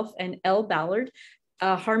 myself and Elle Ballard.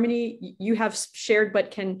 Harmony, you have shared, but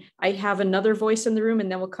can I have another voice in the room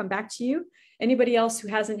and then we'll come back to you? Anybody else who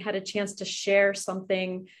hasn't had a chance to share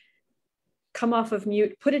something, come off of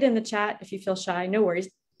mute, put it in the chat if you feel shy, no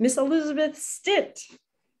worries. Miss Elizabeth Stitt.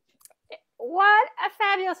 What a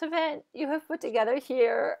fabulous event you have put together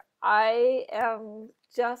here. I am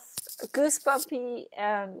just goosebumpy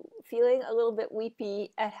and feeling a little bit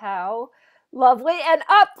weepy at how lovely and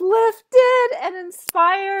uplifted and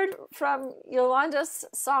inspired from Yolanda's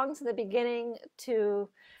songs in the beginning to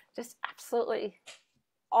just absolutely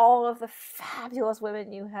all of the fabulous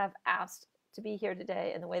women you have asked to be here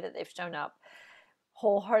today and the way that they've shown up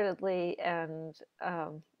wholeheartedly and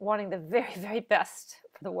wanting the very, very best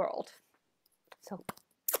for the world. So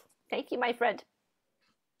thank you, my friend.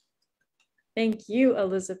 Thank you,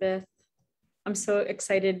 Elizabeth. I'm so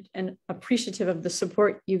excited and appreciative of the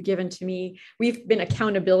support you've given to me. We've been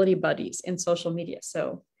accountability buddies in social media.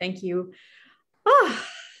 So thank you.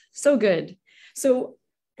 So good. So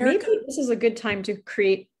maybe this is a good time to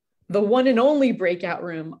create the one and only breakout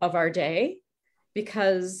room of our day,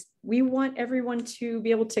 because we want everyone to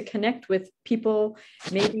be able to connect with people.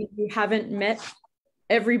 Maybe you haven't met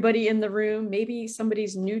everybody in the room. Maybe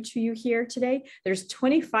somebody's new to you here today. There's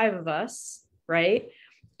 25 of us, right?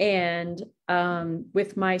 And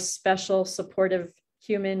with my special supportive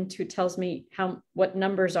human who tells me what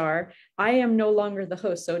numbers are, I am no longer the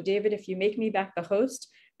host. So David, if you make me back the host,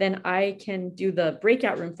 then I can do the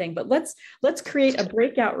breakout room thing. But let's create a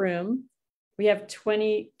breakout room. We have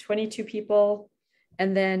 22 people.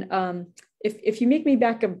 And then if you make me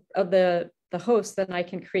back the host, then I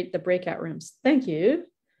can create the breakout rooms. Thank you.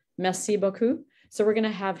 Merci beaucoup. So we're going to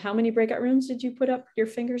have, how many breakout rooms did you put up your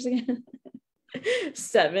fingers again?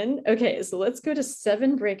 7. Okay, so let's go to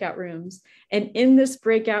 7 breakout rooms. And in this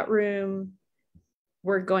breakout room,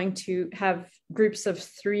 we're going to have groups of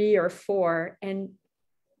 3 or 4 and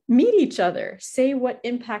meet each other. Say what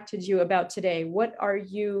impacted you about today. What are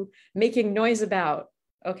you making noise about?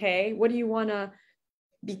 Okay, what do you want to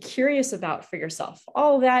be curious about for yourself?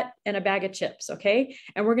 All that and a bag of chips, okay?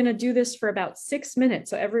 And we're going to do this for about 6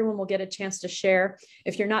 minutes, so everyone will get a chance to share.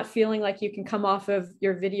 If you're not feeling like you can come off of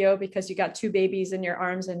your video because you got 2 babies in your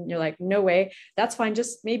arms and you're like, no way, that's fine.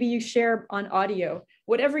 Just maybe you share on audio.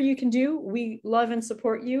 Whatever you can do, we love and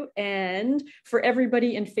support you. And for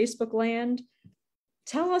everybody in Facebook land,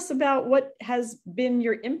 tell us about what has been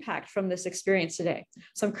your impact from this experience today.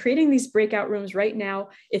 So I'm creating these breakout rooms right now.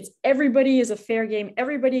 Everybody is a fair game.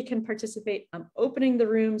 Everybody can participate. I'm opening the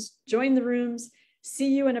rooms, join the rooms.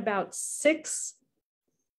 See you in about 6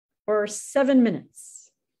 or 7 minutes.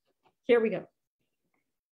 Here we go.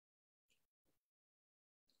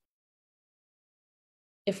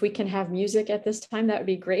 If we can have music at this time, that would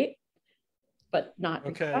be great, but not.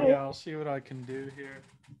 Okay, yeah, I'll see what I can do here.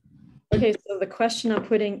 Okay, so the question I'm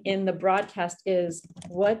putting in the broadcast is,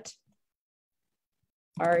 what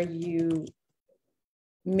are you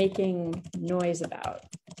making noise about?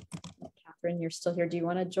 Catherine, you're still here. Do you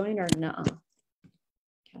want to join or no?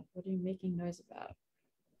 Catherine, what are you making noise about?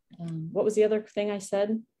 What was the other thing I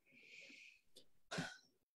said?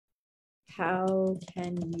 How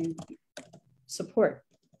can you support?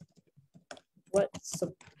 What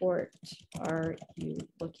support are you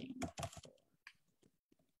looking for?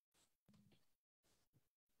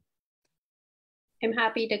 I'm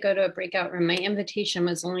happy to go to a breakout room. My invitation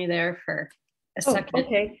was only there for a second,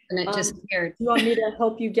 okay. And it disappeared. You want me to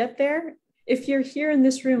help you get there? If you're here in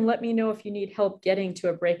this room, let me know if you need help getting to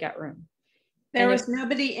a breakout room. There was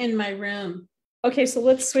nobody in my room. Okay, so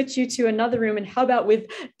let's switch you to another room. And how about with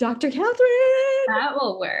Dr. Catherine? That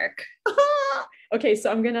will work. Okay,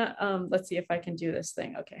 so I'm gonna, let's see if I can do this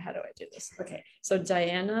thing. Okay, how do I do this? Okay, so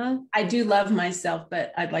Diana. I do love myself,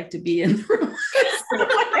 but I'd like to be in the room.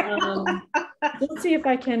 Let's see if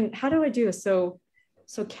I can, how do I do this? So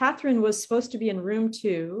So Catherine was supposed to be in room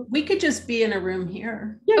 2. We could just be in a room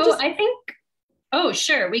here. Yeah, I think,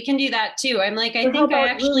 sure, we can do that too. I'm like, I think I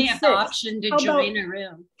actually have the option to join a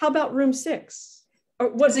room. How about room 6? Or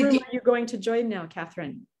what room are you going to join now,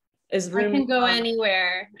 Catherine? I can go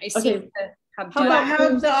anywhere. I see. Do I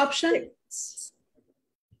have the option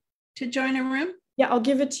to join a room? Yeah, I'll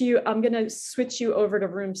give it to you. I'm going to switch you over to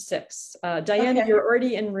room 6. Diana, you're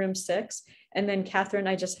already in room 6. And then Catherine,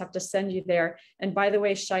 I just have to send you there. And by the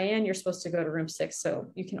way, Cheyenne, you're supposed to go to room 6.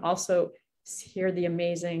 So you can also hear the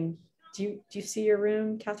amazing. Do you see your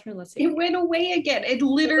room, Catherine? Let's see. It went away again. It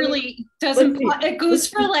literally doesn't. It goes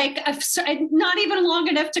for like not even long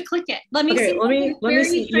enough to click it. Let me see. Let me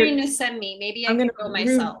see. Trying to send me. Maybe I can go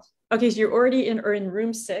myself. Okay, so you're already in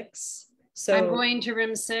room 6. So I'm going to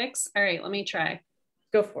room 6. All right, let me try.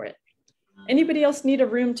 Go for it. Anybody else need a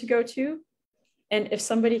room to go to? And if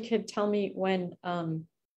somebody could tell me when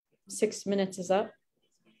 6 minutes is up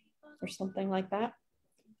or something like that.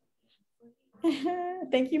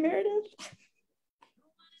 Thank you, Meredith.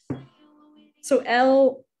 So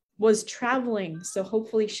Elle was traveling, so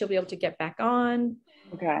hopefully she'll be able to get back on.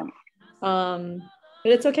 Okay. But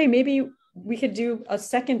it's okay. Maybe we could do a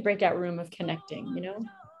second breakout room of connecting, you know?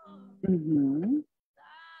 Mm-hmm.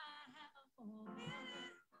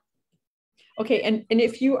 Okay, and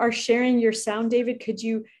if you are sharing your sound, David, could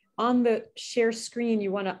you, on the share screen,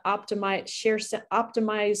 you want to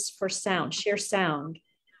optimize for sound, share sound.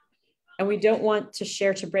 And we don't want to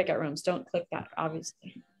share to breakout rooms. Don't click that,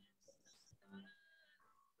 obviously.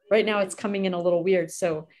 Right now it's coming in a little weird.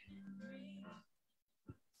 So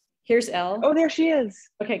here's Elle. Oh, there she is.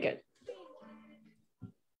 Okay, good.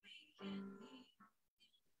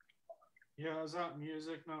 Yeah, is that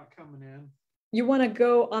music not coming in? You want to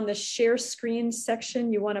go on the share screen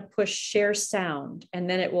section. You want to push share sound, and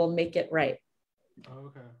then it will make it right. Oh,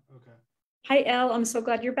 okay. Hi, Elle. I'm so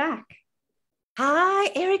glad you're back. Hi,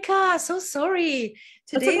 Erica. So sorry.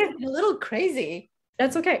 Today is a little crazy.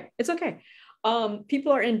 That's okay. It's okay.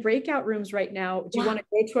 People are in breakout rooms right now. Do you want to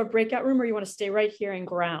go to a breakout room or you want to stay right here in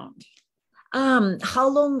ground? How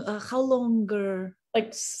longer?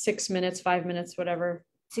 Like 6 minutes, 5 minutes, whatever.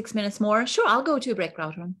 6 minutes more? Sure, I'll go to a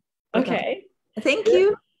breakout room. Okay. Thank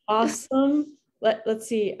you. Awesome. Let's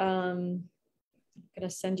see. I'm gonna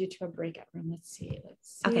send you to a breakout room. Let's see.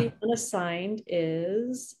 Okay. Unassigned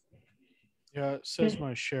is. Yeah, it says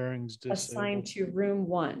my sharing's disabled. Assigned to room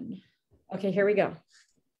 1. Okay, here we go.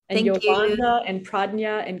 And Thank Yolanda and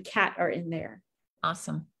Pradnya and Kat are in there.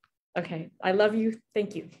 Awesome. Okay, I love you.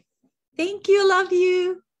 Thank you. Thank you. Love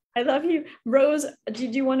you. I love you. Rose,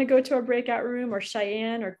 did you want to go to a breakout room, or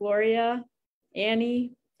Cheyenne or Gloria,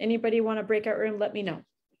 Annie? Anybody want a breakout room? Let me know.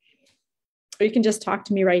 Or you can just talk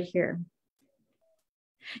to me right here.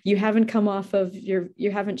 You haven't come off of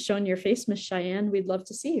you haven't shown your face, Miss Cheyenne. We'd love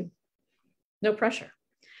to see you. No pressure.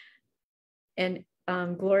 And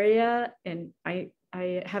Gloria, and I'm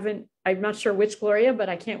not sure which Gloria, but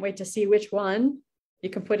I can't wait to see which one. You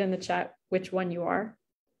can put in the chat which one you are.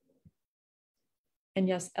 And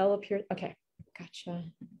yes, Elle appeared. Okay, gotcha.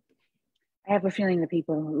 I have a feeling the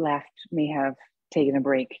people who left may have taken a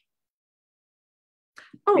break.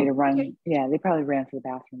 Oh, made a run. Okay. Yeah, they probably ran to the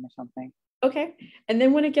bathroom or something. Okay. And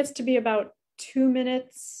then when it gets to be about 2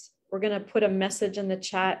 minutes, we're going to put a message in the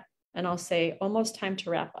chat and I'll say almost time to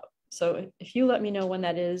wrap up. So if you let me know when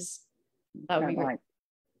that is, that would be great.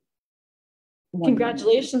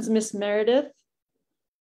 Congratulations, Miss Meredith.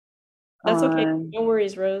 That's okay. No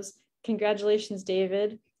worries, Rose. Congratulations,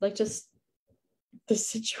 David. Like just the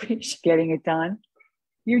situation. Getting it done.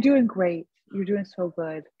 You're doing great. You're doing so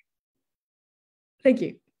good. Thank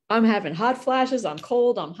you. I'm having hot flashes. I'm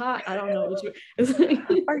cold. I'm hot. I don't know what you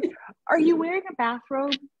are you wearing a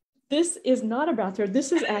bathrobe? This is not a bathrobe.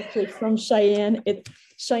 This is actually from Cheyenne.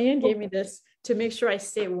 Cheyenne gave me this to make sure I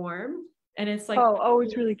stay warm. And it's like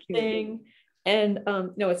it's really cute. Thing. And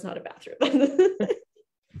no, it's not a bathrobe.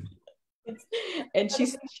 And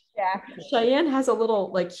Cheyenne has a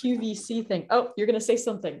little like QVC thing. Oh, you're gonna say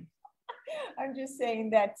something. I'm just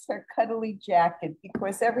saying that's her cuddly jacket,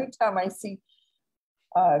 because every time I see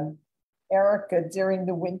Erica during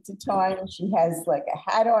the winter time, she has like a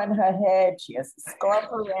hat on her head, she has a scarf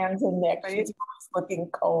around her neck, she's looking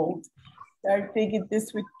cold. So I figured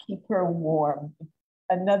this would keep her warm.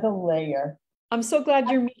 Another layer. I'm so glad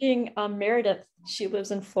you're meeting Meredith. She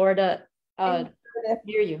lives in Florida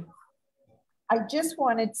near you. I just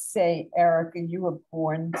wanted to say, Erica, you were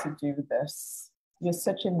born to do this. You're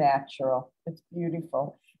such a natural. It's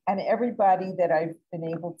beautiful. And everybody that I've been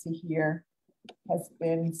able to hear has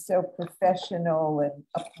been so professional and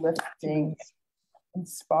uplifting,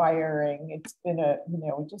 inspiring. It's been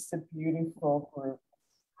just a beautiful group.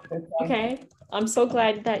 Okay. I'm so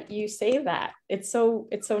glad that you say that. It's so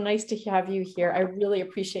nice to have you here. I really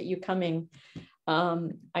appreciate you coming.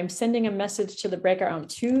 I'm sending a message to the breakout room.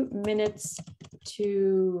 2 minutes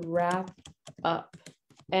to wrap up.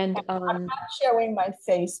 And I'm not showing my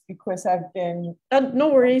face because I've been no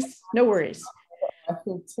worries.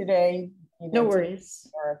 Today, no worries.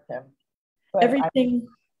 Everything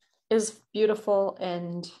is beautiful,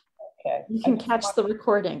 and you can catch the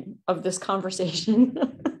recording of this conversation.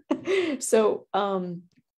 So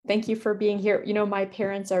thank you for being here. You know, my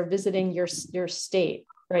parents are visiting your state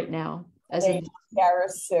right now, as in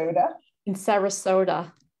Sarasota. In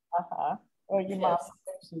Sarasota. Well, your mom,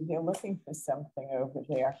 they're looking for something over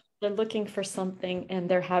there. They're looking for something, and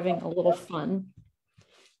they're having a little fun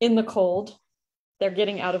in the cold. They're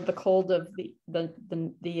getting out of the cold of the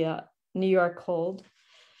New York cold.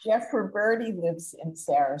 Jeff Roberti lives in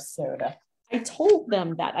Sarasota. I told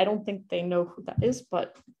them that. I don't think they know who that is,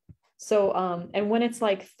 but so and when it's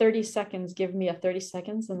like 30 seconds, give me a 30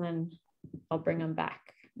 seconds, and then I'll bring them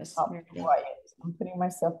back. Quiet. I'm putting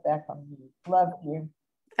myself back on mute. Love you.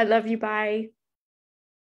 I love you. Bye.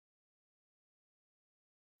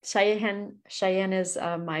 Cheyenne is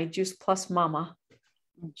my Juice Plus mama.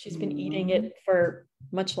 She's been eating it for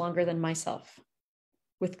much longer than myself,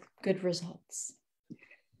 with good results.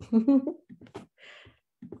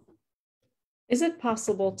 Is it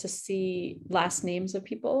possible to see last names of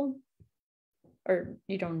people, or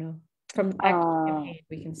you don't know? From Active Campaign,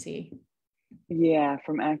 we can see. Yeah,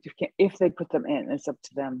 from Active Campaign, if they put them in, it's up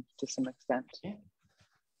to them to some extent. Yeah.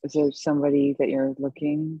 Is there somebody that you're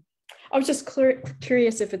looking? I was just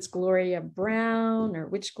curious if it's Gloria Brown or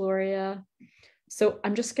which Gloria. So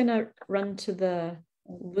I'm just gonna run to the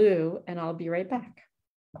loo and I'll be right back.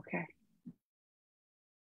 Okay.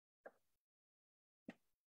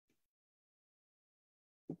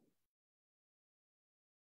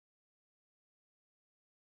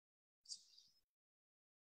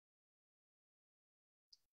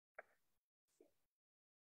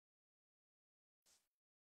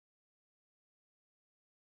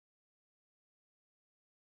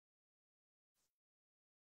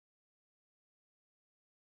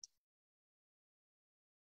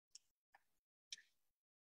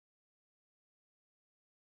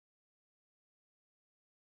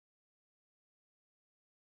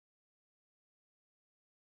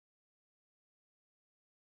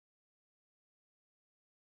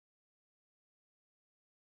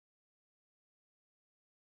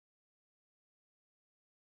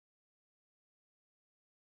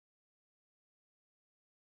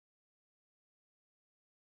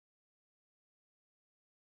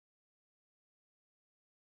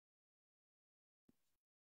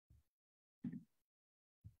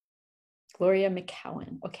 Gloria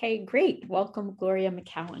McCowan. Okay, great. Welcome, Gloria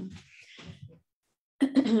McCowan.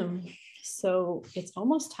 So it's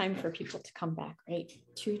almost time for people to come back, right?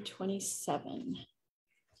 2:27.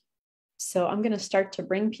 So I'm going to start to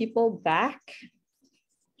bring people back.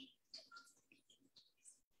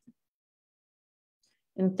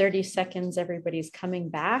 In 30 seconds, everybody's coming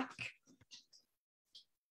back.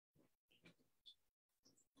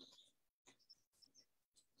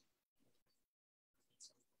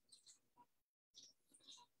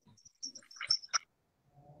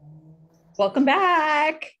 Welcome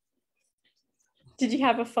back. Did you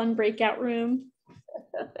have a fun breakout room?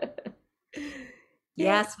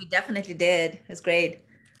 Yes, we definitely did. It was great.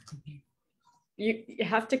 You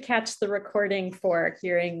have to catch the recording for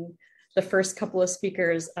hearing the first couple of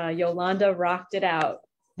speakers. Yolanda rocked it out.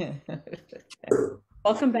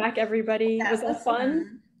 Welcome back, everybody. Was that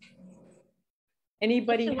fun?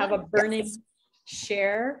 Anybody have a burning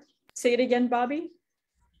share? Say it again, Bobby.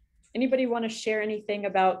 Anybody want to share anything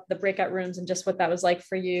about the breakout rooms and just what that was like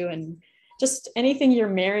for you, and just anything you're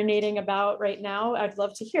marinating about right now? I'd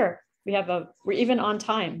love to hear. We're even on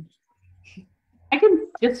time. I can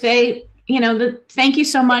just say, thank you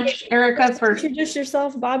so much, Erica, for introduce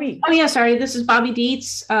yourself, Bobby. Oh yeah, sorry. This is Bobby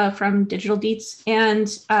Dietz from Digital Dietz, and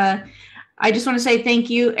I just want to say thank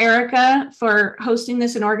you, Erica, for hosting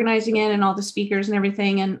this and organizing it, and all the speakers and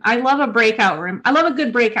everything. And I love a breakout room. I love a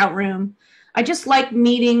good breakout room. I just like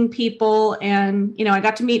meeting people, and I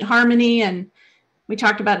got to meet Harmony, and we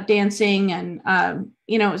talked about dancing, and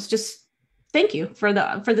it's just thank you for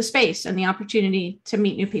the space and the opportunity to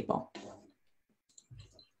meet new people.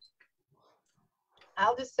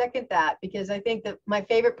 I'll just second that, because I think that my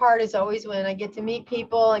favorite part is always when I get to meet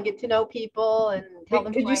people and get to know people and tell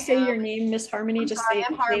them. Could you say your name, Miss Harmony?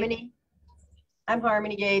 I'm Harmony. I'm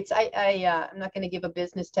Harmony Gates. I'm not going to give a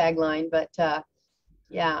business tagline, but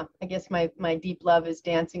yeah, I guess my deep love is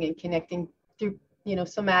dancing and connecting through you know,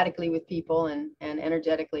 somatically with people and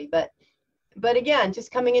energetically. But again,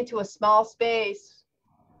 just coming into a small space,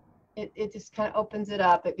 it just kind of opens it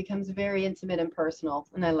up. It becomes very intimate and personal.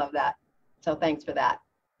 And I love that. So thanks for that,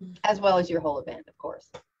 as well as your whole event, of course.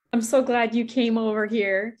 I'm so glad you came over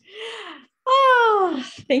here. Oh,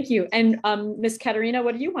 thank you. And Miss Katerina,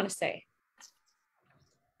 what do you want to say?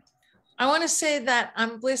 I want to say that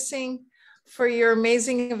I'm blessing for your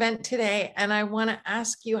amazing event today. And I want to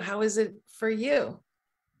ask you, how is it for you?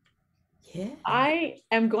 Yeah. I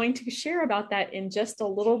am going to share about that in just a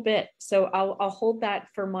little bit. So I'll hold that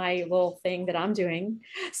for my little thing that I'm doing.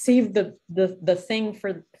 Save the thing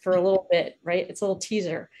for a little bit, right? It's a little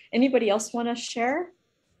teaser. Anybody else want to share?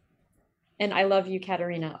 And I love you,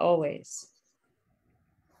 Katerina, always.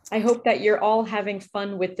 I hope that you're all having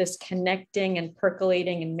fun with this connecting and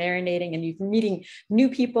percolating and marinating, and you're meeting new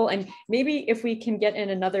people. And maybe if we can get in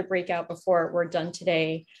another breakout before we're done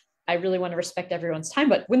today, I really want to respect everyone's time,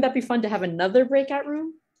 but wouldn't that be fun to have another breakout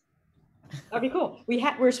room? That'd be cool.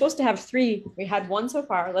 We're supposed to have 3. We had 1 so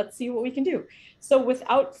far. Let's see what we can do. So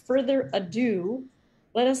without further ado,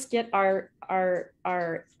 let us get our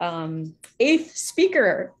 8th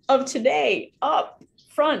speaker of today up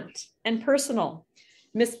front and personal,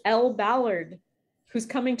 Miss Elle Ballard, who's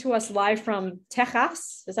coming to us live from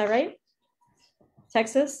Texas. Is that right?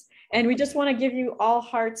 Texas. And we just want to give you all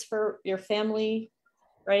hearts for your family,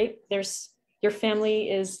 right? Your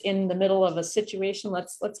family is in the middle of a situation.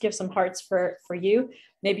 Let's give some hearts for you.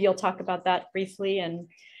 Maybe you'll talk about that briefly. And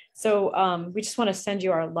so we just want to send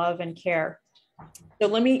you our love and care. So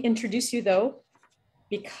let me introduce you though,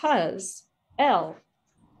 because Elle,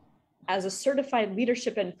 as a certified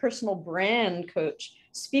leadership and personal brand coach,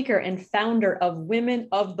 speaker, and founder of Women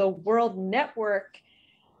of the World Network,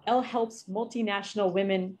 Elle helps multinational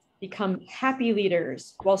women become happy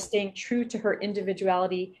leaders while staying true to her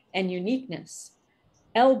individuality and uniqueness.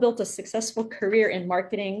 Elle built a successful career in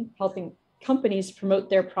marketing, helping companies promote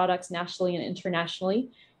their products nationally and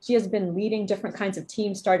internationally. She has been leading different kinds of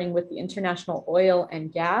teams, starting with the International Oil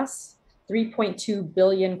and Gas, 3.2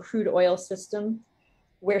 billion crude oil system,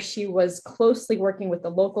 where she was closely working with the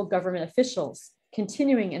local government officials,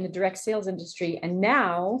 continuing in the direct sales industry, and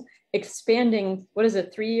now expanding,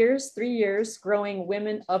 3 years? 3 years, growing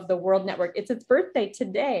Women of the World Network. It's its birthday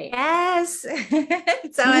today. Yes,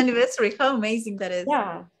 it's our anniversary. How amazing that is.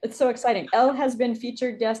 Yeah, it's so exciting. Elle has been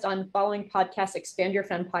featured guest on following podcasts, Expand Your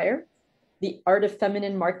Fempire, The Art of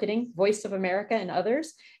Feminine Marketing, Voice of America, and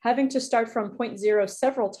others. Having to start from point zero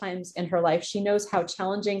several times in her life, she knows how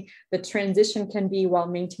challenging the transition can be while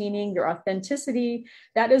maintaining your authenticity.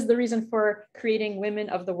 That is the reason for creating Women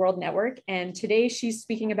of the World Network. And today she's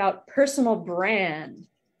speaking about personal brand.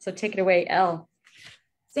 So take it away, Elle.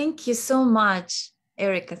 Thank you so much,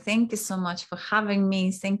 Erica. Thank you so much for having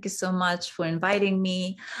me. Thank you so much for inviting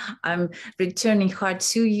me. I'm returning heart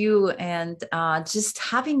to you, and just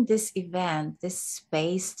having this event, this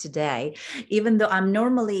space today, even though I'm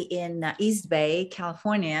normally in East Bay,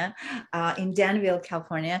 California, in Danville,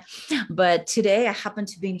 California, but today I happen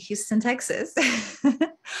to be in Houston, Texas.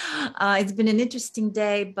 It's been an interesting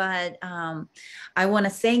day, but I want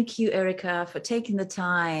to thank you, Erica, for taking the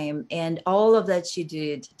time and all of that you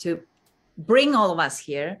did to bring all of us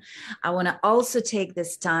here. I want to also take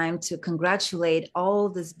this time to congratulate all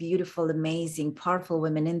these beautiful, amazing, powerful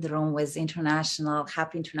women in the room with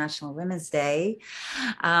Happy International Women's Day.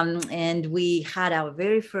 And we had our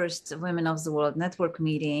very first Women of the World Network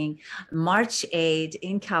meeting, March 8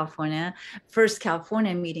 in California, first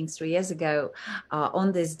California meeting 3 years ago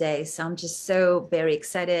on this day. So I'm just so very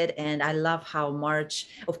excited. And I love how March,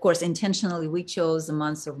 of course, intentionally, we chose the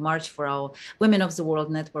month of March for our Women of the World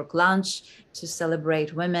Network launch to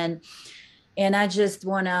celebrate women. And I just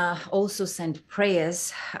want to also send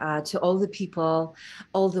prayers to all the people,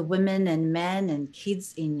 all the women and men and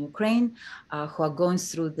kids in Ukraine who are going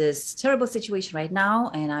through this terrible situation right now.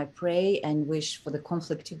 And I pray and wish for the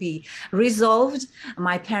conflict to be resolved.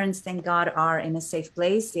 My parents, thank God, are in a safe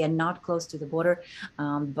place. They are not close to the border,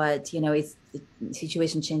 but the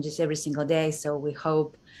situation changes every single day. So we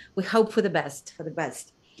hope for the best,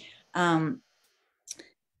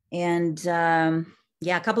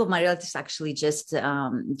 yeah, a couple of my relatives actually just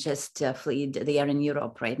fled. They are in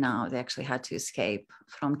Europe right now. They actually had to escape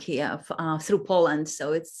from Kiev through Poland.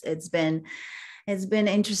 So it's been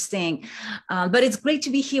interesting, but it's great to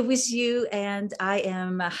be here with you, and I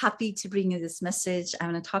am happy to bring you this message. I'm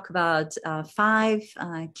going to talk about 5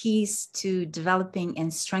 keys to developing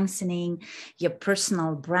and strengthening your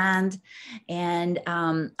personal brand. And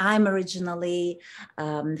I'm originally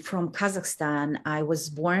from Kazakhstan. I was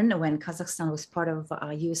born when Kazakhstan was part of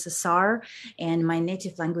USSR, and my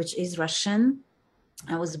native language is Russian.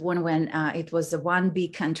 I was born when it was a one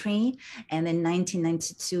big country, and in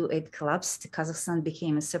 1992 it collapsed. Kazakhstan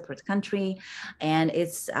became a separate country, and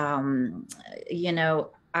it's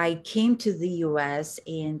I came to the U.S.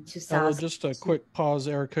 in 2000. Just a quick pause,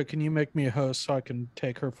 Erica. Can you make me a host so I can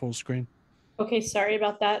take her full screen? Okay, sorry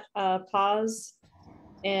about that. Pause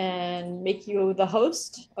and make you the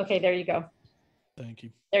host. Okay, there you go. Thank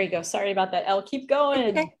you. There you go. Sorry about that, Elle. Keep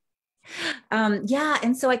going. Okay. Yeah,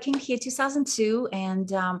 and so I came here 2002,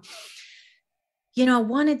 and I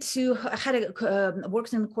wanted to. I had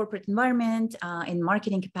worked in the corporate environment in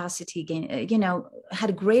marketing capacity. Had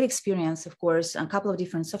a great experience, of course, a couple of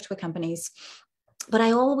different software companies. But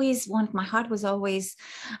I always my heart was always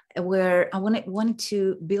where I wanted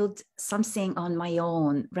to build something on my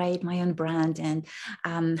own, right? My own brand, and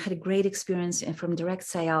had a great experience from direct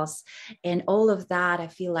sales. And all of that, I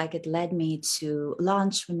feel like it led me to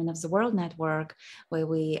launch Women of the World Network, where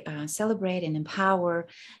we celebrate and empower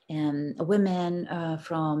women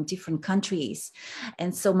from different countries.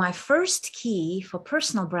 And so my first key for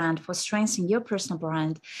personal brand, for strengthening your personal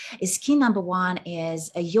brand, is key number one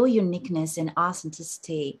is your uniqueness and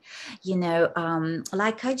authenticity.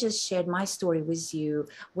 Like I just shared my story with you,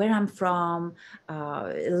 where I'm from,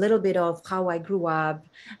 a little bit of how I grew up,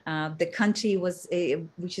 the country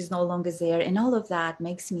which is no longer there, and all of that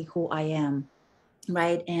makes me who I am.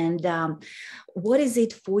 Right. And what is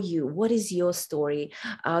it for you? What is your story?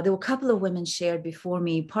 There were a couple of women shared before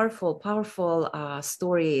me, powerful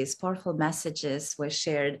stories, powerful messages were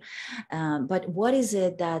shared. But what is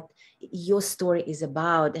it that your story is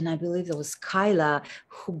about? And I believe it was Kyla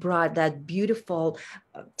who brought that beautiful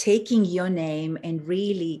taking your name and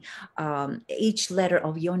really each letter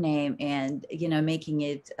of your name and, making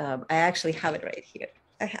it, I actually have it right here.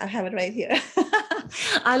 I have it right here.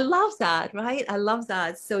 I love that, right? I love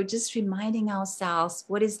that. So just reminding ourselves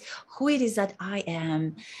who it is that I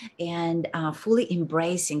am, and fully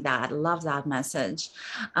embracing that. Love that message.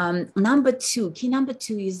 Key number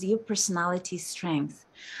two is your personality strength.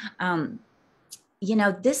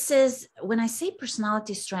 This is, when I say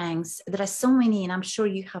personality strengths, there are so many, and I'm sure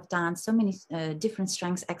you have done so many different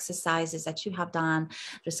strengths exercises that you have done.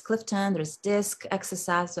 There's Clifton, there's DISC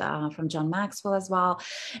exercise from John Maxwell as well.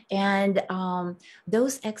 And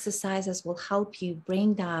those exercises will help you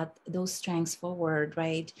bring those strengths forward,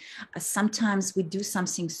 right? Sometimes we do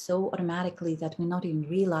something so automatically that we're not even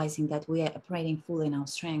realizing that we are operating fully in our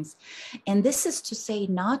strengths. And this is to say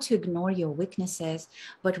not to ignore your weaknesses,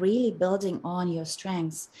 but really building on your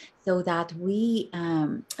strengths so that we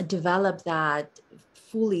develop that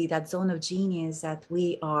fully, that zone of genius that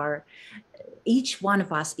we are. Each one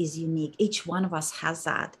of us is unique. Each one of us has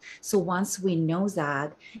that. So once we know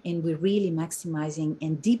that, and we're really maximizing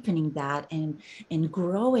and deepening that and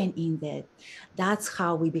growing in that, that's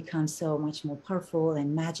how we become so much more powerful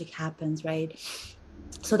and magic happens, right?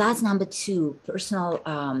 So that's number two,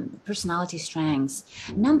 personality strengths.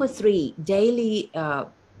 Number three, daily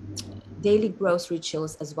growth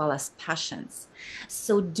rituals as well as passions.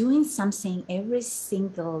 So doing something every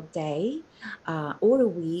single day or a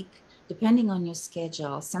week, depending on your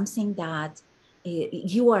schedule, something that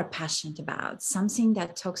you are passionate about, something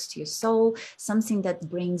that talks to your soul, something that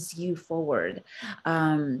brings you forward.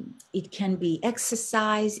 It can be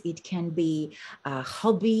exercise, it can be a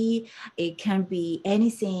hobby, it can be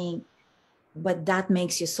anything, but that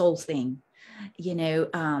makes your soul sing,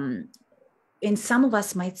 and some of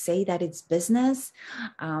us might say that it's business,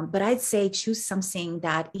 but I'd say choose something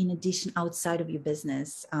that in addition outside of your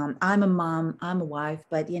business. I'm a mom, I'm a wife,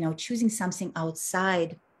 but choosing something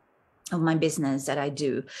outside of my business that I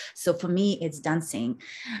do. So for me, it's dancing,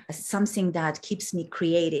 something that keeps me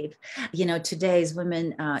creative. Today is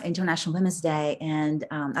International Women's Day, and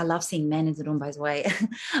I love seeing men in the room, by the way.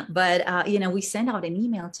 But, we sent out an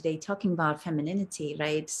email today talking about femininity,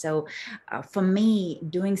 right? So for me,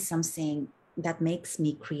 doing something that makes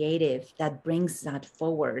me creative, that brings that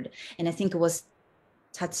forward. And I think it was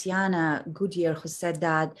Tatiana Goodyear who said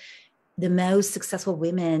that the most successful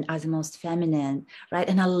women are the most feminine, right?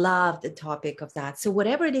 And I love the topic of that. So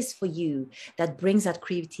whatever it is for you that brings that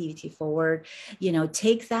creativity forward,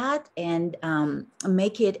 take that and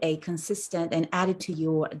make it a consistent and add it to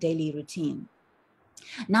your daily routine.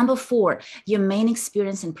 Number 4, your main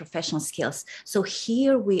experience and professional skills. So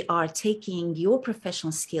here we are taking your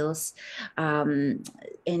professional skills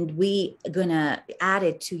and we gonna add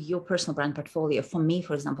it to your personal brand portfolio. For me,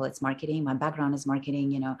 for example, it's marketing. My background is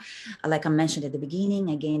marketing. You know, like I mentioned at the beginning,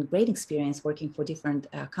 I gained great experience working for different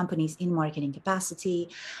companies in marketing capacity.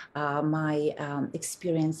 My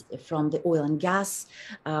experience from the oil and gas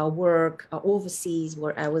work overseas,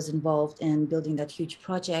 where I was involved in building that huge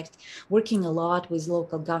project, working a lot with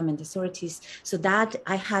local government authorities. So that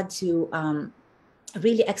I had to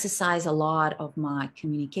really exercise a lot of my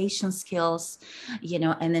communication skills, you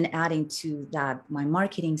know, and then adding to that my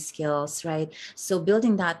marketing skills, right? So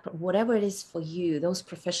building that, whatever it is for you, those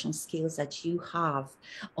professional skills that you have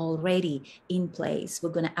already in place,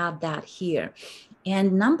 we're going to add that here.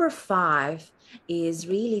 And number 5 is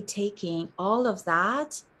really taking all of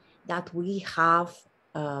that we have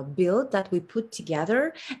built, that we put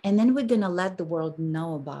together, and then we're going to let the world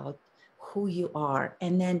know about who you are.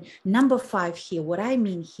 And then number 5 here, what I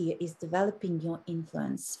mean here is developing your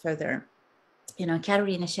influence further. You know,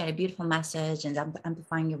 Katerina shared a beautiful message and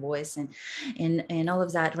amplifying your voice and all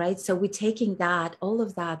of that, right? So we're taking that, all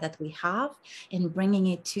of that we have, and bringing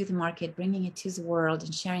it to the market, bringing it to the world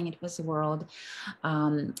and sharing it with the world,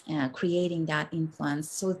 creating that influence.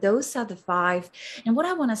 So those are the 5. And what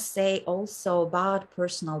I want to say also about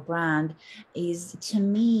personal brand is, to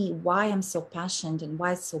me, why I'm so passionate and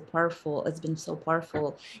why it's so powerful, it's been so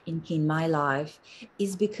powerful in my life,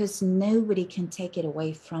 is because nobody can take it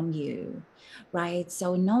away from you. Right?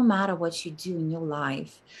 So no matter what you do in your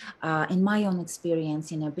life, in my own experience,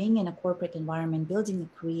 you know, being in a corporate environment, building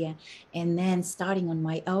a career, and then starting on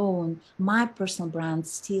my own, my personal brand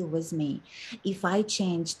still with me. If I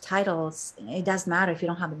change titles, it doesn't matter if you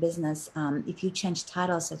don't have a business. If you change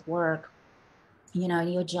titles at work, you know, in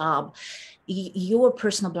your job, your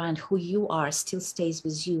personal brand, who you are, still stays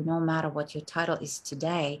with you no matter what your title is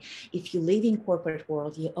today. If you live in corporate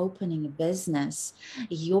world, you're opening a business,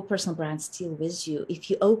 your personal brand still with you. If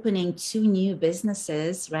you're opening 2 new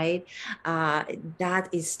businesses, right, that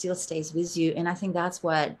is still stays with you. And I think that's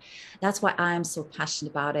why I'm so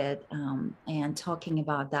passionate about it, and talking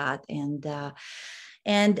about that.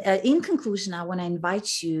 And in conclusion, I want to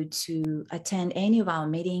invite you to attend any of our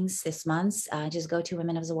meetings this month. Just go to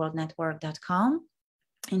womenoftheworldnetwork.com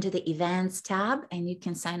into the events tab, and you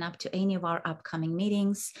can sign up to any of our upcoming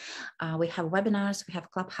meetings. We have webinars, we have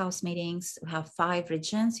clubhouse meetings, we have 5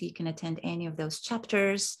 regions. So you can attend any of those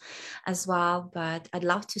chapters as well. But I'd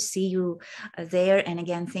love to see you there. And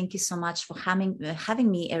again, thank you so much for having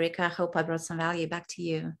me, Erica. I hope I brought some value back to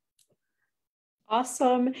you.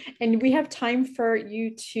 Awesome. And we have time for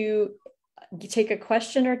you to take a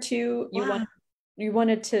question or two. You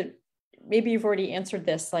wanted to, maybe you've already answered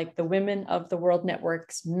this, like the Women of the World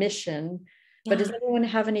Network's mission, but does anyone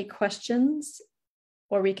have any questions?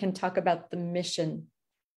 Or we can talk about the mission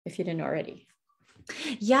if you didn't already.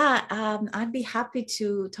 Yeah, I'd be happy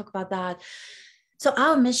to talk about that. So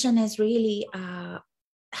our mission is really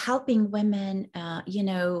helping women, you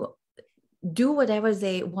know, do whatever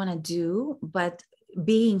they want to do, but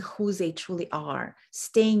being who they truly are,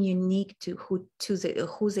 staying unique to who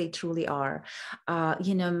they truly are,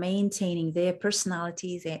 you know, maintaining their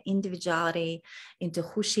personality, their individuality into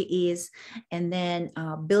who she is, and then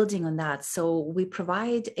building on that. So we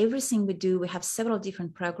provide everything we do. We have several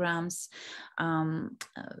different programs.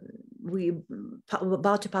 We're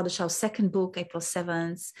about to publish our 2nd book, April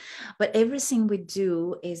 7th, but everything we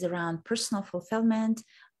do is around personal fulfillment,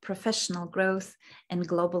 professional growth, and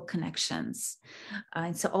global connections.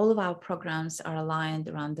 And so all of our programs are aligned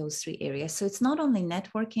around those 3 areas. So it's not only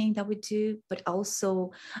networking that we do, but also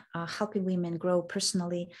helping women grow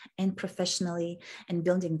personally and professionally, and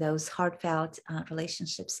building those heartfelt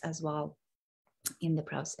relationships as well in the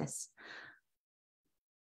process.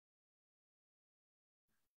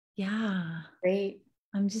 Yeah. Great.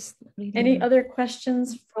 I'm just reading. Any other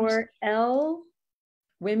questions for Elle?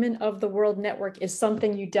 Women of the World Network is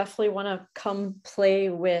something you definitely want to come play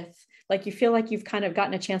with. Like, you feel like you've kind of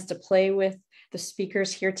gotten a chance to play with the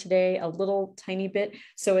speakers here today a little tiny bit.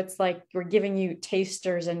 So it's like we're giving you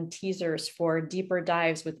tasters and teasers for deeper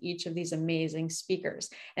dives with each of these amazing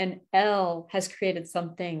speakers. And Elle has created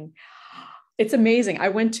something. It's amazing. I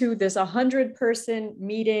went to this 100-person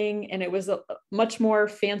meeting, and it was a much more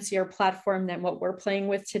fancier platform than what we're playing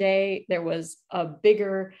with today. There was a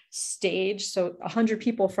bigger stage. So 100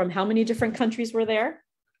 people from how many different countries were there?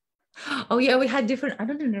 Oh yeah, we had different, I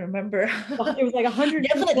don't even remember. It was like 100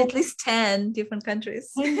 definitely people. At least 10 different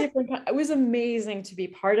countries. 10 different, it was amazing to be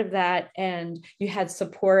part of that. And you had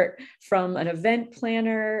support from an event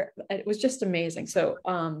planner. It was just amazing. So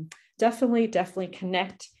definitely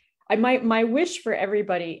connect. My wish for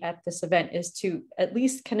everybody at this event is to at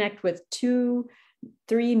least connect with 2-3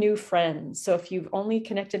 new friends. So if you've only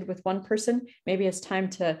connected with one person, maybe it's time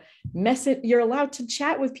to message. You're allowed to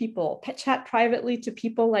chat with people, chat privately to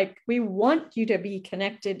people. Like, we want you to be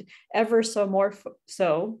connected ever so more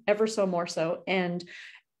so. And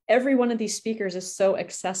every one of these speakers is so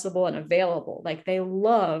accessible and available. Like, they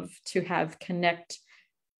love to have connecting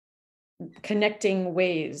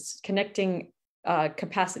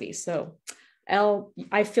capacity. So Elle,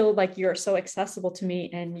 I feel like you're so accessible to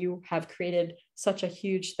me, and you have created such a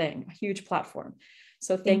huge thing, a huge platform.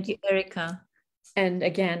 So thank you, Erica. And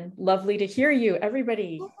again, lovely to hear you.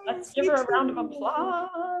 Everybody, let's give her a round of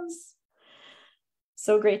applause.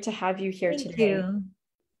 So great to have you here today. Thank you.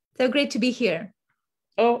 So great to be here.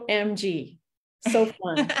 OMG. So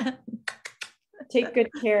fun. Take good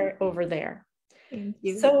care over there. Thank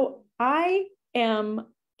you. So I am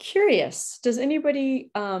curious, does anybody,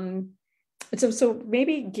 so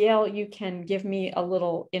maybe Gail, you can give me a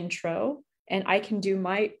little intro, and I can do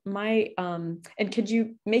my and could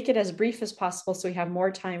you make it as brief as possible so we have more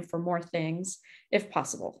time for more things, if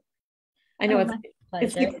possible? I know it's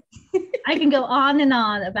I can go on and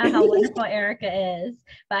on about how wonderful Erica is,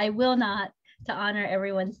 but I will not, to honor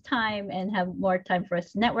everyone's time and have more time for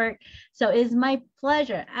us to network. So it is my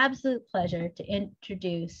pleasure, absolute pleasure, to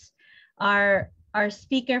introduce our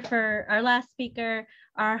speaker for our last speaker,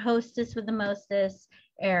 our hostess with the mostest,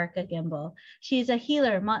 Erica Gimbel. She's a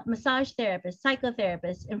healer, massage therapist,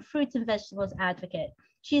 psychotherapist, and fruits and vegetables advocate.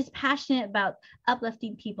 She is passionate about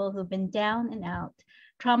uplifting people who've been down and out,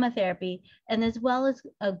 trauma therapy, and as well as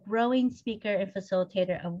a growing speaker and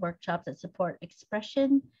facilitator of workshops that support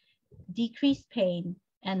expression, decreased pain,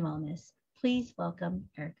 and wellness. Please welcome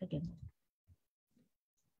Erica Gimbel.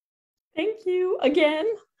 Thank you again.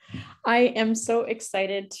 I am so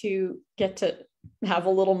excited to get to have a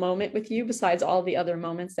little moment with you, besides all the other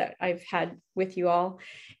moments that I've had with you all.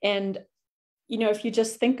 And, you know, if you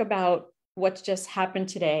just think about what just happened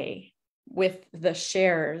today with the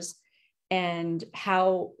shares, and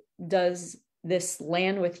how does this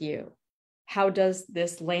land with you? How does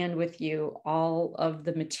this land with you? All of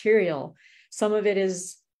the material, some of it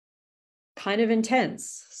is kind of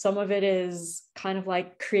intense. Some of it is kind of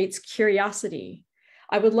like creates curiosity.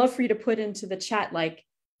 I would love for you to put into the chat, like,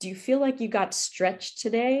 do you feel like you got stretched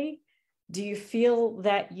today? Do you feel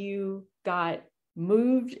that you got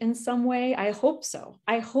moved in some way? I hope so.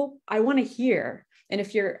 I want to hear. And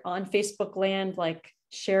if you're on Facebook land, like,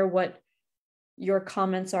 share what your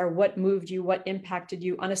comments are, what moved you, what impacted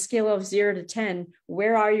you on a scale of 0 to 10.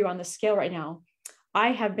 Where are you on the scale right now?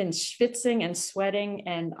 I have been schwitzing and sweating,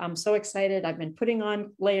 and I'm so excited. I've been putting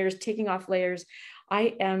on layers, taking off layers.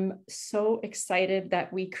 I am so excited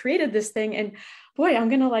that we created this thing, and boy, I'm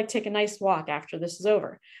going to like take a nice walk after this is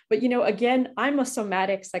over. But, you know, again, I'm a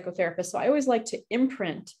somatic psychotherapist, so I always like to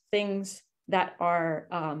imprint things that are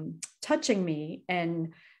touching me.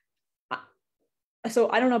 And so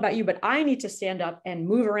I don't know about you, but I need to stand up and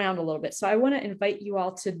move around a little bit. So I want to invite you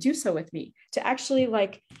all to do so with me, to actually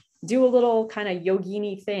like do a little kind of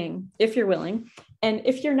yogini thing, if you're willing. And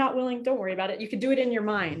if you're not willing, don't worry about it. You could do it in your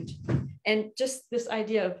mind. And just this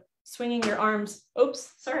idea of swinging your arms,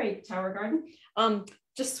 oops, sorry, Tower Garden.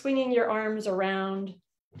 Just swinging your arms around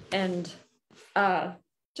and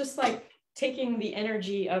just like taking the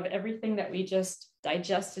energy of everything that we just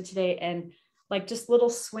digested today, and like just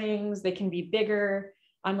little swings. They can be bigger.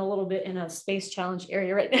 I'm a little bit in a space challenge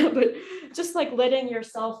area right now, but just like letting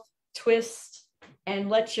yourself twist and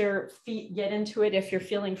let your feet get into it if you're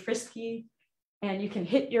feeling frisky. And you can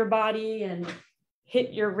hit your body and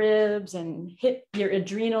hit your ribs and hit your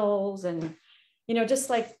adrenals, and, you know, just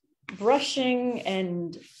like brushing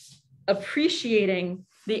and appreciating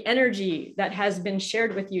the energy that has been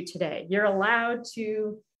shared with you today. You're allowed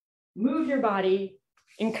to move your body,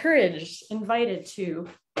 encouraged, invited to,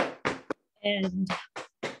 and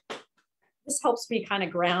this helps me kind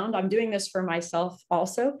of ground. I'm doing this for myself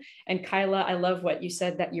also. And Kyla, I love what you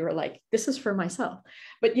said, that you were like, this is for myself.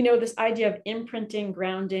 But, you know, this idea of imprinting,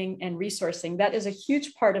 grounding, and resourcing, that is a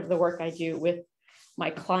huge part of the work I do with my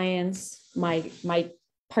clients, my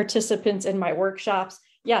participants in my workshops.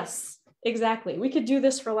 Yes, exactly. We could do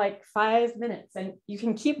this for like 5 minutes and you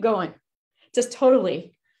can keep going. Just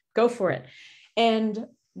totally go for it. And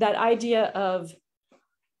that idea of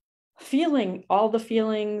feeling all the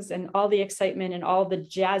feelings and all the excitement and all the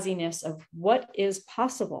jazziness of what is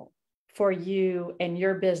possible for you and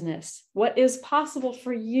your business, what is possible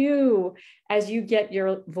for you as you get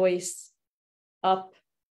your voice up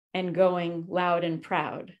and going loud and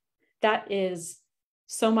proud. That is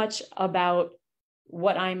so much about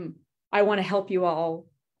what I'm I want to help you all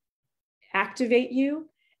activate you.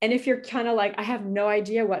 And if you're kind of like, I have no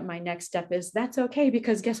idea what my next step is, that's okay,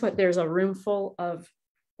 because guess what? There's a room full of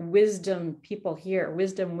wisdom people here,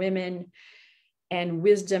 wisdom women and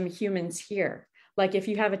wisdom humans here. Like if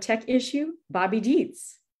you have a tech issue, Bobby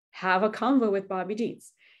Dietz, have a convo with Bobby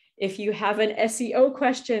Dietz. If you have an SEO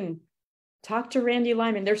question, talk to Randy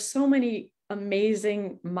Lyman. There's so many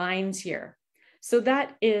amazing minds here. So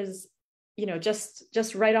that is, you know,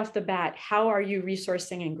 just right off the bat, how are you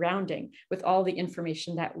resourcing and grounding with all the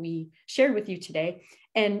information that we shared with you today?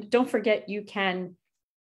 And don't forget, you can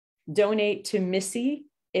donate to Missy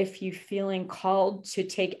if you're feeling called to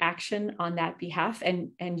take action on that behalf,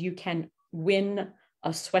 and you can win a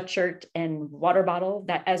sweatshirt and water bottle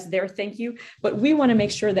that as their thank you. But we want to make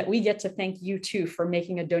sure that we get to thank you too for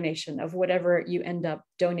making a donation of whatever you end up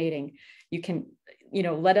donating. You can, you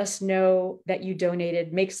know, let us know that you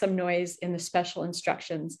donated, make some noise in the special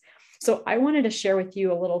instructions. So I wanted to share with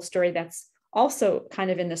you a little story that's also kind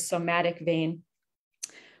of in the somatic vein.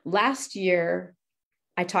 Last year,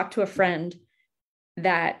 I talked to a friend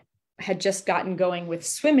that had just gotten going with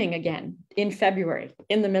swimming again in February,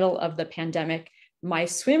 in the middle of the pandemic. My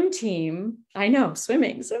swim team, I know,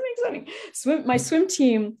 my swim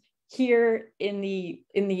team here in the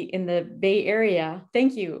Bay Area.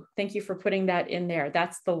 Thank you for putting that in there.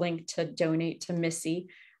 That's the link to donate to Missy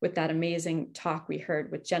with that amazing talk we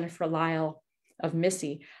heard with Jennifer Lyle of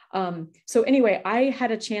Missy. So anyway, I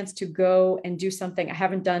had a chance to go and do something I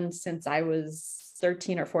haven't done since I was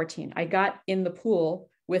 13 or 14. I got in the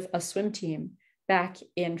pool with a swim team back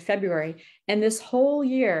in February. And this whole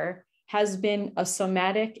year has been a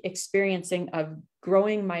somatic experiencing of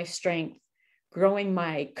growing my strength, growing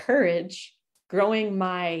my courage, growing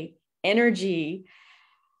my energy.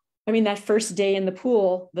 I mean, that first day in the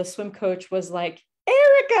pool, the swim coach was like,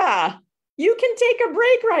 Erica, you can take a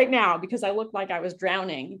break right now, because I looked like I was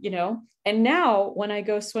drowning, you know? And now when I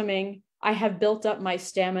go swimming, I have built up my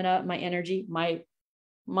stamina, my energy, my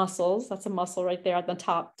muscles. That's a muscle right there at the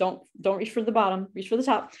top. Don't reach for the bottom, reach for the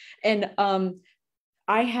top. And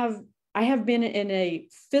I have been in a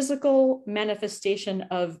physical manifestation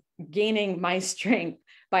of gaining my strength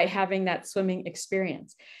by having that swimming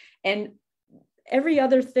experience. And every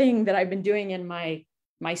other thing that I've been doing in my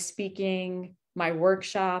speaking, my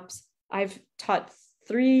workshops, I've taught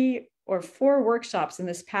 3 or 4 workshops in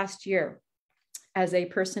this past year as a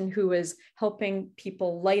person who is helping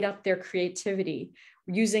people light up their creativity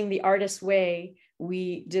using the artist way.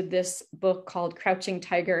 We did this book called Crouching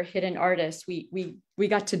Tiger, Hidden Artist. We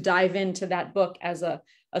got to dive into that book as a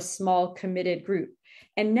small committed group.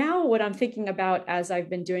 And now what I'm thinking about as I've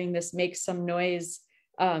been doing this Make Some Noise,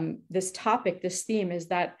 this topic, this theme, is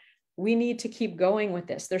that we need to keep going with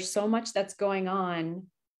this. There's so much that's going on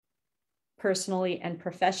personally and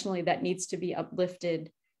professionally that needs to be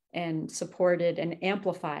uplifted and supported and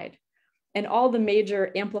amplified. And all the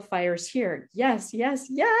major amplifiers here, yes, yes,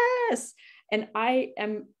 yes. And I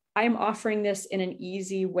am offering this in an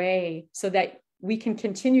easy way so that we can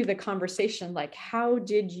continue the conversation. Like, how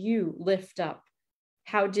did you lift up?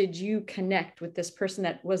 How did you connect with this person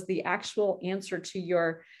that was the actual answer to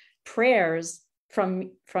your prayers from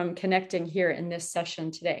connecting here in this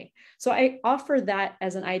session today? So I offer that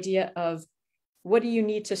as an idea of, what do you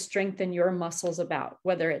need to strengthen your muscles about?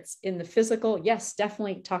 Whether it's in the physical, yes,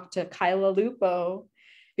 definitely talk to Kyla Lupo,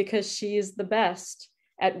 because she's the best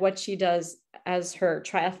at what she does as her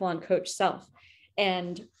triathlon coach self.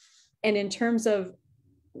 And in terms of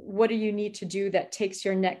what do you need to do that takes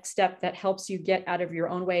your next step, that helps you get out of your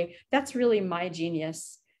own way, that's really my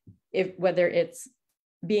genius. Whether it's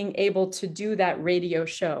being able to do that radio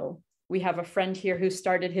show. We have a friend here who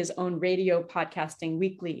started his own radio podcasting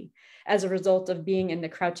weekly as a result of being in the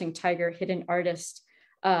Crouching Tiger, Hidden Artist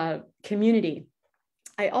community.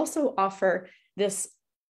 I also offer this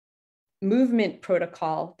movement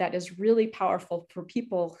protocol that is really powerful for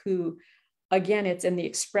people who, again, it's in the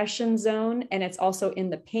expression zone and it's also in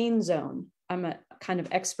the pain zone. I'm a kind of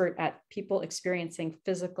expert at people experiencing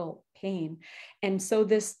physical pain. And so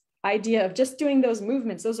this idea of just doing those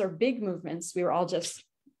movements, those are big movements we were all just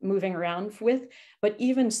moving around with, but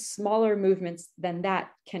even smaller movements than that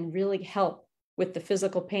can really help with the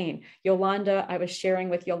physical pain. Yolanda, I was sharing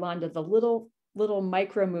with Yolanda the little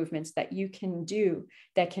micro movements that you can do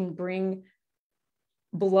that can bring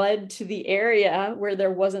blood to the area where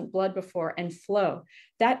there wasn't blood before and flow.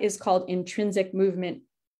 That is called intrinsic movement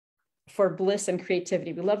for bliss and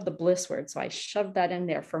creativity. We love the bliss word, so I shoved that in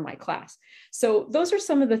there for my class. So those are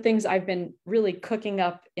some of the things I've been really cooking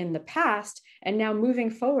up in the past. And now moving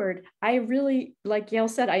forward, I really, like Gail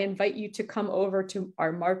said, I invite you to come over to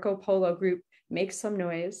our Marco Polo group, Make Some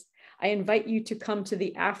Noise. I invite you to come to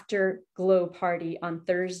the Afterglow party on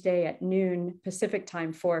Thursday at noon Pacific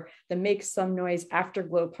time for the Make Some Noise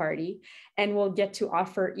Afterglow party. And we'll get to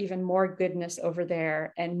offer even more goodness over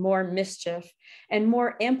there and more mischief and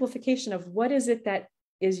more amplification of what is it that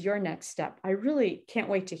is your next step. I really can't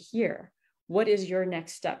wait to hear what is your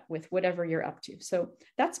next step with whatever you're up to. So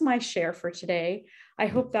that's my share for today. I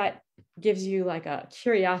hope that gives you like a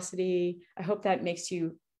curiosity. I hope that makes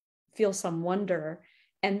you feel some wonder.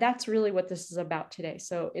 And that's really what this is about today.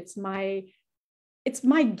 So it's my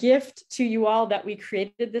gift to you all that we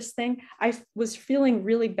created this thing. I was feeling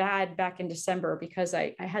really bad back in December because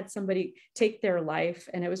I had somebody take their life,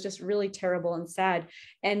 and it was just really terrible and sad.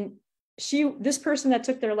 And this person that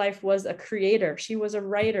took their life was a creator. She was a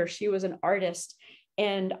writer. She was an artist.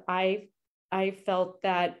 And I felt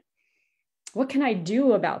that, what can I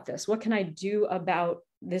do about this? What can I do about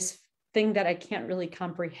this thing that I can't really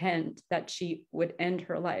comprehend, that she would end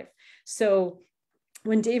her life? So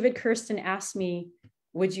when David Kirsten asked me,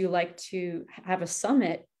 would you like to have a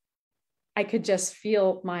summit? I could just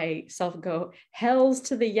feel myself go, hells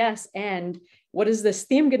to the yes. And what is this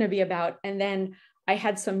theme going to be about? And then I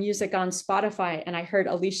had some music on Spotify, and I heard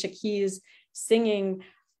Alicia Keys singing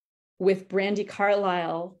with Brandi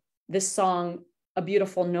Carlile this song, A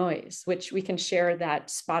Beautiful Noise, which we can share that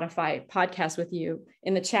Spotify podcast with you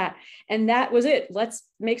in the chat. And that was it. Let's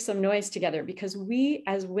make some noise together, because we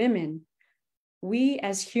as women, we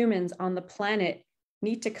as humans on the planet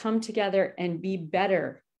need to come together and be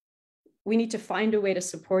better. We need to find a way to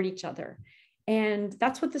support each other. And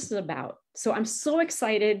that's what this is about. So I'm so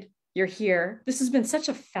excited you're here. This has been such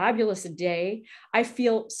a fabulous day. I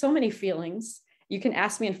feel so many feelings. You can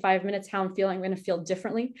ask me in 5 minutes how I'm feeling. I'm going to feel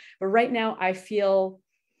differently. But right now I feel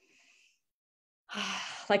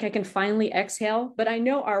like I can finally exhale, but I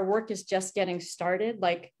know our work is just getting started.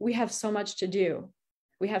 Like, we have so much to do.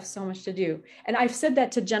 We have so much to do. And I've said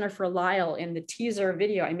that to Jennifer Lyle in the teaser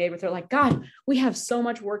video I made with her, like, God, we have so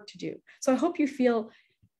much work to do. So I hope you feel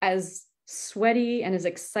as sweaty and as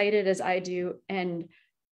excited as I do, and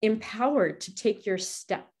empowered to take your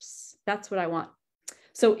steps. That's what I want.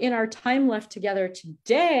 So in our time left together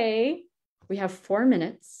today, we have 4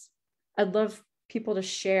 minutes. I'd love people to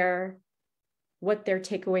share what their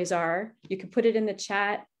takeaways are. You could put it in the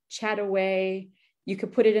chat away. You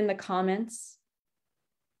could put it in the comments.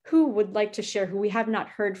 Who would like to share who we have not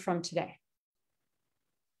heard from today?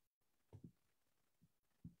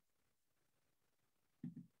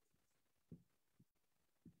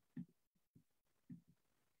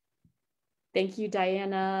 Thank you,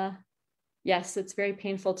 Diana. Yes, it's very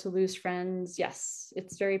painful to lose friends. Yes,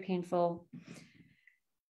 it's very painful.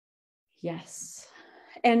 Yes.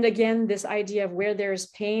 And again, this idea of where there is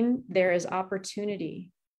pain, there is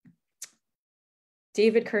opportunity.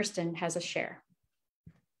 David Kirsten has a share.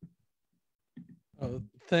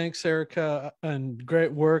 Thanks, Erica, and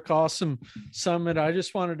great work. Awesome summit. I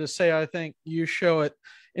just wanted to say, I think you show it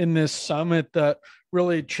in this summit that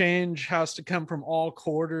really change has to come from all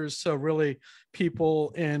quarters. So really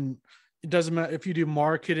people it doesn't matter if you do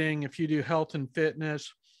marketing, if you do health and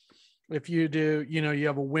fitness, if you do, you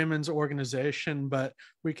have a women's organization, but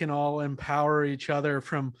we can all empower each other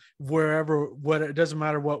from wherever, it doesn't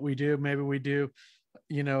matter what we do. Maybe we do,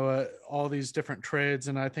 all these different trades.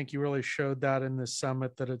 And I think you really showed that in this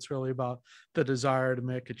summit, that it's really about the desire to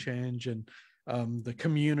make a change and the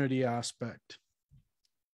community aspect.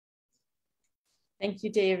 Thank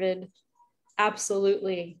you, David.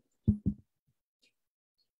 Absolutely.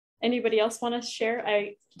 Anybody else want to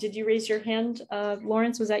share? Did you raise your hand,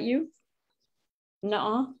 Lawrence? Was that you?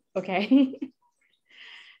 No. Okay.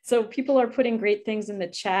 So people are putting great things in the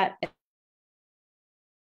chat.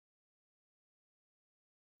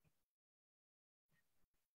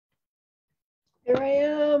 Here I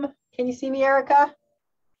am. Can you see me, Erica?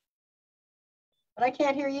 But I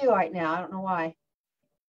can't hear you right now. I don't know why.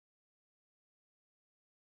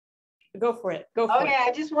 Go for it. Go for it. Okay,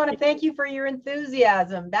 I just want to thank you for your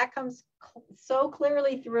enthusiasm. That comes so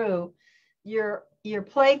clearly through. You're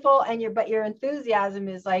playful, and but your enthusiasm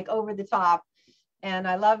is like over the top. And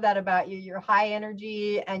I love that about you. You're high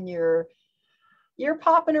energy, and you're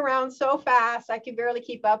popping around so fast. I can barely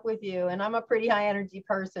keep up with you. And I'm a pretty high energy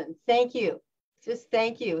person. Thank you. Just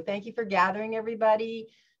thank you. Thank you for gathering everybody,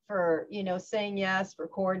 for saying yes, for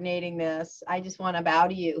coordinating this. I just want to bow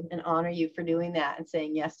to you and honor you for doing that and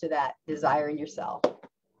saying yes to that desire in yourself. So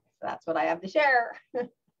that's what I have to share.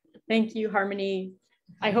 Thank you, Harmony.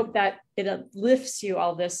 I hope that it lifts you,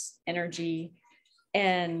 all this energy,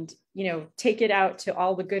 and take it out to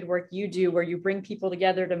all the good work you do, where you bring people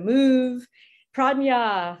together to move.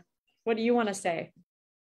 Pradnya, what do you want to say?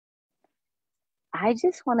 I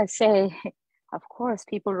just want to say, of course,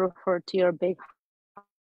 people refer to your big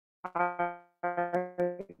heart.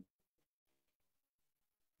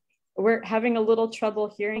 We're having a little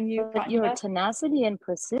trouble hearing you. Your tenacity and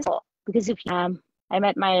persistence. Because if I'm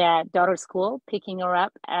at my daughter's school picking her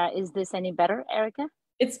up. Is this any better, Erica?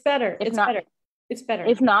 It's better. If not, better. It's better.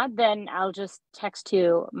 If not, then I'll just text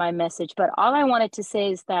you my message. But all I wanted to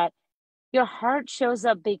say is that your heart shows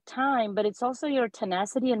up big time, but it's also your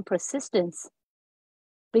tenacity and persistence,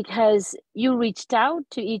 because you reached out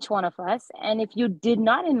to each one of us. And if you did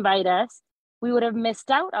not invite us, we would have missed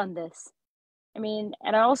out on this. I mean,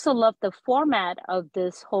 and I also love the format of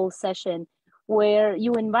this whole session where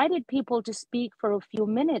you invited people to speak for a few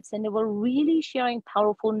minutes and they were really sharing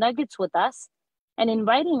powerful nuggets with us and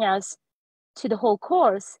inviting us to the whole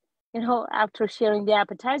course, after sharing the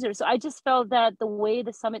appetizer. So I just felt that the way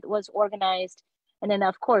the summit was organized, and then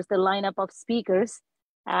of course the lineup of speakers,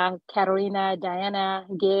 Katarina, Diana,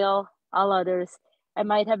 Gail, all others, I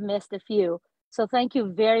might have missed a few. So thank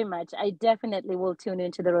you very much. I definitely will tune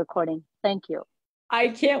into the recording. Thank you. I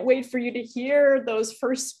can't wait for you to hear those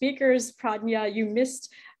first speakers, Pradnya. You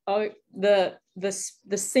missed the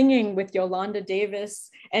singing with Yolanda Davis,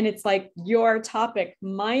 and it's like your topic,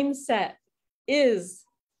 mindset, is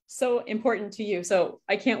so important to you. So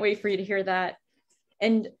I can't wait for you to hear that.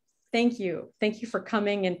 And thank you for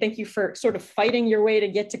coming, and thank you for sort of fighting your way to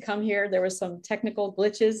get to come here. There was some technical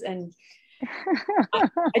glitches, and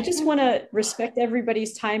I just want to respect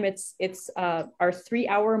everybody's time. It's our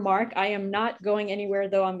 3-hour mark. I am not going anywhere,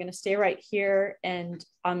 though. I'm going to stay right here, and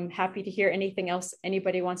I'm happy to hear anything else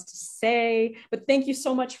anybody wants to say. But thank you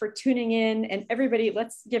so much for tuning in, and everybody,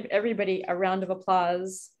 let's give everybody a round of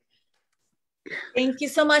applause. Thank you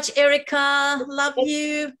so much, Erica. Love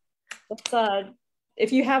you.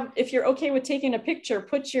 If you're okay with taking a picture,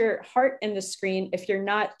 put your heart in the screen. If you're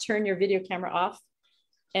not, turn your video camera off.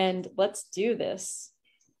 And let's do this.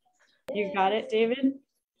 You got it, David?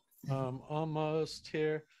 Almost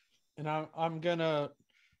here. And I'm gonna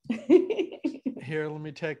here, let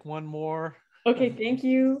me take one more. Okay, thank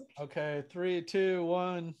you. Okay, 3, 2,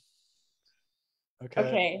 1.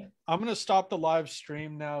 Okay. I'm gonna stop the live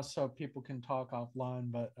stream now so people can talk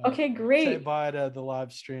offline, but okay, great. Say bye to the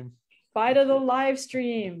live stream. Bye to the live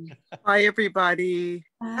stream. Bye everybody.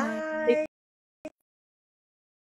 Bye.